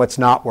and what's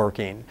not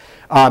working.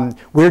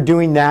 We're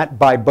doing that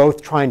by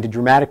both trying to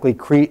dramatically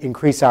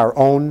increase our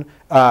own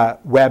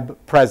web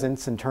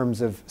presence in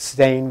terms of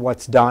saying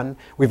what's done.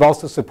 We've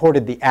also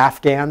supported the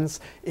Afghans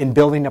in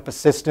building up a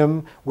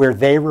system where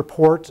they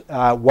report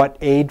what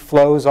aid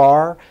flows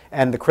are,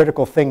 and the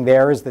critical thing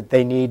there is that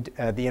they need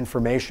the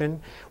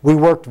information. We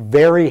worked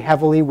very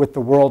heavily with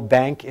the World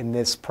Bank in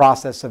this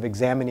process of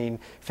examining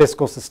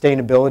fiscal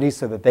sustainability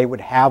so that they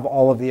would have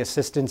all of the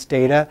assistance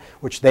data,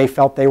 which they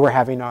felt they were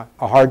having a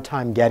hard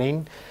time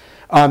getting.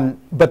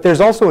 But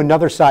there's also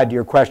another side to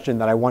your question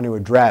that I want to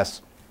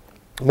address.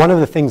 One of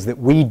the things that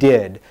we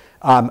did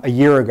a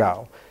year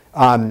ago,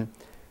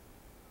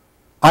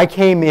 I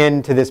came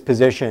into this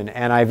position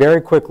and I very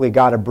quickly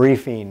got a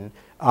briefing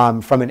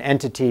from an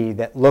entity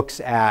that looks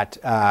at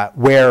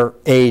where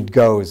aid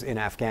goes in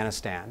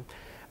Afghanistan.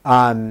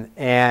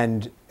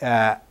 I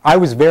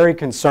was very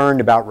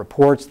concerned about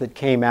reports that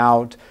came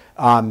out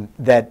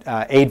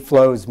that aid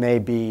flows may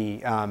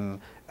be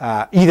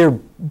either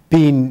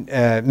being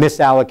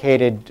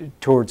misallocated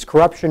towards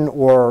corruption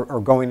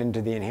or going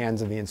into the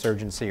hands of the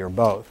insurgency or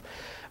both.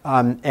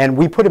 And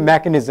we put a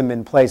mechanism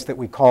in place that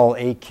we call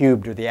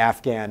A-Cubed, or the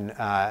Afghan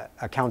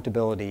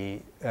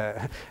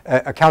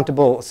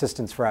Accountable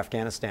Assistance for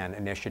Afghanistan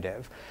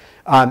Initiative.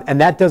 And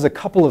that does a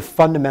couple of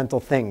fundamental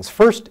things.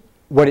 First,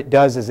 what it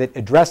does is it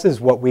addresses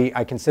what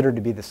I consider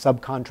to be the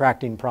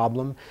subcontracting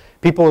problem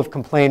People have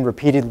complained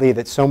repeatedly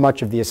that so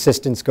much of the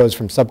assistance goes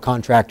from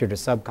subcontractor to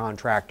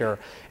subcontractor,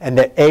 and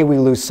that A, we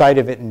lose sight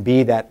of it, and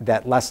B,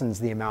 that lessens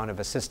the amount of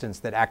assistance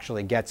that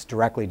actually gets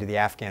directly to the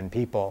Afghan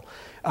people.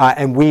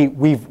 And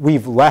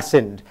we've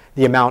lessened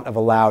the amount of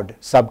allowed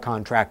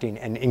subcontracting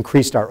and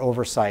increased our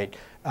oversight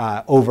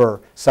over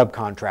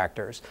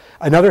subcontractors.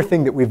 Another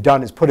thing that we've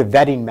done is put a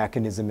vetting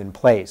mechanism in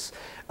place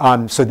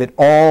so that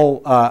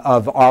all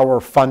of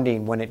our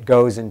funding, when it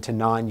goes into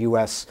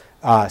non-U.S.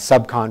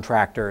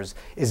 Subcontractors,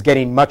 is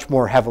getting much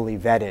more heavily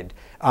vetted.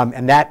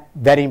 And that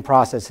vetting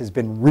process has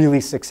been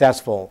really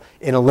successful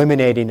in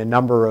eliminating a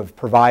number of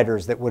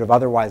providers that would have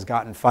otherwise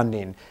gotten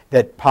funding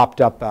that popped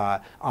up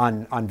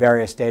on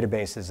various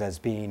databases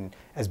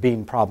as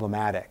being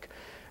problematic.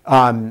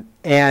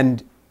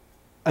 And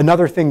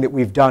another thing that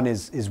we've done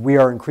is we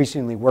are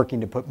increasingly working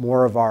to put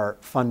more of our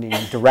funding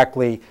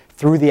directly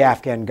through the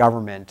Afghan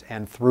government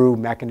and through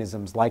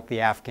mechanisms like the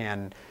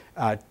Afghan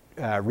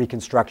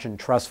Reconstruction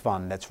Trust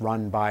Fund that's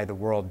run by the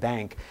World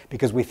Bank,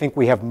 because we think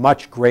we have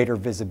much greater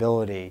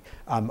visibility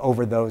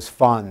over those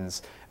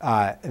funds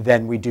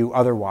than we do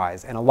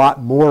otherwise. And a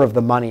lot more of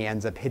the money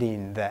ends up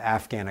hitting the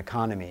Afghan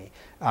economy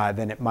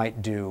than it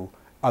might do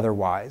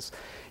otherwise.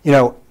 You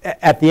know,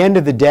 at the end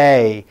of the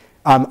day,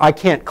 I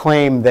can't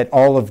claim that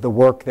all of the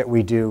work that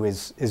we do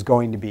is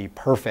going to be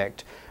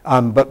perfect,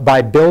 but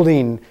by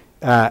building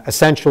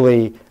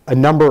essentially a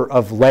number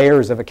of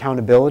layers of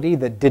accountability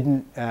that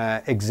didn't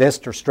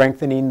exist, or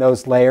strengthening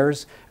those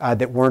layers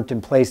that weren't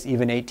in place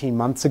even 18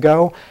 months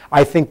ago,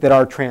 I think that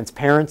our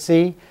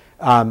transparency,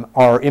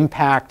 our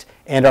impact,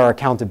 and our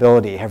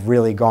accountability have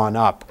really gone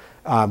up,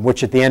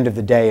 which at the end of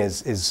the day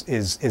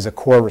is a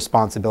core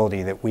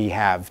responsibility that we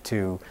have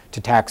to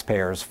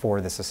taxpayers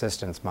for this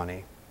assistance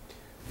money.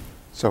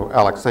 So,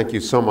 Alex, thank you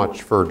so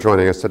much for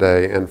joining us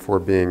today and for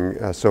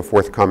being so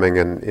forthcoming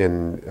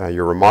in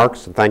your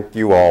remarks. And thank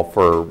you all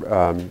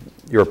for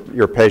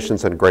your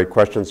patience and great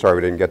questions. Sorry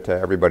we didn't get to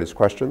everybody's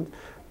questions.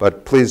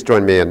 But please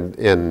join me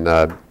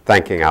in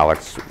thanking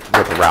Alex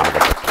with a round of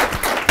applause.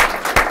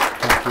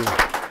 Thank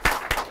you.